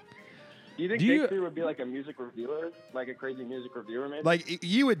true. Do you think Shakespeare would be like a music reviewer, like a crazy music reviewer, maybe? Like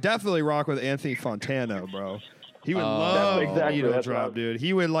you would definitely rock with Anthony Fontana, bro. He would love Needle Drop, dude.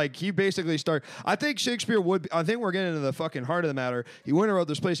 He would he basically start. I think Shakespeare would. I think we're getting into the fucking heart of the matter. He wouldn't have wrote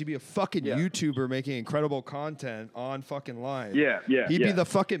this place. He'd be a fucking YouTuber making incredible content on fucking live. He'd be the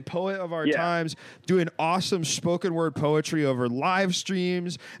fucking poet of our times, doing awesome spoken word poetry over live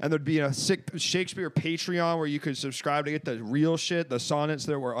streams. And there'd be a sick Shakespeare Patreon where you could subscribe to get the real shit, the sonnets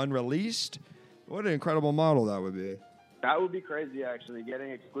that were unreleased. What an incredible model that would be. That would be crazy, actually,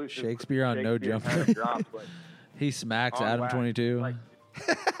 getting exclusive Shakespeare on No Jumper. He smacks Adam 22.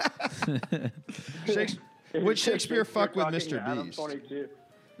 Would Shakespeare fuck with Mr. Beast?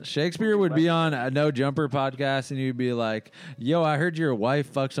 Shakespeare would be on a No Jumper podcast and you'd be like, yo, I heard your wife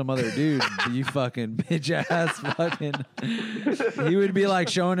fucked some other dude. You fucking bitch ass fucking. He would be like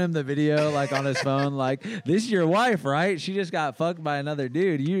showing him the video like on his phone, like, this is your wife, right? She just got fucked by another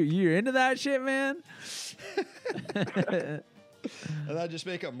dude. You're into that shit, man? And that'd just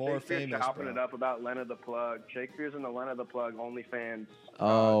make it more famous. Chopping it up about Lena the Plug. Shakespeare's in the Lena the Plug OnlyFans.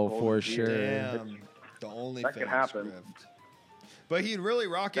 Oh, for sure. Damn. The OnlyFans that could happen. Script. But he'd really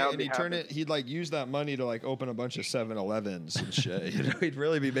rock it, and he'd turn it. He'd like use that money to like open a bunch of 7-Elevens and shit. You know, he'd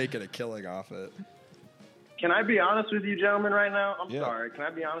really be making a killing off it. Can I be honest with you, gentlemen, right now? I'm sorry. Can I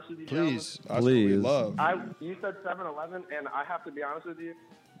be honest with you, gentlemen? Please. That's what we love. You said 7-Eleven, and I have to be honest with you.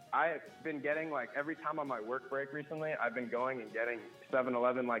 I've been getting, like, every time on my work break recently, I've been going and getting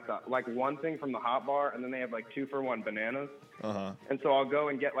 7-Eleven, like one thing from the hot bar, and then they have, like, 2-for-1 bananas. And so I'll go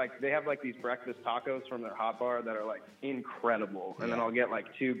and get, like, they have, like, these breakfast tacos from their hot bar that are, like, incredible. And then I'll get, like,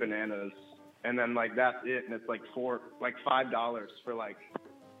 2 bananas, and then, like, that's it. And it's, like, $5 for, like,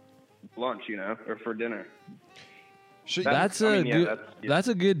 lunch, you know, or for dinner. That's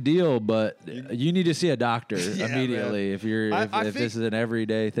a good deal, but you need to see a doctor immediately, man. if this is an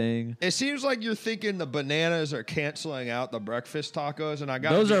everyday thing. It seems like you're thinking the bananas are canceling out the breakfast tacos, and I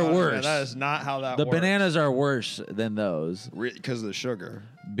got those are worse. Man, that is not how that works. The bananas are worse than those because of the sugar.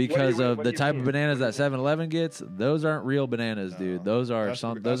 Because of the type of bananas that 7-Eleven gets, those aren't real bananas, dude. Those are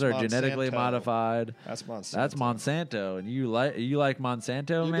genetically modified. That's Monsanto. That's Monsanto, and you like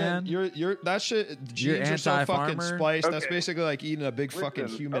Monsanto, man. You're that shit. Genes are so fucking spiced. Okay. That's basically like eating a big fucking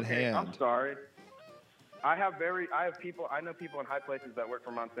human hand. I'm sorry. I know people in high places that work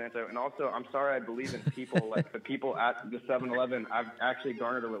for Monsanto, and also I'm sorry I believe in people like the people at the 7-Eleven I've actually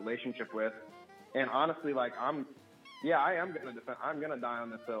garnered a relationship with, and honestly, like I am gonna defend. I'm gonna die on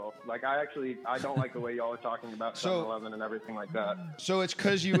this hill. Like I don't like the way y'all are talking about 7-Eleven and everything like that. So it's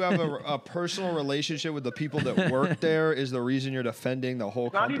because you have a personal relationship with the people that work there is the reason you're defending the whole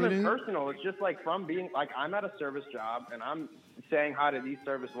company? Not even personal. It's just like from being like I'm at a service job and I'm saying hi to these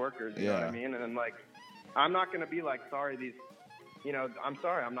service workers. You know what I mean? And then like I'm not gonna be like sorry these. You know, I'm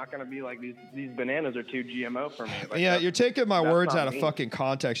sorry. I'm not going to be like these bananas are too GMO for me. Like, you're taking my words out of fucking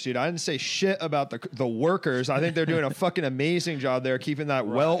context, dude. I didn't say shit about the workers. I think they're doing a fucking amazing job there, keeping that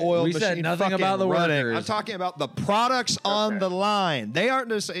well-oiled machine said nothing about the running. workers. I'm talking about the products on the line. They aren't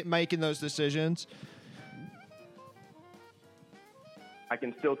just making those decisions. I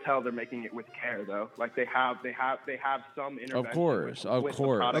can still tell they're making it with care, though. Like they have some intervention. Of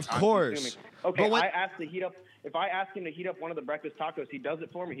course. Okay, I asked to heat up. If I ask him to heat up one of the breakfast tacos, he does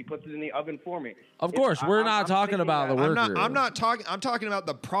it for me. He puts it in the oven for me. Of course, we're not talking about the worker. I'm talking about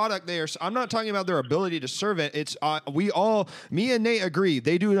the product they are. I'm not talking about their ability to serve it. It's me and Nate agree.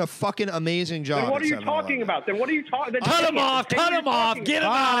 They do a fucking amazing job. Then what are you talking about? Then what are you talking? Cut him off! Cut him off! Get him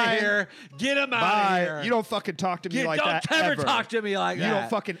out of here! Get him out of here! You don't fucking talk to me like that. Don't ever talk to me like that. You don't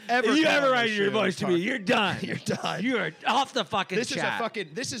fucking ever. If you ever raise your voice to me, you're done. You're done. You are off the fucking chat.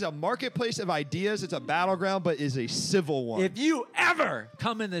 This is a marketplace of ideas. It's a battleground, but is a civil one. If you ever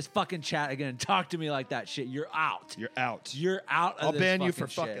come in this fucking chat again and talk to me like that shit, you're out. You're out. You're out of I'll this ban you for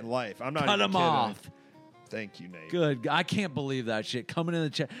shit. fucking life. I'm not Cut even him kidding. off. Thank you, Nate. Good. I can't believe that shit. Coming in the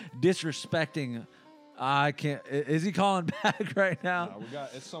chat, disrespecting. I can't. Is he calling back right now? No,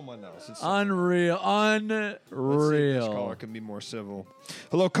 it's someone else. It's Unreal. Let's see if this caller can be more civil.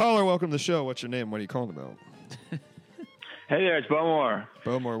 Hello, caller. Welcome to the show. What's your name? What are you calling about? Hey there, it's Bowmore.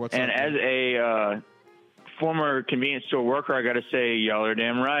 Bowmore, what's up? And as a former convenience store worker, I got to say, y'all are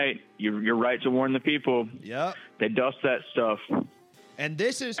damn right. You're right to warn the people. Yep. They dust that stuff. And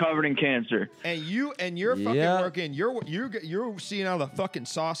this is covered in cancer. And you're fucking working. You're seeing how the fucking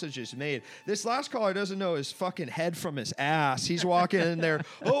sausage is made. This last caller doesn't know his fucking head from his ass. He's walking in there.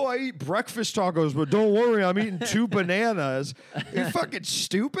 Oh, I eat breakfast tacos, but don't worry, I'm eating 2 bananas. You fucking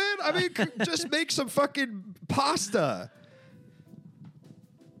stupid. I mean, just make some fucking pasta.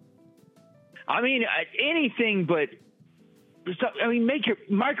 I mean, anything but. I mean,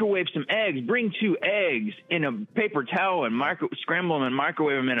 microwave some eggs. Bring 2 eggs in a paper towel and scramble them and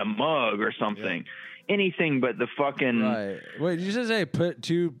microwave them in a mug or something. Yeah. Anything but the fucking. Right. Wait, did you just say put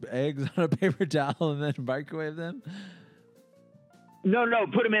 2 eggs on a paper towel and then microwave them? No,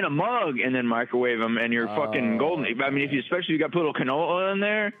 put them in a mug and then microwave them, and you're fucking golden. I mean, especially if you got put a little canola oil in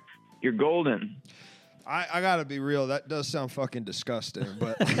there, you're golden. I gotta be real. That does sound fucking disgusting,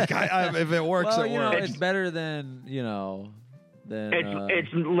 but like, if it works, it works. It's better than It's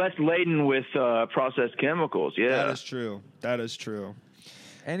less laden with processed chemicals. Yeah, that is true. That is true.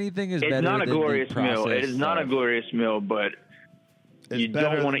 Anything is it's better. Not a than glorious meal. It is not a glorious meal, but you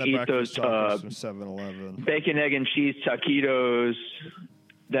don't want to eat those 7-Eleven bacon, egg, and cheese taquitos,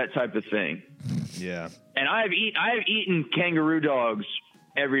 that type of thing. Yeah. And I have eaten kangaroo dogs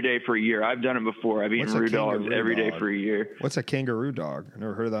every day for a year. I've done it before. I've eaten dogs every day for a year. What's a kangaroo dog? I've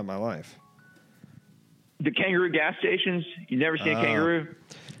never heard of that in my life. The kangaroo gas stations. You never seen a kangaroo?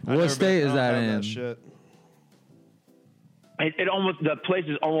 What state is that in? That shit. The place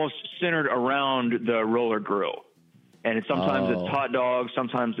is almost centered around the roller grill, and sometimes it's hot dogs,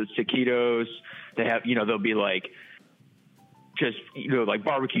 sometimes it's taquitos. They have, they'll be like, just like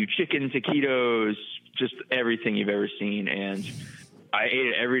barbecue chicken taquitos, just everything you've ever seen. And I ate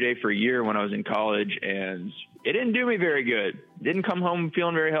it every day for a year when I was in college, and it didn't do me very good. Didn't come home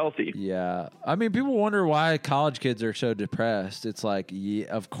feeling very healthy. Yeah. I mean, people wonder why college kids are so depressed. It's like,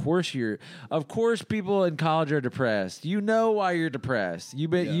 of course people in college are depressed. You know why you're depressed.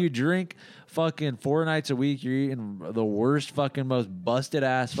 You drink fucking 4 nights a week. You're eating the worst fucking most busted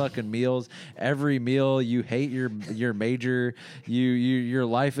ass fucking meals. Every meal you hate your major. Your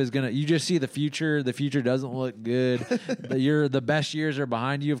life is you just see the future. The future doesn't look good. The best years are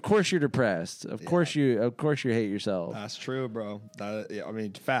behind you. Of course you're depressed. Of course you hate yourself. That's true, bro. I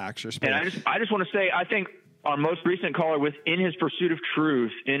mean, facts. And I just want to say, I think our most recent caller, in his pursuit of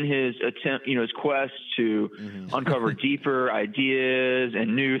truth, in his attempt, his quest to uncover deeper ideas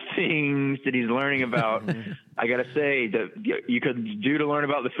and new things that he's learning about, I got to say that you could do to learn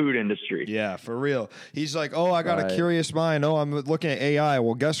about the food industry. Yeah, for real. He's like, oh, I got a curious mind. Oh, I'm looking at AI.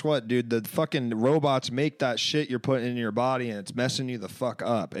 Well, guess what, dude? The fucking robots make that shit you're putting in your body, and it's messing you the fuck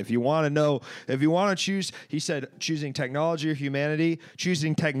up. If you want to choose, he said, choosing technology or humanity,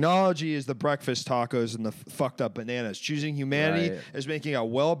 choosing technology is the breakfast tacos and the fucked up bananas. Choosing humanity is making a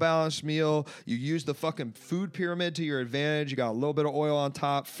well-balanced meal. You use the fucking food pyramid to your advantage. You got a little bit of oil on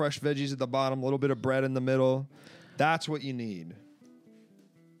top, fresh veggies at the bottom, a little bit of bread in the middle. That's what you need.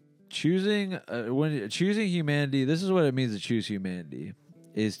 Choosing humanity, this is what it means to choose humanity,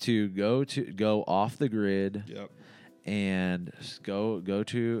 is to go off the grid. Yep. And go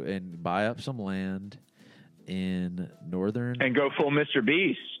to and buy up some land in northern and go full Mr.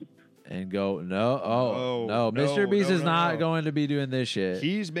 Beast. And go, Mr. Beast is not going to be doing this shit.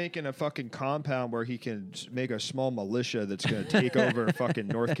 He's making a fucking compound where he can make a small militia that's going to take over fucking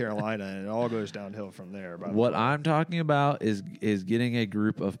North Carolina, and it all goes downhill from there. What I'm talking about is getting a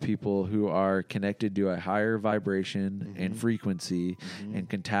group of people who are connected to a higher vibration and frequency and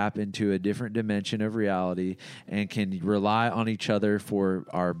can tap into a different dimension of reality and can rely on each other for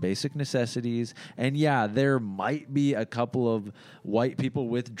our basic necessities. And yeah, there might be a couple of white people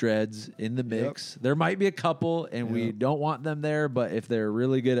with dreads dudes in the mix. There might be a couple, and we don't want them there. But if they're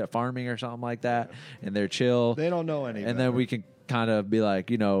really good at farming or something like that, and they're chill, they don't know any. And then we can kind of be like,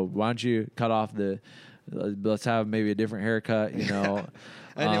 why don't you cut off let's have maybe a different haircut,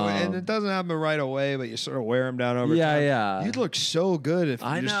 And it doesn't happen right away, but you sort of wear them down over time. Yeah. You'd look so good if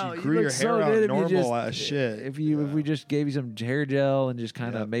you grew your hair out normal as shit. If we just gave you some hair gel and just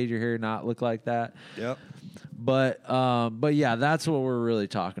kind of made your hair not look like that. Yep. But yeah, that's what we're really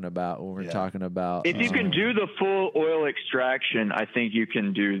talking about when we're talking about. If you can do the full oil extraction, I think you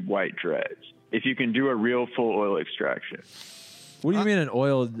can do white dreads. If you can do a real full oil extraction. What do you mean an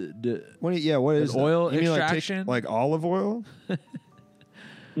oil? What is oil you extraction? Mean like olive oil?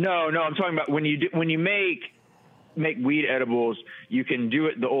 No, I'm talking about when you make weed edibles, you can do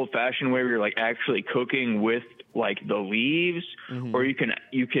it the old-fashioned way where you're like actually cooking with like the leaves, or you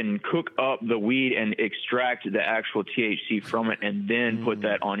can cook up the weed and extract the actual THC from it, and then put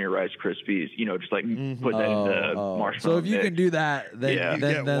that on your Rice Krispies. Just like put that in the marshmallow. So if you can do that, then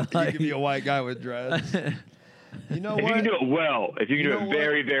you can be a white guy with dreads. You know what? If you can do it well, if you can do it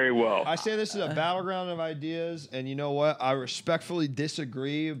very, very well. I say this is a battleground of ideas, and you know what? I respectfully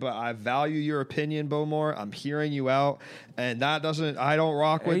disagree, but I value your opinion, Bowmore. I'm hearing you out, and I don't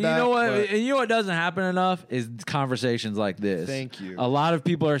rock with that. You know what doesn't happen enough is conversations like this. Thank you. A lot of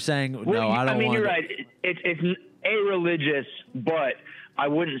people are saying, I don't want. I mean, you're right. It's a-religious, but I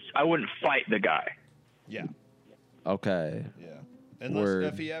wouldn't fight the guy. Yeah. Okay. Yeah.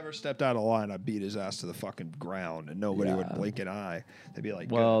 Unless if he ever stepped out of line, I'd beat his ass to the fucking ground, and nobody would blink an eye. They'd be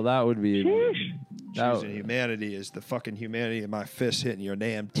like, well, that would be... Choosing humanity is the fucking humanity of my fist hitting your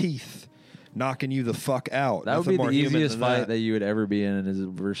damn teeth, knocking you the fuck out. That would be the easiest fight that you would ever be in is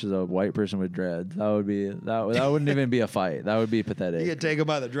versus a white person with dreads. That wouldn't even be a fight. That would be pathetic. You could take him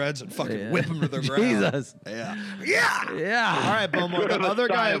by the dreads and fucking whip him to the ground. Jesus. Yeah. All right, Bowmore. The other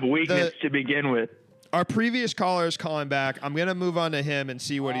guy of weakness to begin with. Our previous caller is calling back. I'm going to move on to him and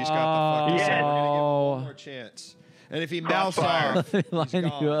see what he's got the fuck to say. We're going to give him one more chance. And if he mouths off, he's gone.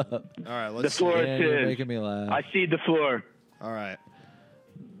 You up. All right, let's The floor see. is You're his. making me laugh. I cede the floor. All right.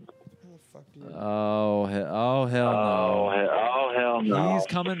 Oh hell no! Oh hell no! He's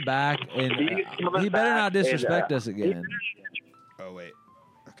coming back, and he better not disrespect us again. Oh, wait.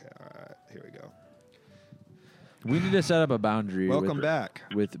 Okay, all right. Here we go. We need to set up a boundary. Welcome back.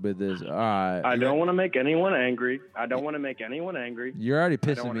 With this. All right. I don't want to make anyone angry. You're already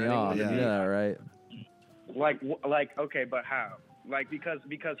pissing me off. Yeah. Yeah, right. Like, okay, but how? Like, because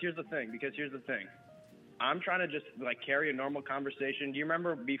here's the thing. I'm trying to just like carry a normal conversation. Do you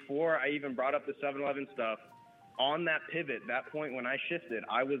remember before I even brought up the 7-Eleven stuff? On that pivot, that point when I shifted,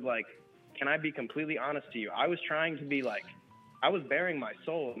 I was like, can I be completely honest to you? I was trying to be like, I was bearing my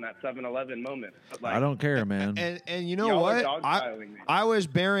soul in that 7-Eleven moment. But like, I don't care, man. And you know what? I was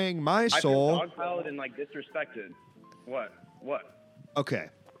bearing my soul. I feel dogpiled and like disrespected. What? Okay.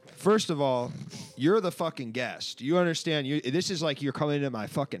 First of all, you're the fucking guest. You understand? This is like you're coming into my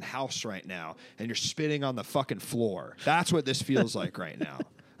fucking house right now, and you're spitting on the fucking floor. That's what this feels like right now.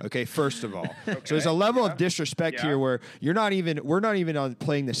 Okay, first of all. Okay. So there's a level of disrespect here where we're not even on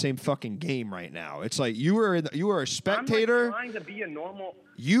playing the same fucking game right now. It's like you were a spectator. I'm like trying to be a normal.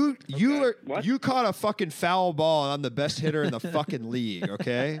 You caught a fucking foul ball, and I'm the best hitter in the fucking league.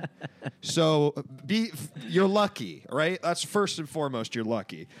 Okay, so you're lucky, right? That's first and foremost. You're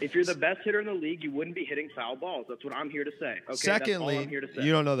lucky. If you're the best hitter in the league, you wouldn't be hitting foul balls. That's what I'm here to say. Okay, secondly, that's all I'm here to say.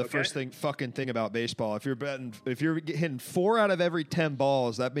 You don't know the first fucking thing about baseball. If you're hitting 4 out of every 10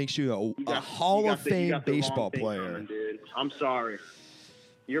 balls, that makes you a Hall of Fame baseball player. Dude. I'm sorry.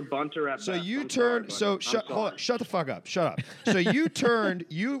 You're bunter at so best. you turned. Hold on, shut the fuck up. Shut up. So you turned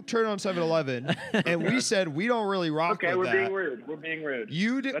on 7-Eleven, and we said we don't really rock with that. Okay, we're being rude.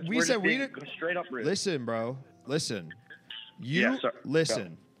 You did. We said we didn't. Straight up rude. Listen, bro. Listen.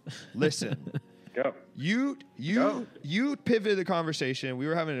 Listen. Go. You pivoted the conversation. We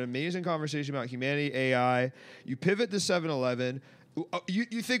were having an amazing conversation about humanity, AI. You pivot to 7-Eleven.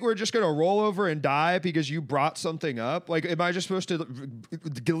 You think we're just going to roll over and die because you brought something up? Like, am I just supposed to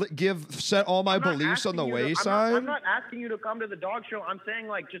set all my beliefs on the wayside? I'm not asking you to come to the dog show. I'm saying,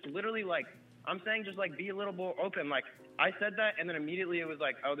 like, just literally, like, be a little more open. Like, I said that, and then immediately it was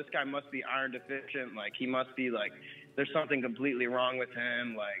like, oh, this guy must be iron deficient. Like, he must be, like, there's something completely wrong with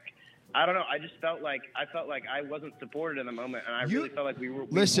him. Like, I don't know. I just felt like I wasn't supported in the moment, and I really felt like we were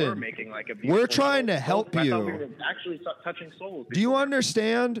making like a. We're trying to help you. I thought we were actually touching souls. Do you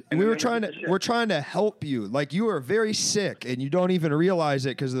understand? We're trying to help you. Like, you are very sick, and you don't even realize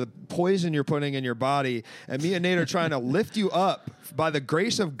it because of the poison you're putting in your body. And me and Nate are trying to lift you up by the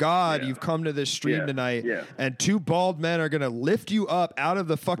grace of God, you've come to this stream tonight, and two bald men are going to lift you up out of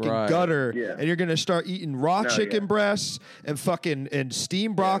the fucking gutter, and you're going to start eating raw chicken breasts and fucking and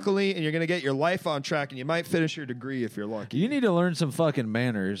steamed broccoli, and you're going to get your life on track, and you might finish your degree if you're lucky. You need to learn some fucking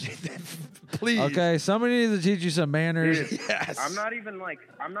manners. Please. Okay, somebody needs to teach you some manners. Dude, yes. I'm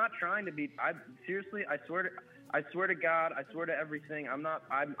not trying to be. Seriously, I swear to God, I swear to everything. I'm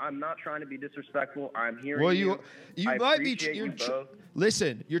not trying to be disrespectful. I'm hearing you. You might be.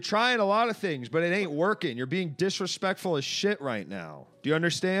 Listen, you're trying a lot of things, but it ain't working. You're being disrespectful as shit right now. Do you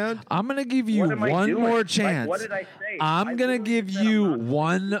understand? I'm gonna give you one more chance. Like, what did I say? I'm gonna give you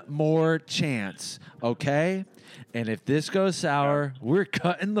one more chance. Okay. And if this goes sour, we're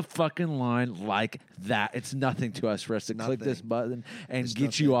cutting the fucking line like that. It's nothing to us for us to click this button and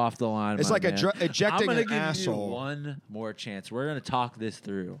get you off the line. It's like ejecting an asshole. I'm going to give you one more chance. We're going to talk this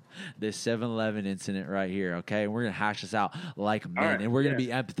through, this 7-Eleven incident right here, okay? And we're going to hash this out like men. Right, and we're going to be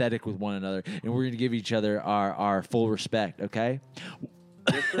empathetic with one another. And we're going to give each other our full respect, okay?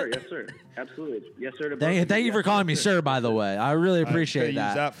 Yes, sir. Yes, sir. Absolutely. Yes, sir. Thank you for calling me sir, by the way. I really appreciate that. I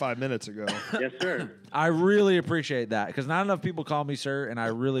used that 5 minutes ago. Yes, sir. I really appreciate that because not enough people call me sir, and I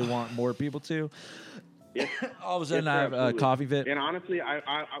really want more people to. Yes. All of a sudden, I have a coffee fit. And honestly,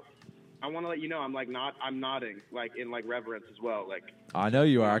 I want to let you know I'm nodding like in like reverence as well. Like I know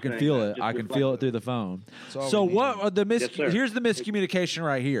you are. I can feel it. I can feel it through the phone. So what are the here's the miscommunication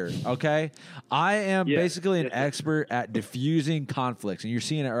right here. Okay, I am basically an expert at diffusing conflicts, and you're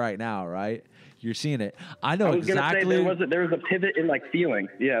seeing it right now, right? You're seeing it. I know exactly. Say there was a pivot in like feeling.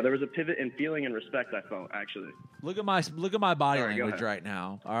 Yeah, there was a pivot in feeling and respect. I felt actually. Look at my body language right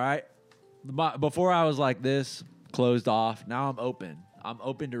now. All right, before I was like this, closed off. Now I'm open. I'm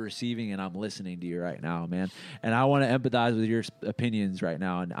open to receiving, and I'm listening to you right now, man. And I want to empathize with your opinions right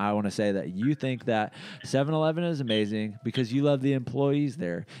now. And I want to say that you think that 7-Eleven is amazing because you love the employees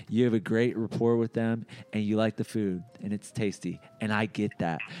there. You have a great rapport with them, and you like the food, and it's tasty. And I get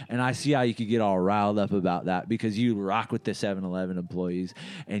that. And I see how you could get all riled up about that because you rock with the 7-Eleven employees,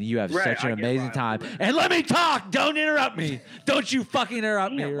 and you have such an amazing time. And let me talk. Don't interrupt me. Don't you fucking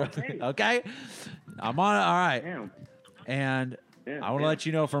interrupt me. Okay? I'm on it. All right. Damn. And I want to let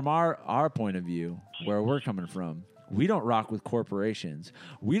you know from our point of view, where we're coming from. We don't rock with corporations.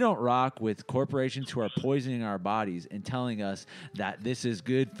 We don't rock with corporations who are poisoning our bodies and telling us that this is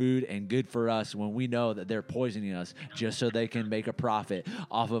good food and good for us when we know that they're poisoning us just so they can make a profit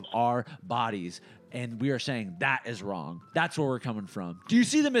off of our bodies. And we are saying that is wrong. That's where we're coming from. Do you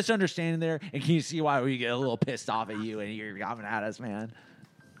see the misunderstanding there? And can you see why we get a little pissed off at you and you're coming at us, man?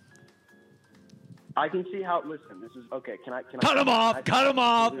 I can see how. Listen, this is okay. Can I cut him off? Cut him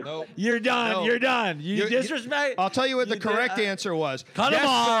off. Nope. You're done. No. You're done. You disrespect. I'll tell you what the correct answer was. Cut him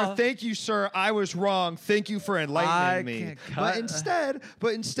off. Sir. Thank you, sir. I was wrong. Thank you for enlightening me. But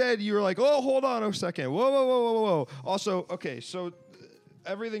instead, you were like, oh, hold on a second. Whoa. Also, okay, so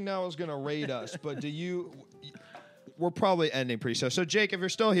everything now is going to rate us. But we're probably ending pretty soon. So Jake, if you're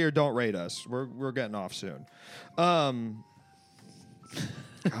still here, don't rate us. We're getting off soon. God,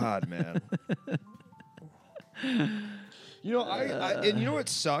 man. You know, and you know what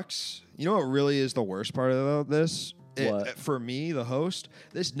sucks? You know what really is the worst part about this? For me, the host,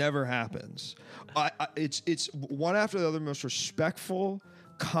 this never happens. It's one after the other most respectful,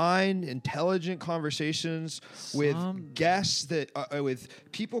 kind, intelligent conversations with guests that with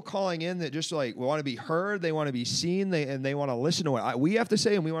people calling in that just like want to be heard, they want to be seen, and they want to listen to what we have to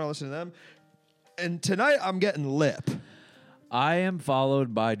say, and we want to listen to them. And tonight, I'm getting lip. I am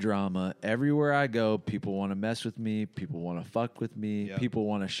followed by drama. Everywhere I go, people want to mess with me. People want to fuck with me. Yep. People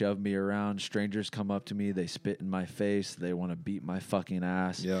want to shove me around. Strangers come up to me. They spit in my face. They want to beat my fucking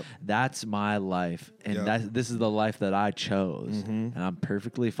ass. Yep. That's my life. And this is the life that I chose. Mm-hmm. And I'm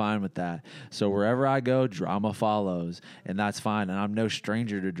perfectly fine with that. So wherever I go, drama follows. And that's fine. And I'm no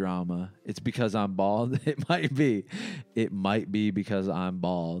stranger to drama. It's because I'm bald. It might be. It might be because I'm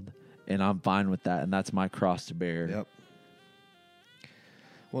bald. And I'm fine with that. And that's my cross to bear. Yep.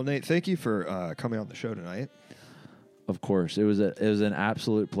 Well, Nate, thank you for coming on the show tonight. Of course, it was an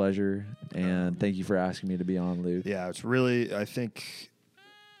absolute pleasure, and thank you for asking me to be on, Luke. Yeah, it's really. I think.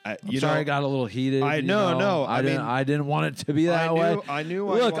 I got a little heated. I know. I didn't want it to be that way. I knew.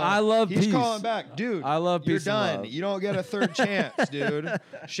 Look, I love peace. He's calling back, dude. I love peace. You're done. And love. You don't get a third chance, dude.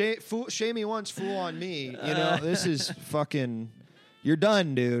 Shame me once, fool on me. You know this is fucking. You're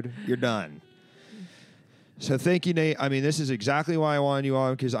done, dude. You're done. So thank you, Nate. I mean, this is exactly why I wanted you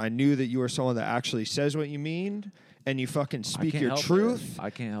on, because I knew that you were someone that actually says what you mean, and you fucking speak your truth.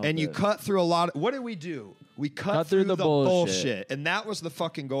 I can't help and it. you cut through a lot of... What did we do? We cut through the bullshit. And that was the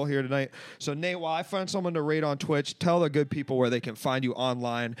fucking goal here tonight. So, Nate, while I find someone to rate on Twitch, tell the good people where they can find you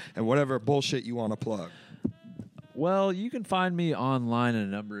online and whatever bullshit you want to plug. Well, you can find me online in a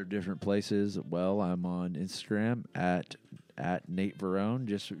number of different places. Well, I'm on Instagram at Nate Varrone.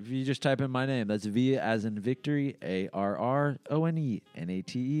 If you just type in my name, that's V as in victory, ARRONE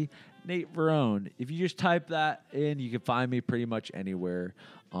NATE, Nate Varrone. If you just type that in, you can find me pretty much anywhere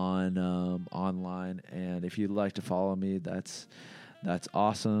on online. And if you'd like to follow me, that's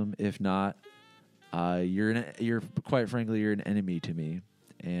awesome. If not, you're quite frankly, you're an enemy to me.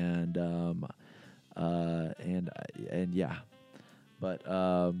 And yeah, but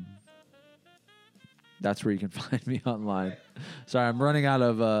that's where you can find me online. Sorry, I'm running out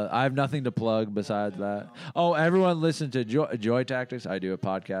of. I have nothing to plug besides that. Oh, everyone listen to Joy Tactics. I do a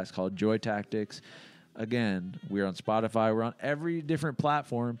podcast called Joy Tactics. Again, we're on Spotify. We're on every different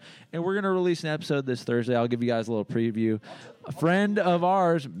platform, and we're gonna release an episode this Thursday. I'll give you guys a little preview. A friend of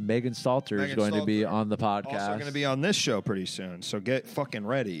ours, Megan Stalter, is going to be on the podcast. Also going to be on this show pretty soon. So get fucking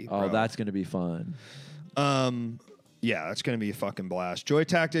ready. Oh, that's going to be fun. Yeah, that's going to be a fucking blast. Joy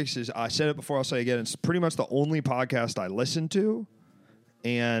Tactics is, I said it before, I'll say it again, it's pretty much the only podcast I listen to,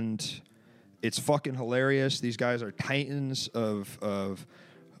 and it's fucking hilarious. These guys are titans of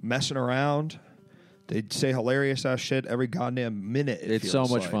messing around. They say hilarious ass shit every goddamn minute. It's so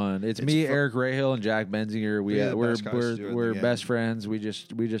much fun. It's me, Eric Rahill, and Jack Benzinger. We're best friends. We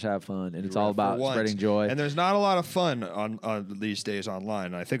just have fun, and it's all about spreading joy. And there's not a lot of fun on these days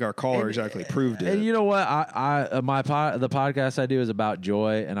online. I think our caller exactly proved it. And you know what? The podcast I do is about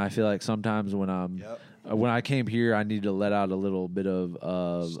joy, and I feel like sometimes when when I came here, I need to let out a little bit of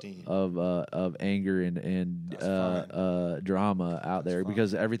anger and drama out there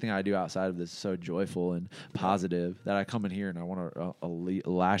because everything I do outside of this is so joyful and positive that I come in here and I want to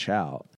lash out.